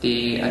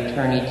 the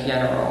Attorney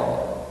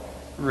General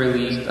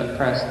released a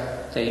press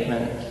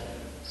statement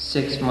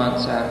 6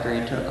 months after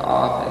he took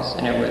office,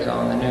 and it was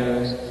on the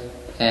news,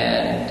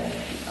 and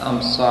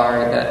I'm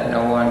sorry that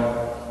no one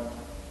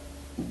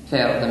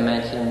failed to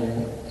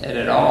mention it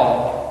at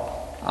all.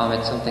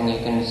 It's something you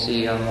can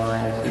see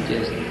online if you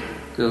just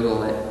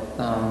Google it.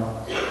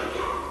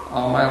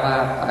 On my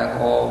lap I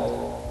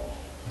hold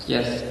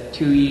just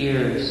 2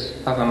 years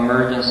of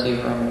emergency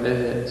room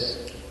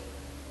visits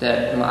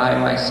that I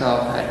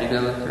myself had to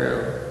go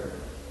through,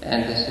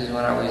 and this is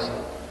when I was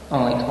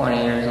only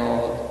 20 years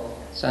old.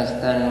 Since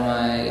then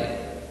my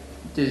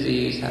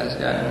disease has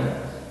gotten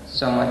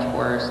so much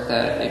worse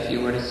that if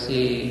you were to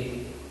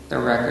see the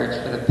records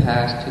for the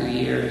past 2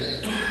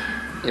 years,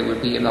 it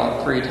would be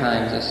about 3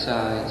 times the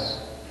size.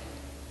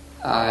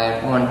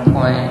 At one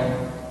point,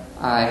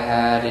 I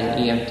had an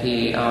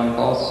EMT on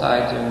both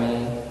sides of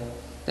me.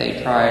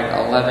 They tried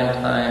 11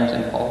 times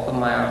in both of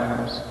my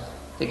arms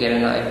to get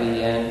an IV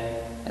in,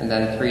 and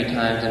then 3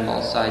 times in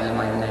both sides of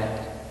my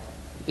neck,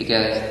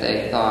 because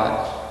they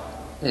thought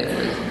it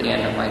was the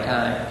end of my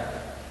time.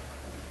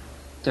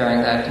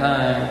 During that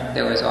time,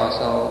 there was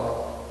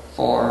also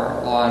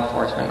 4 law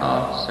enforcement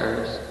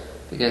officers,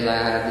 because I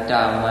had to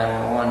dial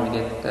 911 to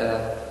get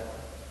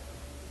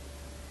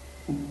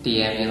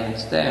the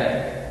ambulance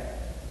there.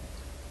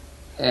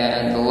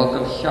 And the look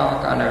of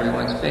shock on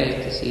everyone's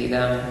face to see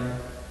them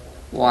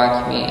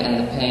watch me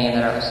in the pain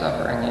that I was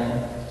suffering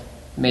in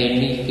made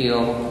me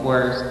feel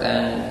worse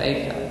than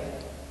they felt.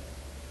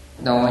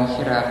 No one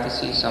should have to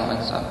see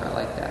someone suffer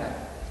like that.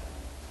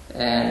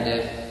 And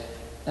if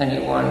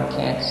anyone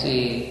can't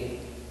see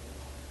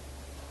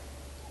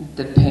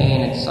the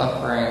pain and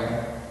suffering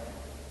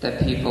that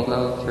people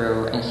go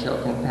through and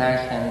show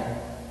compassion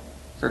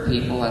for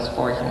people less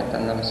fortunate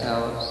than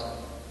themselves,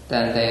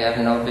 then they have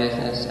no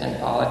business in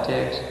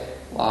politics,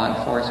 law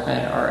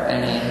enforcement, or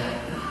any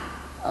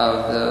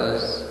of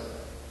those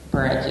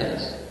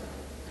branches.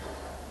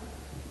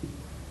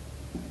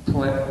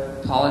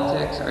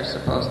 Politics are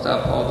supposed to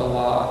uphold the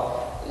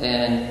law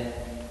and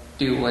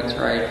do what's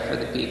right for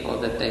the people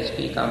that they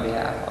speak on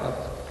behalf of.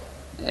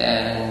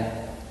 And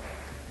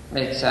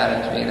it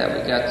saddens me that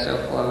we got so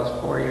close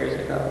 4 years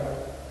ago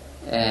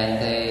and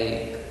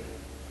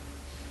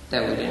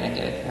that we didn't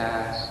get it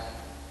passed.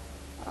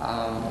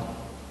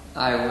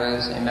 I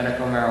was a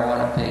medical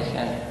marijuana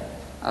patient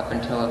up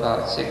until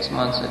about 6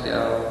 months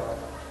ago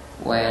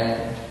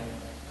when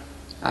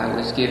I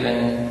was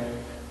given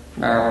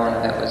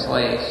marijuana that was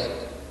laced.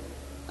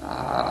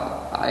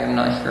 I am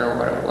not sure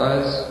what it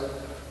was,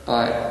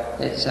 but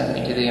it sent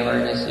me to the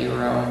emergency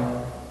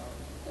room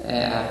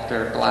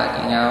after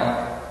blacking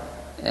out,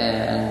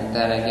 and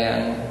then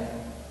again,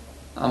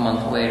 a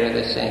month later,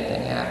 the same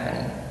thing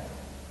happened.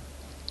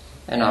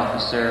 An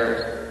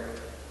officer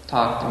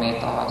talked to me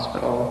at the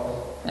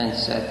hospital and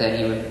said that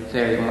he would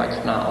very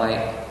much not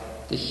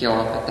like to show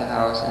up at the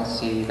house and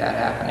see that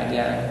happen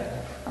again.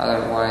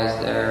 Otherwise,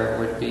 there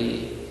would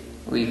be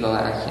legal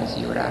actions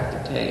he would have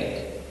to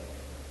take.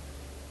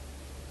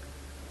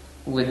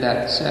 With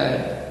that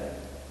said,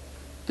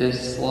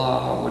 this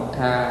law would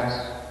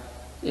pass,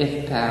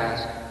 if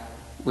passed,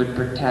 would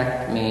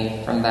protect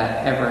me from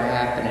that ever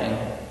happening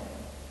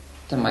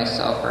to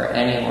myself or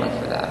anyone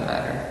for that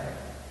matter.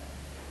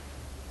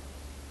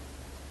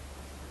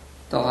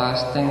 The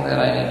last thing that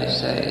I need to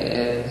say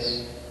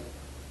is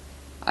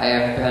I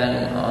have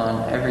been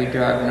on every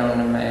drug known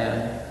to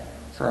man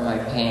for my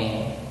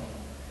pain,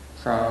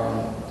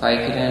 from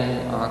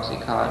Vicodin,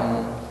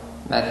 Oxycontin,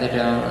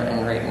 Methadone,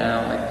 and right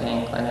now my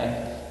pain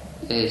clinic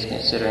is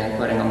considering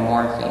putting a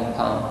morphine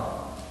pump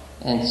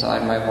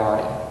inside my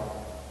body.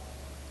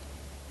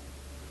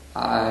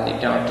 I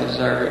don't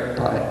deserve it,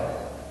 but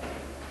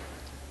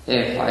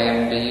if I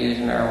am to use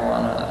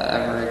marijuana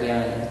ever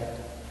again,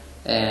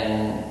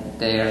 and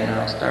they are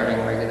now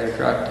starting regular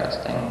drug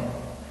testing,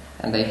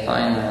 and they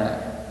find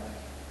that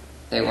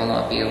they will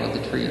not be able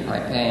to treat my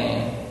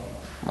pain,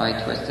 my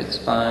twisted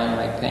spine,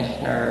 my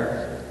pinched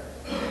nerve,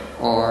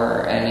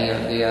 or any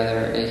of the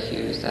other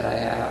issues that I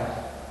have.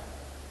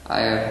 I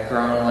have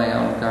grown my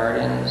own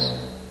gardens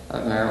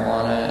of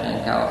marijuana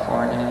in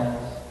California,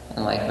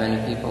 and like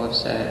many people have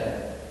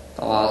said,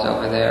 the laws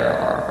over there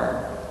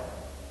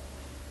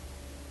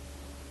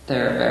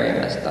they're very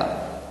messed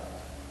up.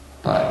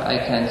 But I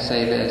can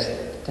say this,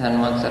 10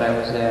 months that I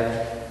was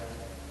there,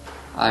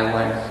 I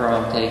went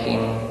from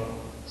taking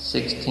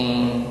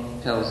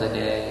 16 pills a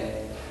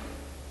day,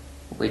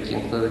 which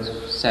includes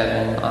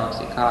 7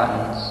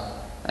 Oxycontins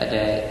a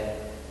day,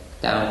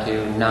 down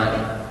to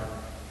none.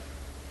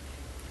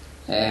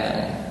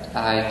 And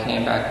I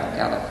came back from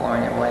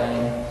California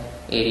weighing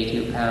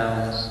 82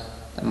 pounds,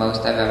 the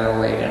most I've ever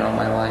weighed in all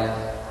my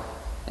life.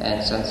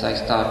 And since I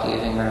stopped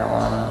using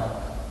marijuana,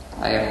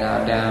 I am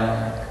now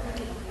down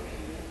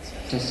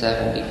to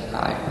 75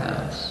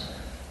 pounds.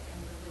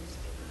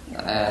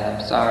 And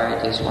I'm sorry,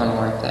 just one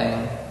more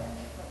thing.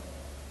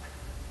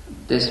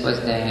 This was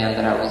the hand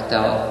that I was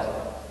dealt,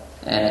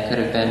 and it could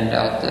have been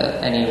dealt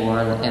to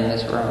anyone in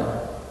this room.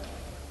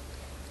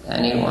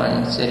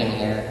 anyone sitting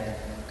here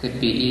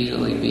could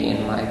easily be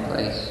in my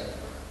place.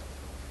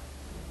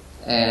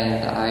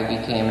 And I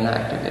became an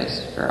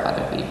activist for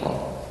other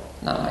people,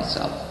 not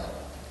myself.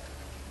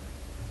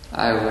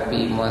 I would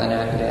be more than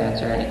happy to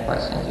answer any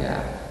questions you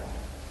have.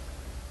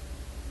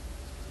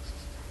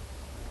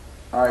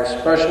 I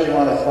especially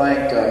want to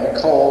thank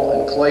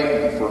Nicole and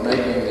Clayton for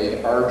making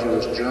the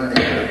arduous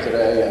journey here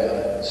today in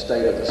the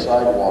state of the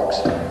sidewalks.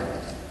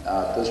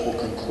 This will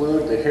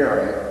conclude the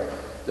hearing.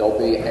 There'll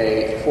be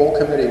a full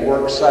committee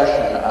work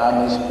session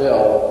on this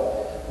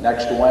bill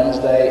next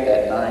Wednesday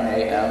at 9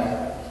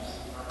 a.m.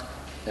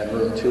 in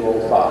room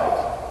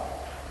 205.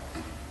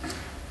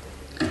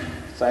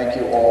 Thank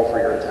you all for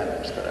your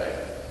attendance today.